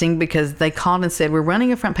very interesting because they called and said, we're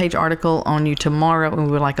running a front page article on you tomorrow, and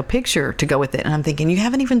we would like a picture to go with it. And I'm thinking, you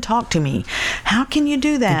haven't even talked to me. How can you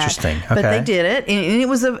do that? Interesting. Okay. But they did it, and it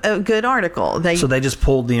was a good article. So they just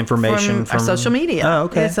pulled the information from our social media. Oh,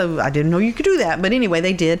 okay. Yeah, so I didn't know you could do that. But anyway,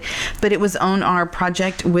 they did. But it was on our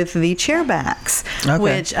project with the chairbacks,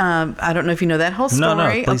 which I don't know if you know that whole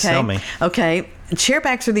story. No, please tell me. Okay.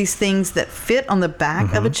 Chairbacks are these things that fit on the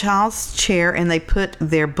back of a child's chair, and they put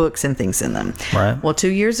their books and things in them. Right. Well, 2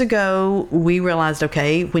 years ago, we realized,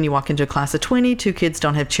 okay, when you walk into a class of 20, 2 kids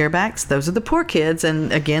don't have chairbacks. Those are the poor kids,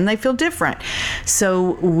 and again, they feel different.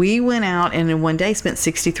 So we went out and in one day spent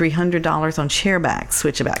 $6,300 on chairbacks,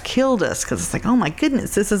 which about killed us, because it's like, oh my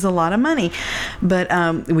goodness, this is a lot of money. But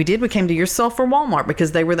we came to yourself for Walmart,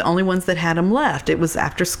 because they were the only ones that had them left. It was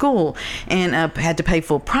after school, and had to pay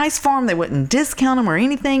full price for them. They wouldn't discount them or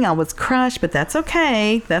anything. I was crushed, but that's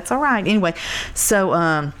okay. That's all right. Anyway,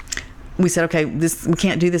 so we said, okay, we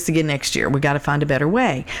can't do this again next year. We got to find a better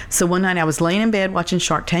way. So one night I was laying in bed watching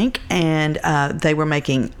Shark Tank, and they were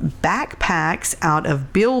making backpacks out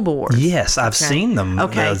of billboards. Yes, I've seen them.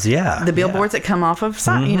 Okay, the billboards that come off of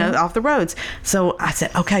off the roads. So I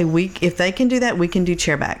said, okay, if they can do that, we can do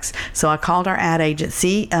chairbacks. So I called our ad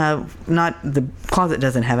agency. Not the Closet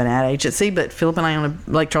doesn't have an ad agency, but Philip and I own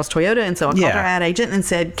a Lake Charles Toyota, and so I called our ad agent and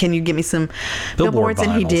said, can you get me some billboards?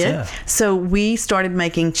 And he did. Yeah. So we started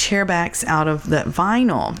making chairbacks out of that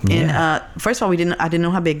vinyl. And first of all, I didn't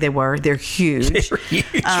know how big they were. They're huge. They're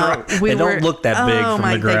huge. They don't look that big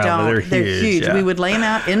from the ground, but they're huge. Yeah. We would lay them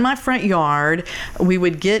out in my front yard. We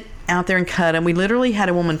would get out there and cut them. We literally had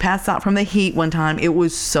a woman pass out from the heat one time. It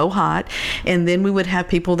was so hot. And then we would have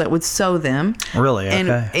people that would sew them. Really?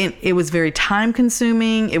 Okay. And it was very time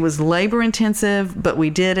consuming. It was labor intensive, but we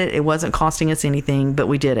did it. It wasn't costing us anything, but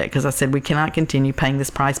we did it because I said we cannot continue paying this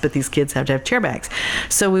price, but these kids have to have chair backs.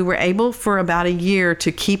 So we were able for about a year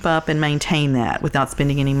to keep up and maintain that without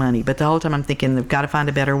spending any money. But the whole time I'm thinking they've got to find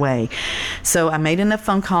a better way. So I made enough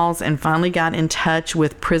phone calls and finally got in touch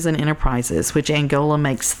with Prison Enterprises, which Angola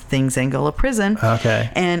makes things, Angola Prison. Okay.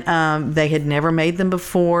 And they had never made them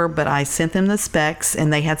before, but I sent them the specs,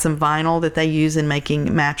 and they had some vinyl that they use in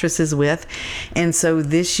making mattresses with. And so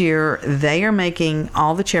this year they are making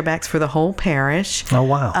all the chair backs for the whole parish. Oh,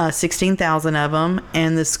 wow. 16,000 of them,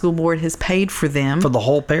 and the school board has paid for them. For the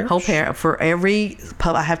whole parish? Whole parish. For every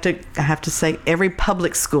I have to say every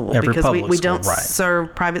public school, every because public we school, don't right.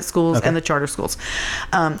 serve private schools and the charter schools.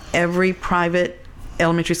 Every private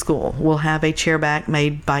elementary school will have a chair back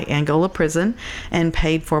made by Angola Prison and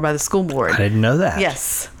paid for by the school board. I didn't know that.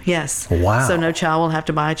 Yes. Wow. So no child will have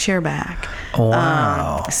to buy a chair back.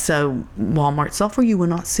 Wow. So Walmart software, you will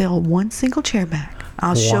not sell one single chair back.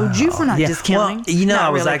 I'll show you for not discounting. Well, Not I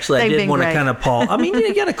was really. actually, I They've did been want to great. kind of I mean,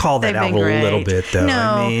 you got to call that They've out a been little great. bit, though. No.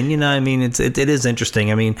 I mean, it is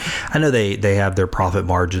interesting. I mean, I know they have their profit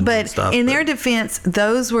margins and But stuff. in their defense,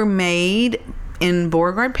 those were made in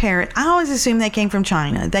Beauregard Parish. I always assume they came from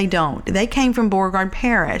China. They don't. They came from Beauregard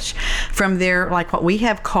Parish. From their, like what we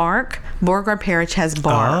have, Cark. Beauregard Parish has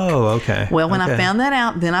bark. Oh, okay. Well, when I Okay. found that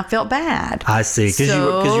out, then I felt bad. I see, because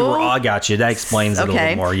you were. I got you. That explains it a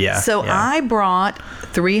little more. Yeah. So yeah. I brought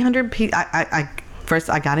 300 pieces. First,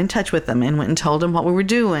 I got in touch with them and went and told them what we were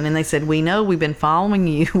doing. And they said, we know, we've been following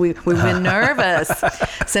you. We've been nervous.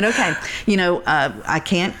 Said, okay, I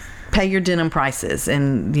can't pay your denim prices,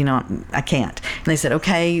 and I can't. And they said,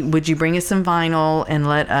 okay, would you bring us some vinyl and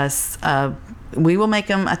let us we will make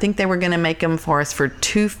them. I think they were going to make them for us for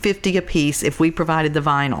 $250 a piece if we provided the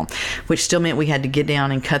vinyl, which still meant we had to get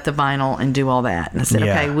down and cut the vinyl and do all that. And I said,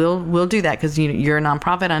 okay, we'll do that because you're a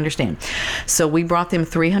nonprofit, I understand. So we brought them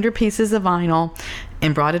 300 pieces of vinyl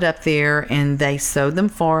and brought it up there, and they sewed them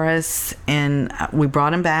for us, and we brought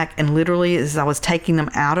them back, and literally as I was taking them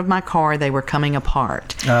out of my car, they were coming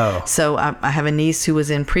apart. Oh. So I have a niece who was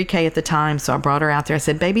in pre-K at the time, so I brought her out there. I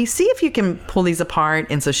said, baby, see if you can pull these apart.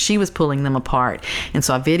 And so she was pulling them apart, and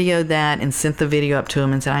so I videoed that and sent the video up to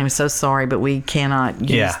him and said, I'm so sorry, but we cannot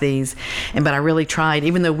use these. But I really tried,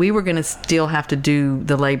 even though we were going to still have to do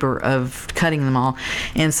the labor of cutting them all.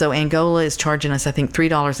 And so Angola is charging us, I think,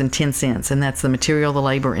 $3.10, and that's the material, the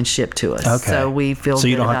labor, and ship to us. Okay. So we feel so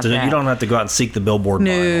you good don't have about to that. you don't have to go out and seek the billboard.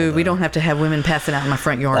 No, vinyl, we don't have to have women passing out in my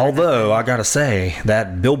front yard. Although I gotta say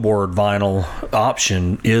that billboard vinyl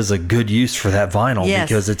option is a good use for that vinyl,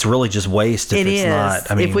 because it's really just waste if it's not.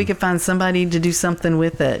 I mean, if we could find somebody to do something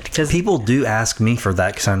with it, because people do ask me for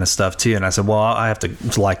that kind of stuff too, and I said, well, I have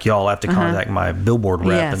to, like y'all, I have to contact my billboard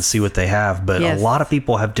rep and see what they have. But a lot of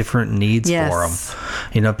people have different needs for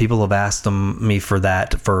them. People have asked me for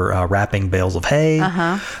that, for wrapping bales of hay.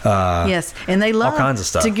 Yes, and they love all kinds of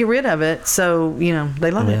stuff to get rid of it. So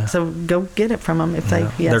they love it. So go get it from them if they.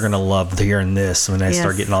 Yes. They're gonna love hearing this when they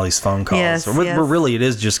start getting all these phone calls. Yes, But really, it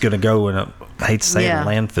is just gonna go in a, I hate to say it, a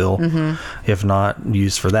landfill, if not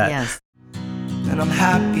used for that. Yes. And I'm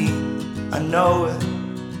happy, I know it.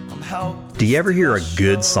 I'm helping. Do you ever hear a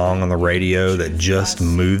good song on the radio that just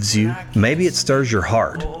moves you? Maybe it stirs your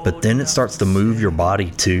heart, but then it starts to move your body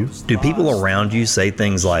too? Do people around you say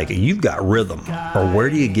things like, you've got rhythm, or where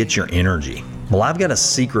do you get your energy? Well, I've got a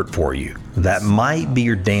secret for you. That might be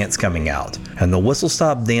your dance coming out, and the Whistle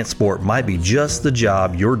Stop Dance Sport might be just the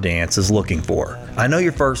job your dance is looking for. I know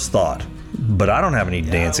your first thought, but I don't have any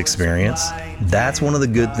dance experience. That's one of the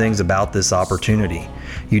good things about this opportunity.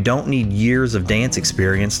 You don't need years of dance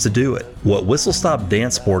experience to do it. What Whistle Stop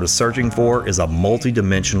Dance Sport is searching for is a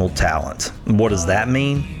multi-dimensional talent. What does that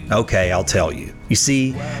mean? Okay, I'll tell you. You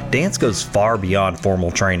see, dance goes far beyond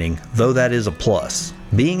formal training, though that is a plus.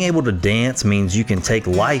 Being able to dance means you can take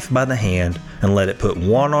life by the hand and let it put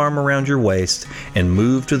one arm around your waist and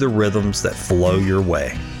move to the rhythms that flow your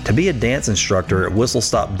way. To be a dance instructor at Whistle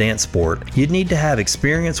Stop Dance Sport, you'd need to have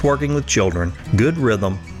experience working with children, good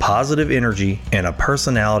rhythm, positive energy, and a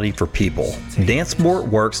personality for people. Dance Sport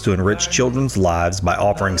works to enrich children's lives by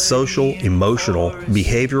offering social, emotional,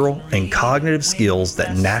 behavioral, and cognitive skills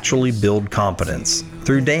that naturally build confidence.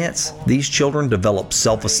 Through dance, these children develop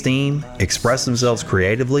self-esteem, express themselves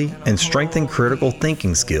creatively, and strengthen critical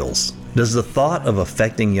thinking skills. Does the thought of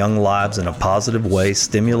affecting young lives in a positive way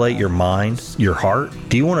stimulate your mind, your heart?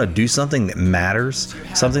 Do you want to do something that matters?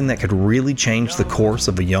 Something that could really change the course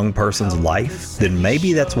of a young person's life? Then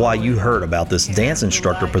maybe that's why you heard about this dance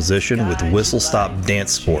instructor position with Whistle Stop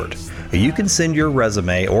Dance Sport. You can send your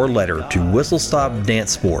resume or letter to Whistle Stop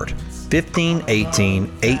Dance Sport, 1518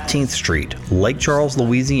 18th Street, Lake Charles,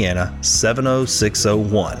 Louisiana,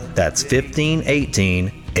 70601. That's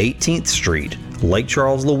 1518 18th Street, Lake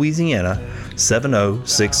Charles, Louisiana,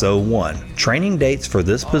 70601. Training dates for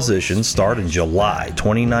this position start in July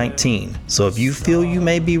 2019. So if you feel you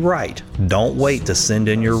may be right, don't wait to send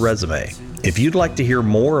in your resume. If you'd like to hear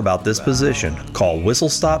more about this position, call Whistle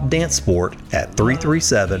Stop Dance Sport at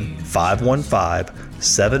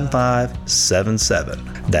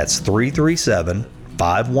 337-515-7577. That's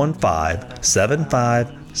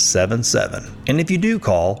 337-515-7577. And if you do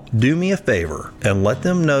call, do me a favor and let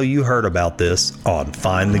them know you heard about this on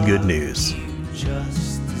Find the Good News.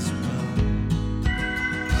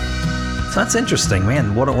 So that's interesting,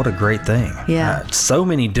 man. What a great thing. Yeah. So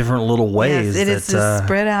many different little ways. Yes, it is just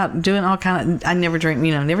spread out, doing all kind of. I never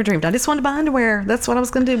dreamed. I just wanted to buy underwear. That's what I was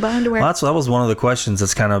going to do. Buy underwear. Well, that was one of the questions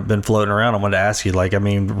that's kind of been floating around. I wanted to ask you,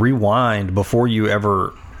 rewind before you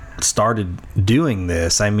ever started doing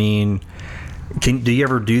this. Do you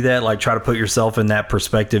ever do that? Like, try to put yourself in that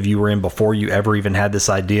perspective you were in before you ever even had this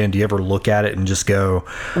idea? And do you ever look at it and just go,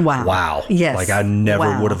 wow. Yes. Like, I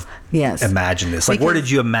never would have imagined this. Like, because where did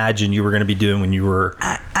you imagine you were going to be doing when you were...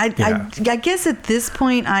 I guess at this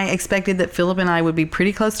point, I expected that Philip and I would be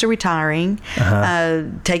pretty close to retiring,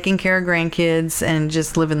 taking care of grandkids, and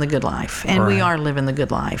just living the good life. And we are living the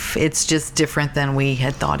good life. It's just different than we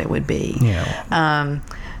had thought it would be. Yeah.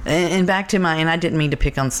 And back to and I didn't mean to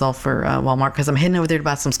pick on Self for Walmart, because I'm heading over there to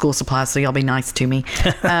buy some school supplies, so y'all be nice to me.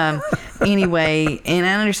 Anyway, and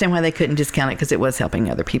I understand why they couldn't discount it, because it was helping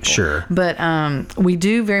other people. Sure. But we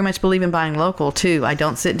do very much believe in buying local, too. I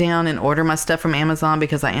don't sit down and order my stuff from Amazon,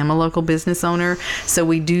 because I am a local business owner. So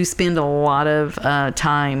we do spend a lot of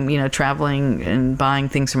time, traveling and buying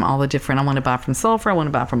things from all the different. I want to buy from Sulphur. I want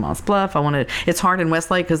to buy from Moss Bluff. It's hard in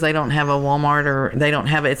Westlake because they don't have a Walmart, or they don't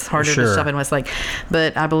have it. It's harder to shop in Westlake.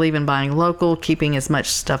 But I believe in buying local, keeping as much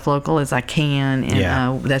stuff local as I can,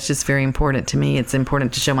 and that's just very important to me. It's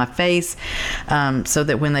important to show my face, so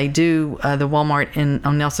that when they do, the Walmart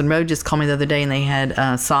on Nelson Road just called me the other day, and they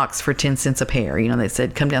had socks for 10 cents a pair. They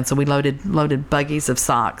said come down, so we loaded buggies of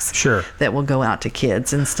socks that will go out to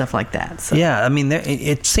kids and stuff like that. So. Yeah,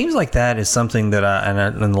 it seems like that is something that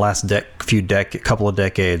in the last couple of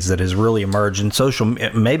decades that has really emerged, and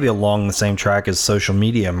maybe along the same track as social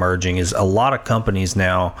media emerging, is a lot of companies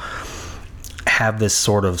now have this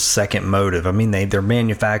sort of second motive. They're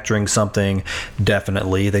manufacturing something,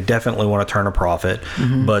 definitely. They definitely want to turn a profit,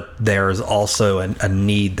 but there's also a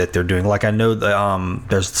need that they're doing. Like, I know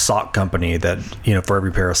there's a sock company that, for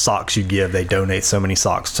every pair of socks you give, they donate so many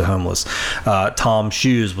socks to homeless. Tom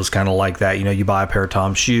Shoes was kind of like that. You buy a pair of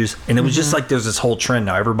Tom Shoes, and it was just like there's this whole trend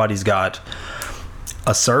now. Everybody's got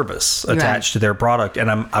a service attached to their product,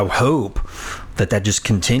 and I hope that just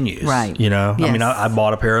continues. Right. Yes.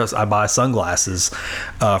 I buy sunglasses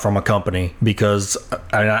from a company, because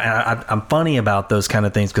I'm funny about those kind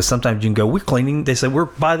of things, because sometimes you can go, they say we're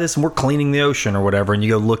buy this and we're cleaning the ocean or whatever, and you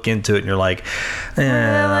go look into it and you're like,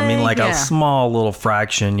 a small little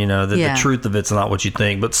fraction, the truth of it's not what you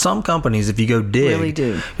think. But some companies, if you go dig, really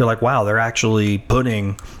do. You're like, wow, they're actually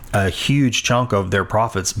putting a huge chunk of their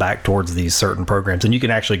profits back towards these certain programs, and you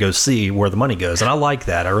can actually go see where the money goes. And I like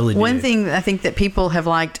that. I really do. One thing I think that people have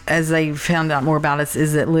liked as they found out more about us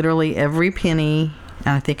is that literally every penny, and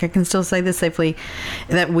I think I can still say this safely,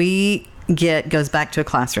 that we get goes back to a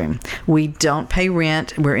classroom. We don't pay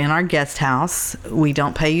rent. We're in our guest house. We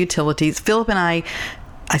don't pay utilities. Philip and I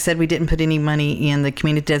said we didn't put any money in the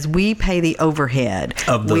community debt. We pay the overhead.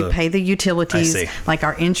 We pay the utilities. Like,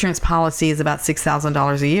 our insurance policy is about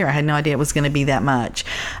 $6,000 a year. I had no idea it was going to be that much.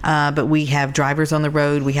 But we have drivers on the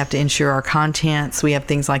road. We have to insure our contents. We have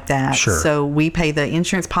things like that. Sure. So we pay the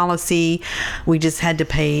insurance policy. We just had to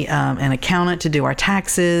pay an accountant to do our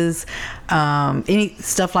taxes. Any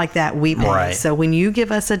stuff like that we pay. Right. So when you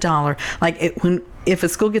give us $1, if a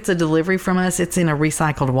school gets a delivery from us, it's in a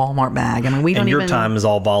recycled Walmart bag. We don't your time is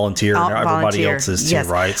all volunteer, and everybody else's too,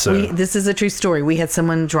 right? So this is a true story. We had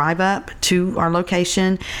someone drive up to our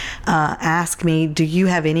location, ask me, "Do you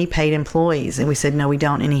have any paid employees?" And we said, "No, we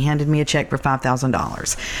don't." And he handed me a check for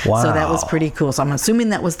 $5,000. Wow! So that was pretty cool. So I'm assuming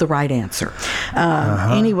that was the right answer.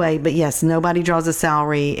 Anyway, but yes, nobody draws a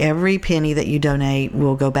salary. Every penny that you donate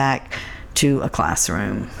will go back to a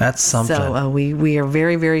classroom. That's something. So we are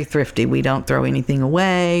very, very thrifty. We don't throw anything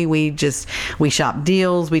away. We shop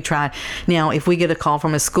deals. We try. Now, if we get a call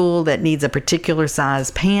from a school that needs a particular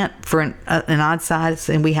size pant for an odd size,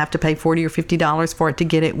 and we have to pay $40 or $50 for it to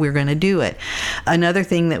get it, we're going to do it. Another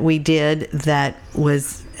thing that we did that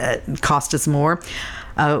was cost us more.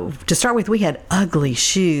 To start with, we had ugly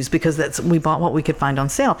shoes because we bought what we could find on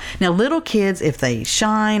sale. Now, little kids, if they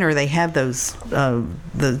shine or they have those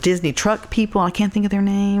the Disney truck people, I can't think of their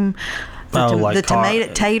name. The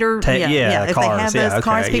tomato tater, If cars, they have those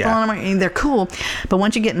cars people on them, they're cool. But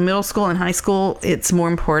once you get in middle school and high school, it's more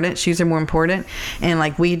important. Shoes are more important. And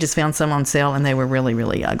like we just found some on sale, and they were really,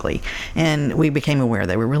 really ugly. And we became aware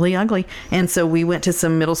they were really ugly. And so we went to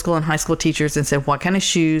some middle school and high school teachers and said, "What kind of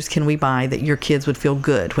shoes can we buy that your kids would feel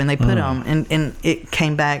good when they put them?" And it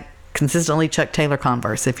came back consistently Chuck Taylor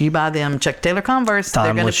Converse. If you buy them Chuck Taylor Converse,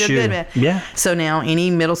 they're going to feel good. Yeah. So now any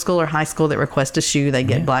middle school or high school that requests a shoe, they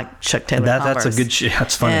get black Chuck Taylor Converse. That's a good shoe.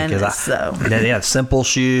 That's funny because simple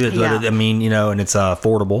shoe. Yeah. I mean, and it's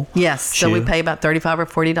affordable. Yes. shoe. So we pay about $35 or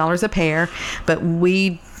 $40 a pair, but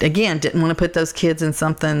we again didn't want to put those kids in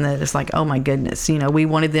something that is like, oh my goodness, we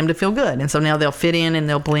wanted them to feel good, and so now they'll fit in and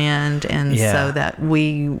they'll blend, and so that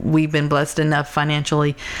we've been blessed enough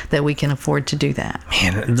financially that we can afford to do that.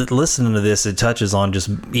 Man, listening to this, it touches on just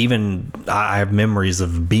even I have memories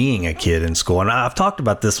of being a kid in school, and I've talked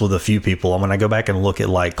about this with a few people. When I go back and look at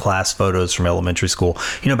like class photos from elementary school,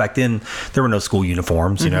 back then there were no school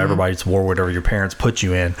uniforms. Everybody just wore whatever your parents put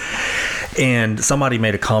you in, and somebody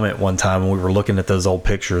made a comment one time when we were looking at those old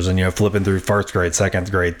pictures and flipping through first grade, second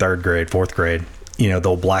grade, third grade, fourth grade, the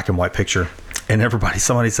old black and white picture, and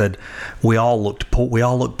somebody said we all look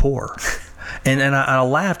poor. And I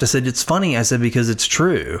laughed. I said, it's funny. I said, because it's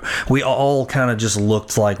true. We all kind of just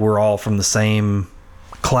looked like we're all from the same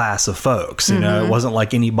class of folks. It wasn't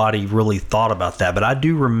like anybody really thought about that. But I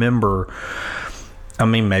do remember,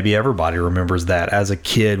 maybe everybody remembers that as a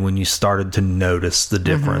kid when you started to notice the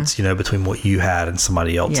difference, between what you had and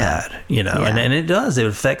somebody else had, and it does. It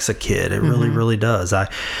affects a kid. It really, really does.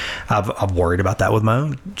 I've worried about that with my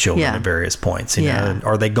own children at various points.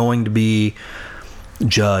 Are they going to be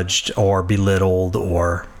judged or belittled,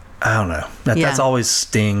 or I don't know. That's always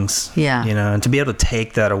stings. And to be able to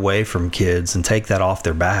take that away from kids and take that off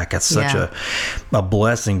their back, that's such a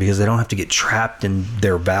blessing, because they don't have to get trapped in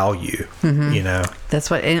their value. That's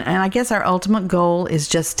what, and I guess our ultimate goal is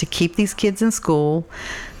just to keep these kids in school,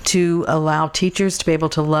 to allow teachers to be able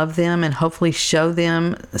to love them and hopefully show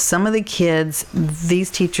them some of the kids, these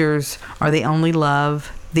teachers are the only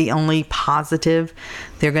love, the only positive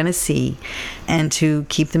they're going to see, and to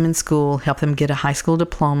keep them in school, help them get a high school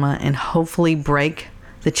diploma, and hopefully break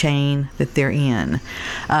the chain that they're in.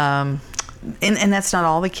 And that's not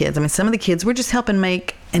all the kids. Some of the kids we're just helping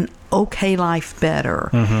make an okay life better,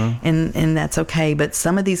 and that's okay. But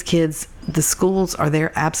some of these kids, the schools are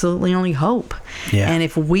their absolutely only hope. And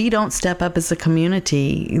if we don't step up as a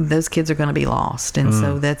community, those kids are going to be lost. And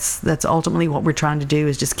so that's ultimately what we're trying to do,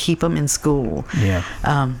 is just keep them in school.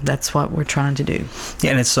 That's what we're trying to do.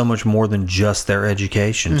 And it's so much more than just their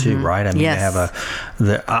education too, right? They have I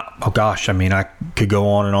could go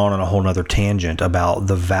on a whole nother tangent about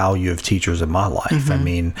the value of teachers in my life.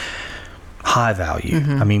 High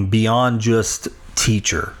value. Beyond just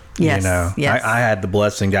teacher. I had the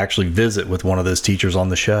blessing to actually visit with one of those teachers on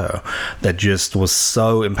the show that just was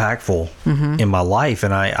so impactful in my life,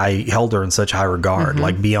 and I held her in such high regard,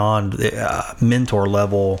 like beyond mentor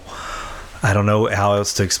level. I don't know how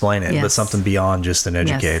else to explain it, but something beyond just an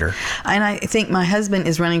educator. And I think my husband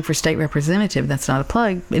is running for state representative. That's not a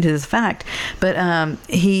plug, it is a fact. But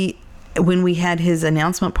when we had his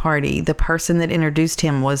announcement party, the person that introduced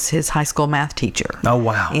him was his high school math teacher. Oh,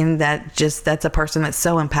 wow. And that's a person that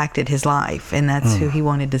so impacted his life, and that's who he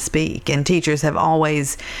wanted to speak. And teachers have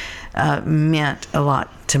always meant a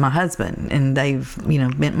lot to my husband, and they've,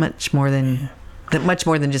 meant much more than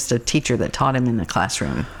just a teacher that taught him in the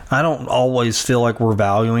classroom. I don't always feel like we're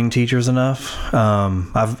valuing teachers enough.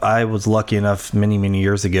 I was lucky enough many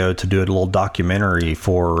years ago to do a little documentary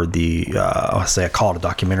for the, I call it a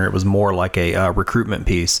documentary. It was more like a recruitment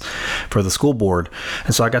piece for the school board.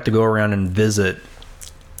 And so I got to go around and visit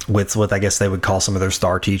with what I guess they would call some of their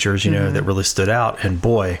star teachers, that really stood out. And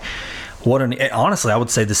boy, honestly, I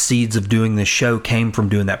would say the seeds of doing this show came from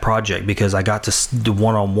doing that project, because I got to do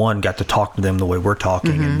one-on-one, got to talk to them the way we're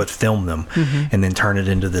talking, but film them and then turn it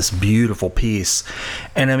into this beautiful piece.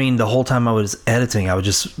 And the whole time I was editing, I would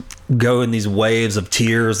just go in these waves of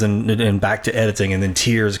tears and back to editing and then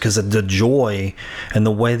tears, because of the joy and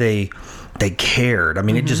the way they cared.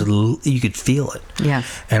 It just, you could feel it.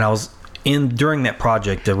 Yes. And during that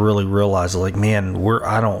project, I really realized, like, man,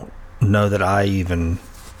 I don't know that I even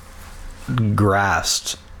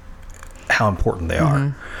grasped how important they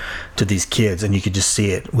are to these kids, and you could just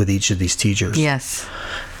see it with each of these teachers. Yes.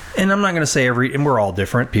 And I'm not going to say and we're all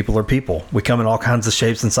different. People are people. We come in all kinds of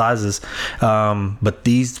shapes and sizes. But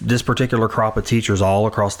this particular crop of teachers all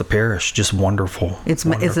across the parish, just wonderful. It's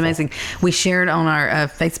amazing. We shared on our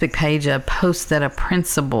Facebook page a post that a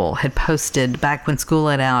principal had posted back when school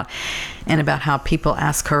let out, and about how people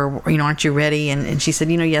ask her, aren't you ready? And she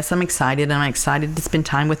said, yes, I'm excited. I'm excited to spend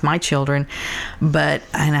time with my children. And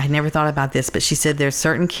I had never thought about this, but she said there's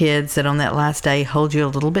certain kids that on that last day hold you a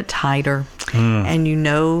little bit tighter, and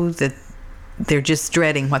that they're just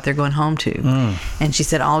dreading what they're going home to. And she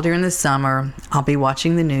said, all during the summer, I'll be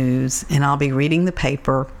watching the news and I'll be reading the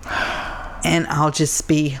paper, and I'll just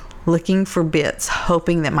be looking for bits,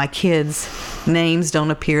 hoping that my kids' names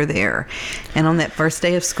don't appear there. And on that first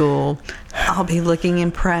day of school, I'll be looking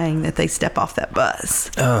and praying that they step off that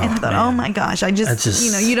bus. And I thought, oh my gosh, I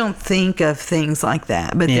just you don't think of things like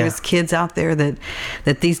that. But there's kids out there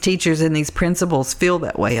that these teachers and these principals feel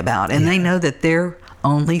that way about. And they know that their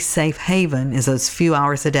only safe haven is those few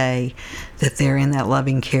hours a day that they're in that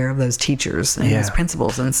loving care of those teachers and those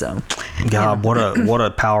principals. And so, God, what a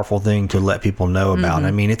powerful thing to let people know about. I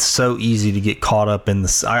mean, it's so easy to get caught up in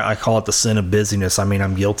this. I call it the sin of busyness. I mean,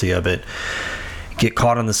 I'm guilty of it. Get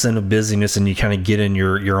caught in the sin of busyness, and you kind of get in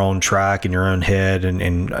your own track and your own head.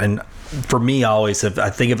 And for me, I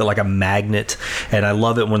think of it like a magnet, and I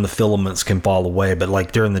love it when the filaments can fall away. But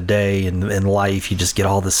like during the day and in life, you just get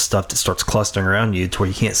all this stuff that starts clustering around you to where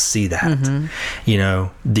you can't see that.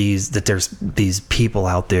 There's these people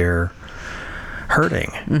out there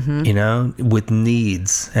hurting, with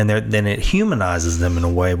needs, and then it humanizes them in a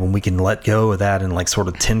way when we can let go of that and like sort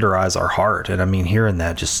of tenderize our heart. And I mean, hearing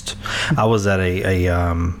that, I was at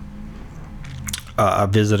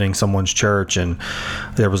visiting someone's church, and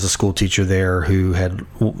there was a school teacher there who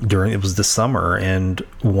it was the summer, and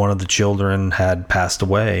one of the children had passed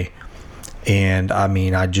away. And I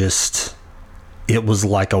mean, it was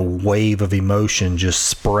like a wave of emotion just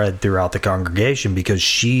spread throughout the congregation, because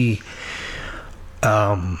she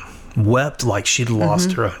wept like she'd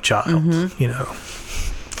lost her own child,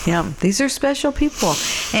 Yeah, these are special people,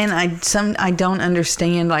 and I don't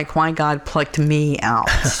understand like why God plucked me out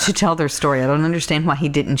to tell their story. I don't understand why He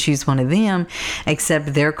didn't choose one of them,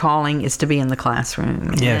 except their calling is to be in the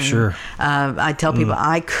classroom. Yeah, sure. I tell people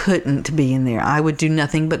I couldn't be in there. I would do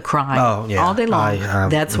nothing but cry all day long.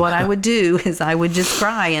 That's what I would do, is I would just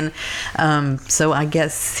cry, and so I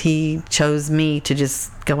guess He chose me to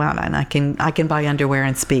just go out, and I can buy underwear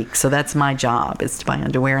and speak. So that's my job, is to buy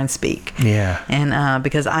underwear and speak. Yeah. And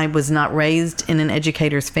because I was not raised in an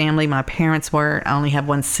educator's family, my parents were. I only have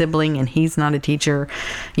one sibling, and he's not a teacher.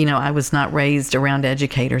 I was not raised around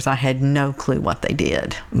educators. I had no clue what they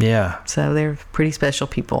did. Yeah. So they're pretty special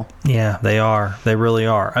people. Yeah, they are. They really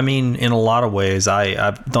are. I mean, in a lot of ways,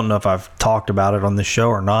 I don't know if I've talked about it on the show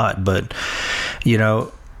or not, but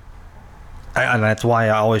and that's why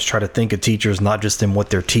I always try to think of teachers not just in what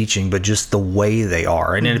they're teaching, but just the way they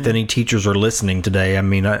are. And if any teachers are listening today, I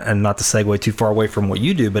mean, and not to segue too far away from what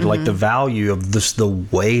you do, but like the value of just the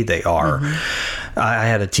way they are. I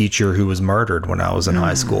had a teacher who was murdered when I was in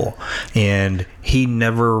high school, and he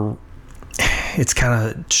never, it's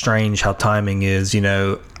kind of strange how timing is,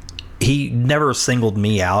 he never singled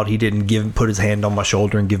me out. He didn't put his hand on my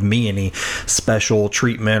shoulder and give me any special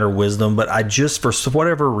treatment or wisdom. But I just, for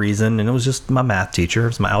whatever reason, and it was just my math teacher, it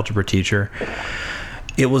was my algebra teacher,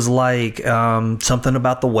 it was like something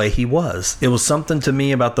about the way he was. It was something to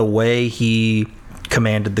me about the way he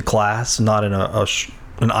commanded the class, not in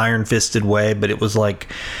an iron-fisted way, but it was like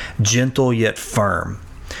gentle yet firm.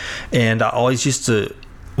 And I always used to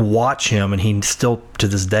watch him, and he still to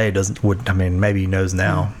this day maybe he knows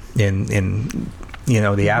now in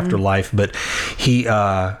the afterlife, but he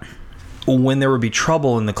when there would be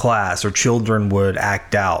trouble in the class or children would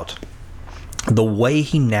act out, the way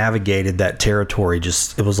he navigated that territory,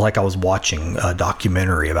 it was like I was watching a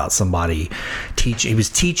documentary about somebody teaching. He was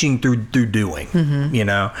teaching through doing,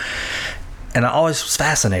 And I always was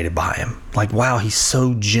fascinated by him. Like, wow, he's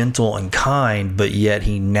so gentle and kind, but yet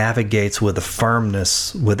he navigates with a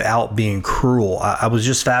firmness without being cruel. I was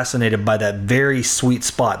just fascinated by that very sweet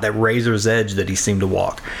spot, that razor's edge that he seemed to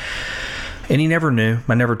walk. And he never knew.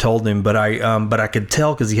 I never told him, but I could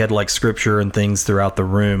tell, because he had like scripture and things throughout the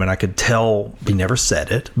room, and I could tell, he never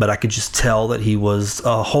said it, but I could just tell that he was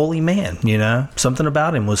a holy man, Something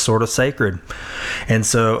about him was sort of sacred. And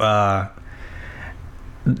so,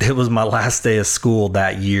 it was my last day of school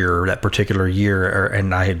that particular year,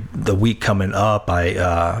 and I had the week coming up.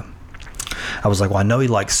 I I was like, well, I know he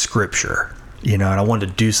likes scripture, and I wanted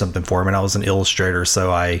to do something for him. And I was an illustrator,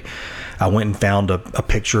 so I went and found a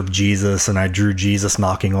picture of Jesus, and I drew Jesus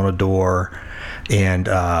knocking on a door. And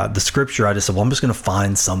the scripture, I just said, well, I'm just going to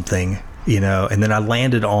find something, and then I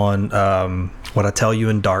landed on what I tell you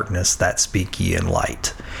in darkness, that speak ye in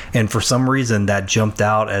light. And for some reason that jumped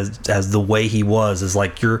out as the way he was, is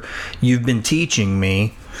like, you've been teaching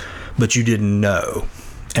me, but you didn't know,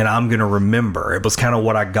 and I'm going to remember. It was kind of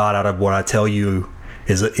what I got out of what I tell you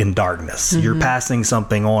is in darkness. You're passing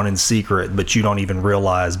something on in secret, but you don't even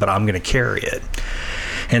realize, but I'm going to carry it.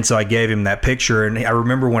 And so I gave him that picture, and I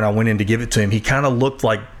remember when I went in to give it to him, he kind of looked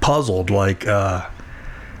like puzzled, like, well,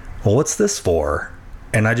 what's this for?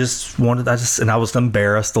 And I was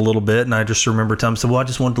embarrassed a little bit, and I just remember telling him, so, well, I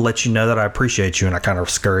just wanted to let you know that I appreciate you, and I kind of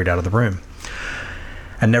scurried out of the room.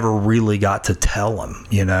 I never really got to tell him,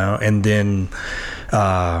 and then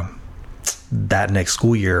that next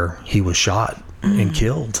school year, he was shot and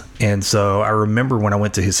killed. And so I remember when I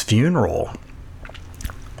went to his funeral,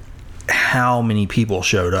 how many people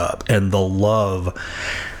showed up and the love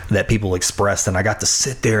that people expressed. And I got to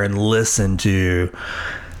sit there and listen to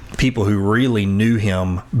people who really knew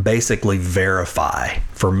him basically verify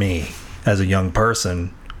for me as a young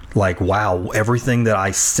person, like, wow, everything that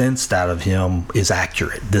I sensed out of him is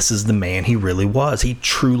accurate. This is the man he really was. He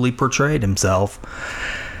truly portrayed himself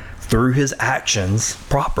through his actions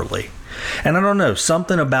properly. And I don't know,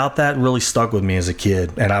 something about that really stuck with me as a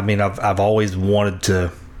kid. And I mean, I've always wanted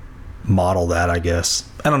to model that, I guess.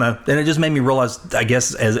 I don't know. And it just made me realize, I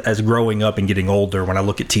guess, as growing up and getting older, when I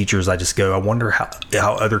look at teachers, I just go, I wonder how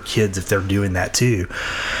other kids, if they're doing that too.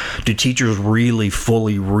 Do teachers really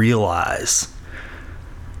fully realize,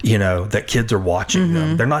 that kids are watching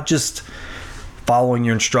them? They're not just following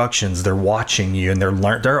your instructions, they're watching you, and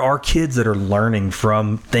there are kids that are learning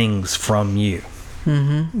from things from you.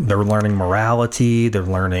 They're learning morality, they're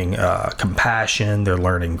learning compassion, they're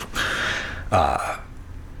learning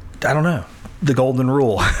I don't know, the golden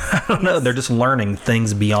rule. I don't know. They're just learning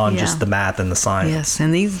things beyond just the math and the science. Yes,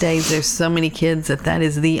 and these days there's so many kids that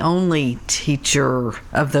is the only teacher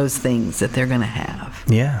of those things that they're going to have.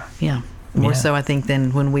 Yeah. Yeah. More so, I think,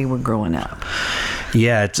 than when we were growing up.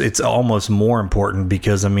 Yeah, it's almost more important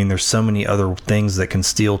because, I mean, there's so many other things that can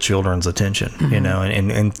steal children's attention,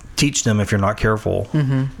 and teach them if you're not careful,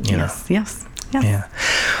 Yes. Yeah.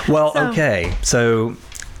 Well, okay. So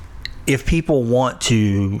if people want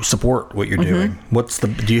to support what you're doing,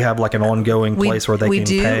 do you have like an ongoing place where they can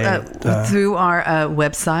pay? Through our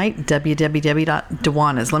website,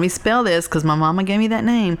 www.Dewanas. Let me spell this because my mama gave me that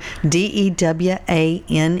name.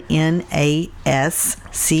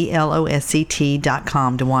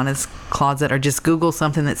 DEWANNASCLOSET.com. Dewanas Closet, or just Google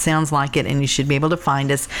something that sounds like it and you should be able to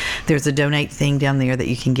find us. There's a donate thing down there that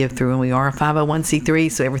you can give through, and we are a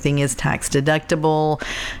 501c3, so everything is tax deductible.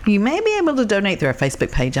 You may be able to donate through our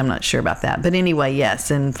Facebook page. I'm not sure about that, but anyway,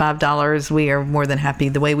 yes, and $5 we are more than happy.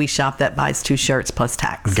 The way we shop, that buys 2 shirts plus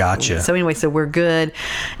tax. Gotcha. So anyway, so we're good.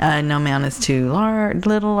 No amount is too large,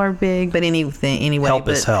 little or big, but anyway, help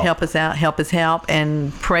us out, help us help,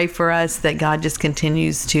 and pray for us that God just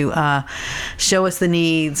continues to show us the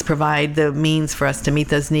needs, provide the means for us to meet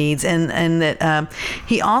those needs, and that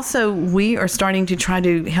we are starting to try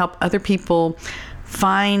to help other people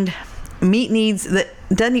meet needs that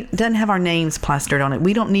doesn't have our names plastered on it.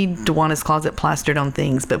 We don't need Dewanas Closet plastered on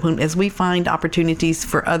things, but as we find opportunities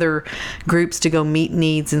for other groups to go meet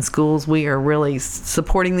needs in schools, we are really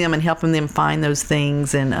supporting them and helping them find those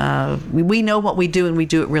things. And we know what we do, and we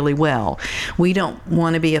do it really well. We don't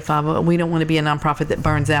want to be we don't want to be a nonprofit that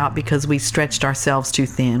burns out because we stretched ourselves too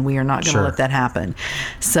thin. We are not going to let that happen.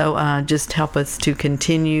 So just help us to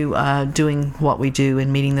continue doing what we do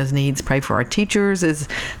and meeting those needs. Pray for our teachers as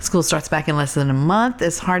school starts back in less than a month.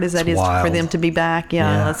 As hard as that is for them to be back,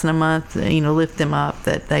 less than a month, lift them up,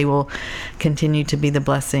 that they will continue to be the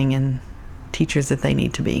blessing and teachers that they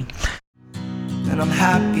need to be. And I'm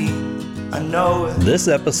happy, I know it. This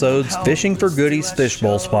episode's Fishing for Goodies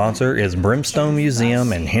Fishbowl sponsor is Brimstone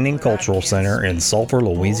Museum and Henning Cultural Center in Sulphur,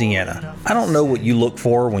 Louisiana. I don't know what you look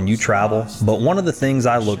for when you travel, but one of the things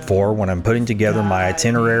I look for when I'm putting together my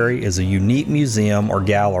itinerary is a unique museum or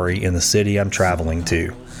gallery in the city I'm traveling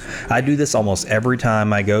to. I do this almost every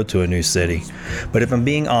time I go to a new city, but if I'm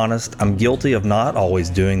being honest, I'm guilty of not always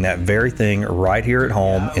doing that very thing right here at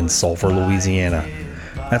home in Sulphur, Louisiana.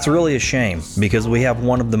 That's really a shame, because we have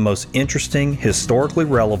one of the most interesting, historically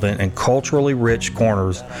relevant, and culturally rich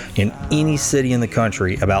corners in any city in the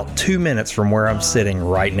country about 2 minutes from where I'm sitting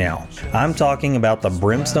right now. I'm talking about the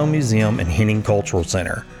Brimstone Museum and Henning Cultural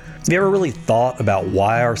Center. Have you ever really thought about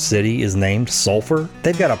why our city is named Sulphur?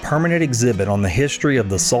 They've got a permanent exhibit on the history of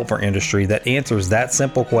the sulfur industry that answers that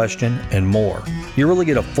simple question and more. You really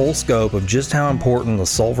get a full scope of just how important the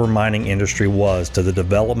sulfur mining industry was to the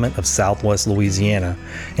development of Southwest Louisiana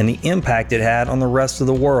and the impact it had on the rest of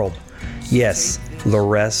the world. Yes, the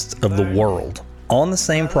rest of the world. On the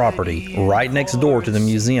same property, right next door to the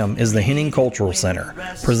museum, is the Henning Cultural Center,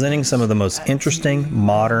 presenting some of the most interesting,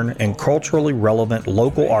 modern, and culturally relevant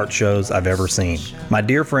local art shows I've ever seen. My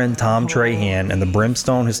dear friend Tom Trahan and the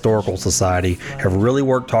Brimstone Historical Society have really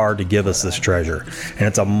worked hard to give us this treasure, and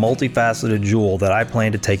it's a multifaceted jewel that I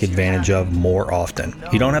plan to take advantage of more often.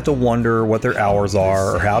 You don't have to wonder what their hours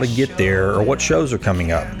are, or how to get there, or what shows are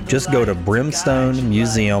coming up. Just go to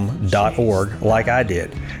brimstonemuseum.org like I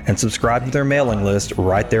did, and subscribe to their mailing list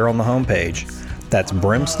right there on the homepage. That's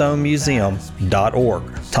brimstonemuseum.org.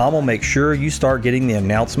 Tom will make sure you start getting the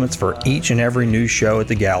announcements for each and every new show at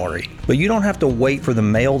the gallery. But you don't have to wait for the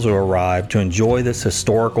mail to arrive to enjoy this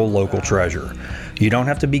historical local treasure. You don't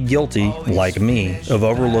have to be guilty, like me, of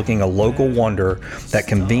overlooking a local wonder that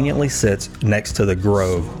conveniently sits next to the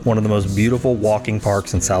Grove, one of the most beautiful walking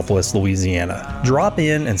parks in Southwest Louisiana. Drop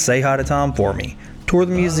in and say hi to Tom for me. Tour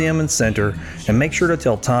the museum and center, and make sure to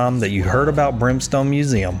tell Tom that you heard about Brimstone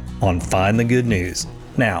Museum on Find the Good News.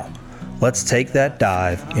 Now, let's take that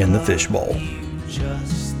dive in the fishbowl.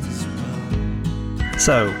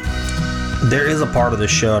 So, there is a part of the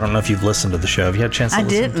show, I don't know if you've listened to the show. Have you had a chance to I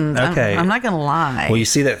listen? didn't. Okay. I'm not going to lie. Well, you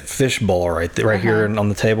see that fishbowl right here on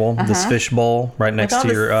the table? This fishbowl right next to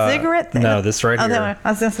your... cigarette thing? No, this right here. I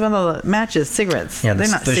was just one of the matches, cigarettes. Yeah, They're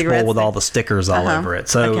this not fishbowl cigarettes. with all the stickers all over it.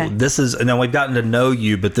 So Okay. this is, now we've gotten to know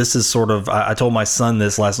you, but this is sort of, I told my son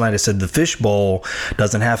this last night. I said, the fishbowl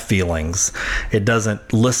doesn't have feelings. It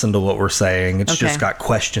doesn't listen to what we're saying. It's just got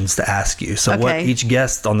questions to ask you. So what each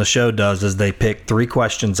guest on the show does is they pick 3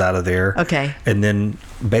 questions out of there. Okay. And then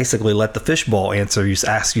basically let the fishbowl answer you,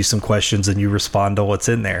 ask you some questions, and you respond to what's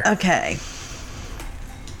in there. Okay.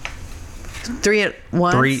 3 at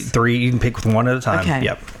once? Three. You can pick with one at a time. Okay.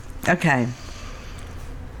 Yep. Okay.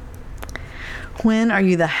 When are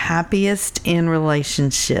you the happiest in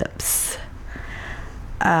relationships?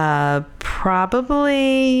 Probably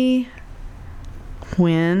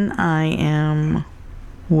when I am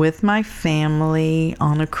with my family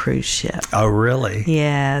on a cruise ship. Oh, really?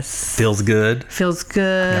 Yes. Feels good? Feels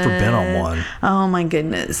good. Never been on one. Oh my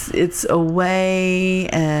goodness. It's away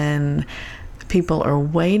and people are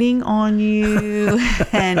waiting on you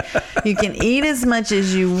and you can eat as much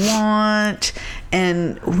as you want,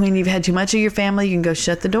 and when you've had too much of your family you can go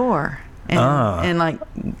shut the door and like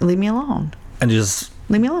leave me alone. And just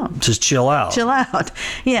Leave me alone. Just chill out. Chill out.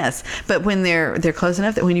 Yes. But when they're close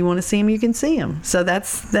enough that when you want to see them, you can see them. So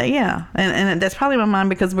that's that. Yeah. And that's probably my mind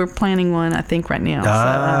because we're planning one, I think, right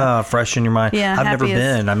now. Fresh in your mind. Yeah. I've never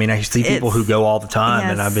been. I mean, I see people who go all the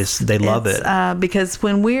time, and they love it. Because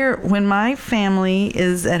when my family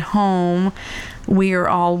is at home, we are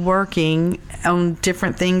all working on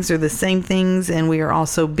different things or the same things, and we are all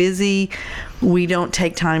so busy. We don't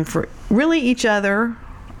take time for really each other.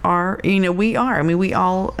 We are. I mean, we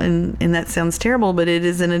all, and that sounds terrible, but it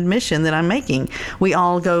is an admission that I'm making. We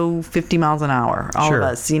all go 50 miles an hour, all of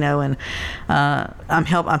us, and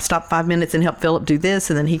I'm stopped 5 minutes and help Philip do this,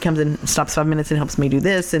 and then he comes and stops 5 minutes and helps me do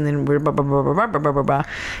this, and then we're blah, blah, blah, blah, blah, blah, blah, blah.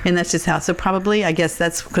 And that's just how. So probably, I guess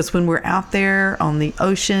that's because when we're out there on the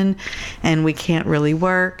ocean and we can't really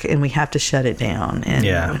work and we have to shut it down,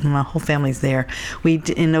 and my whole family's there.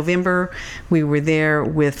 In November, we were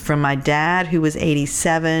there from my dad, who was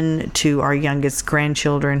 87, to our youngest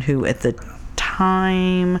grandchildren, who at the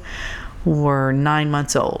time were 9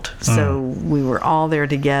 months old. So we were all there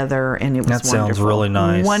together, and it was wonderful. That sounds really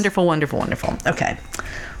nice. Wonderful, wonderful, wonderful. Okay,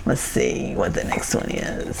 let's see what the next one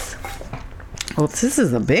is. Well, this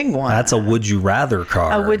is a big one. That's a would you rather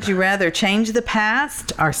card. A would you rather change the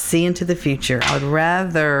past or see into the future? I would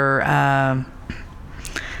rather...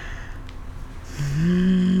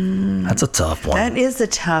 That's a tough one. That is a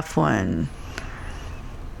tough one.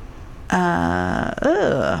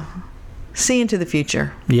 See into the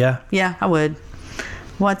future. Yeah. Yeah, I would.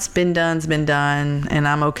 What's been done's been done, and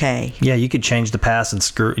I'm okay. Yeah, you could change the past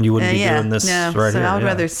and you wouldn't be doing this right here. I would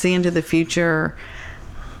rather see into the future.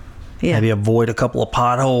 Yeah. Maybe avoid a couple of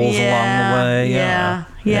potholes along the way.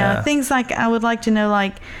 Yeah. Things like I would like to know,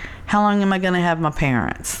 like, how long am I going to have my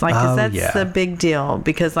parents? Like, 'cause that's a big deal.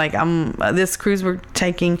 Because, like, this cruise we're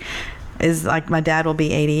taking is like, my dad will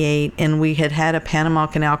be 88, and we had a Panama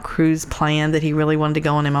Canal cruise planned that he really wanted to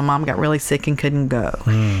go on, and my mom got really sick and couldn't go.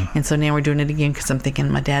 And so now we're doing it again because I'm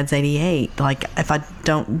thinking my dad's 88. Like, if I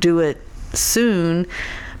don't do it soon,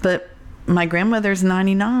 but my grandmother's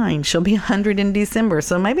 99. She'll be 100 in December.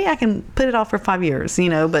 So maybe I can put it off for 5 years,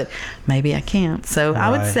 but maybe I can't. So I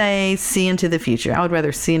would say see into the future. I would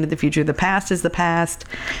rather see into the future. The past is the past.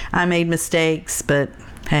 I made mistakes, but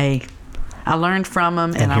hey, I learned from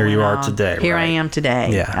them. And here you are today. Here I am today.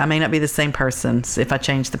 Yeah. I may not be the same person if I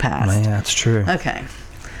change the past. Yeah, that's true. Okay.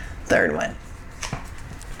 Third one.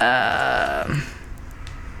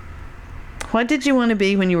 What did you want to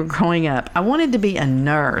be when you were growing up? I wanted to be a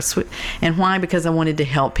nurse. And why? Because I wanted to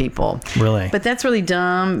help people. Really? But that's really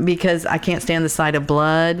dumb because I can't stand the sight of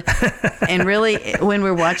blood. And really, when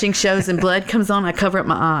we're watching shows and blood comes on, I cover up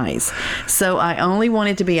my eyes. So I only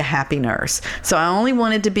wanted to be a happy nurse. So I only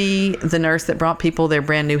wanted to be the nurse that brought people their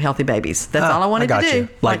brand new healthy babies. That's all I wanted to do.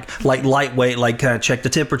 Like lightweight, like kind of check the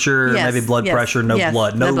temperature, maybe blood pressure, no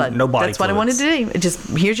blood, no body That's what I wanted to do. Just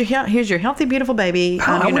here's your healthy, beautiful baby.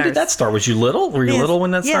 How when did that start? Was you little? Were you little when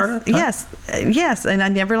that started? Yes. And I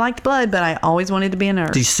never liked blood, but I always wanted to be a nurse.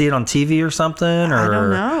 Did you see it on TV or something? Or? I don't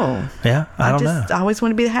know. Yeah, I don't know. I always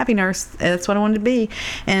wanted to be the happy nurse. That's what I wanted to be.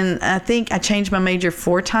 And I think I changed my major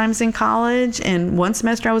 4 times in college. And one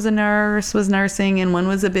semester I was nursing, and one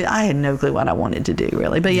was I had no clue what I wanted to do,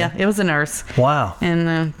 really. But yeah, it was a nurse. Wow.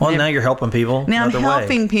 And now you're helping people. Now I'm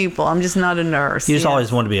helping people. I'm just not a nurse. You just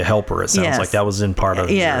always wanted to be a helper, it sounds like. That was in part of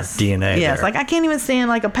your DNA. Yes, there. like I can't even stand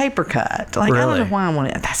like a paper cut. Like I don't know why I want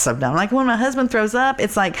it. That's so dumb. Like when my husband throws up,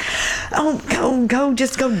 it's like,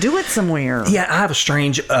 just go do it somewhere. Yeah, I have a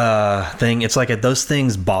strange thing. It's like those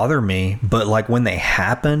things bother me, but like when they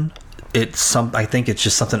happen, I think it's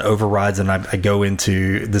just something overrides, and I go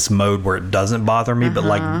into this mode where it doesn't bother me,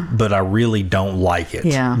 but I really don't like it.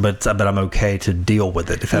 Yeah. But I'm okay to deal with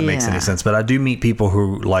it, if that makes any sense. But I do meet people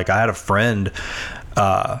who, like, I had a friend,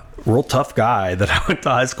 real tough guy that I went to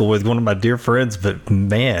high school with, one of my dear friends, but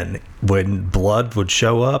man, when blood would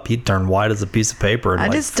show up, he'd turn white as a piece of paper. And I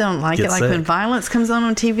just don't like it. Like when violence comes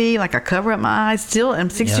on TV, like I cover up my eyes. Still, I'm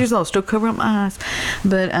 6 years old, still cover up my eyes.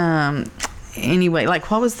 But anyway,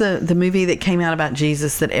 like what was the movie that came out about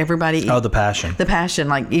Jesus that everybody... Oh, The Passion. The Passion.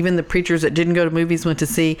 Like even the preachers that didn't go to movies went to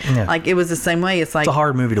see. Yeah. Like it was the same way. It's like... It's a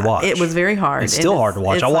hard movie to watch. It was very hard. It's still hard to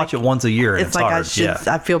watch. I watch it once a year and it's hard.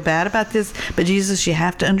 I feel bad about this, but Jesus, you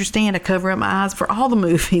have to understand, I cover up my eyes for all the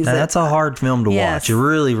movies. That's a hard film to watch. It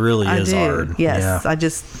really, really is hard. Yes. Yeah. I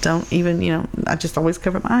just don't even, I just always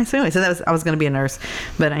cover up my eyes. So anyway, I was going to be a nurse,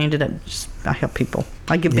 but I ended up I help people.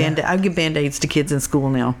 I give Band-Aids to kids in school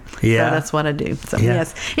now. Yeah. So that's what I do. So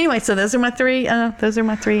yes. Anyway, so those are my 3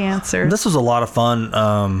 answers. This was a lot of fun,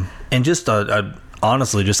 and just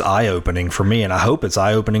honestly just eye-opening for me, and I hope it's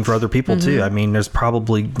eye-opening for other people too. I mean, there's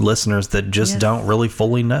probably listeners that just don't really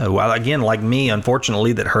fully know. Again, like me,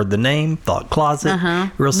 unfortunately, that heard the name, thought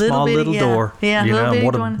closet, real small little door. Yeah,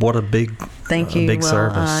 what a big Thank you. Big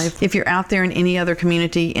service. If you're out there in any other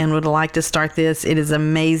community and would like to start this, it is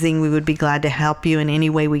amazing. We would be glad to help you in any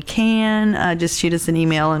way we can. Just shoot us an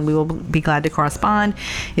email and we will be glad to correspond.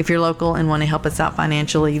 If you're local and want to help us out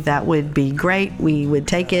financially, that would be great. We would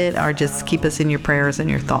take it, or just keep us in your prayers and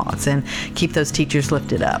your thoughts and keep those teachers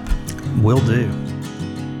lifted up. Will do.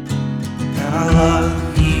 And I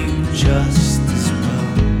love you just as well.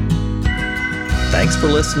 Thanks for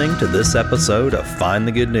listening to this episode of Find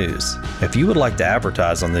the Good News. If you would like to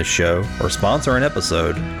advertise on this show or sponsor an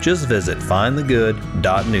episode, just visit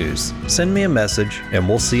findthegood.news. Send me a message and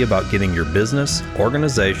we'll see about getting your business,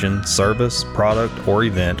 organization, service, product, or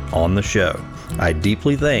event on the show. I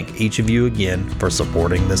deeply thank each of you again for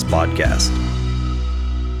supporting this podcast.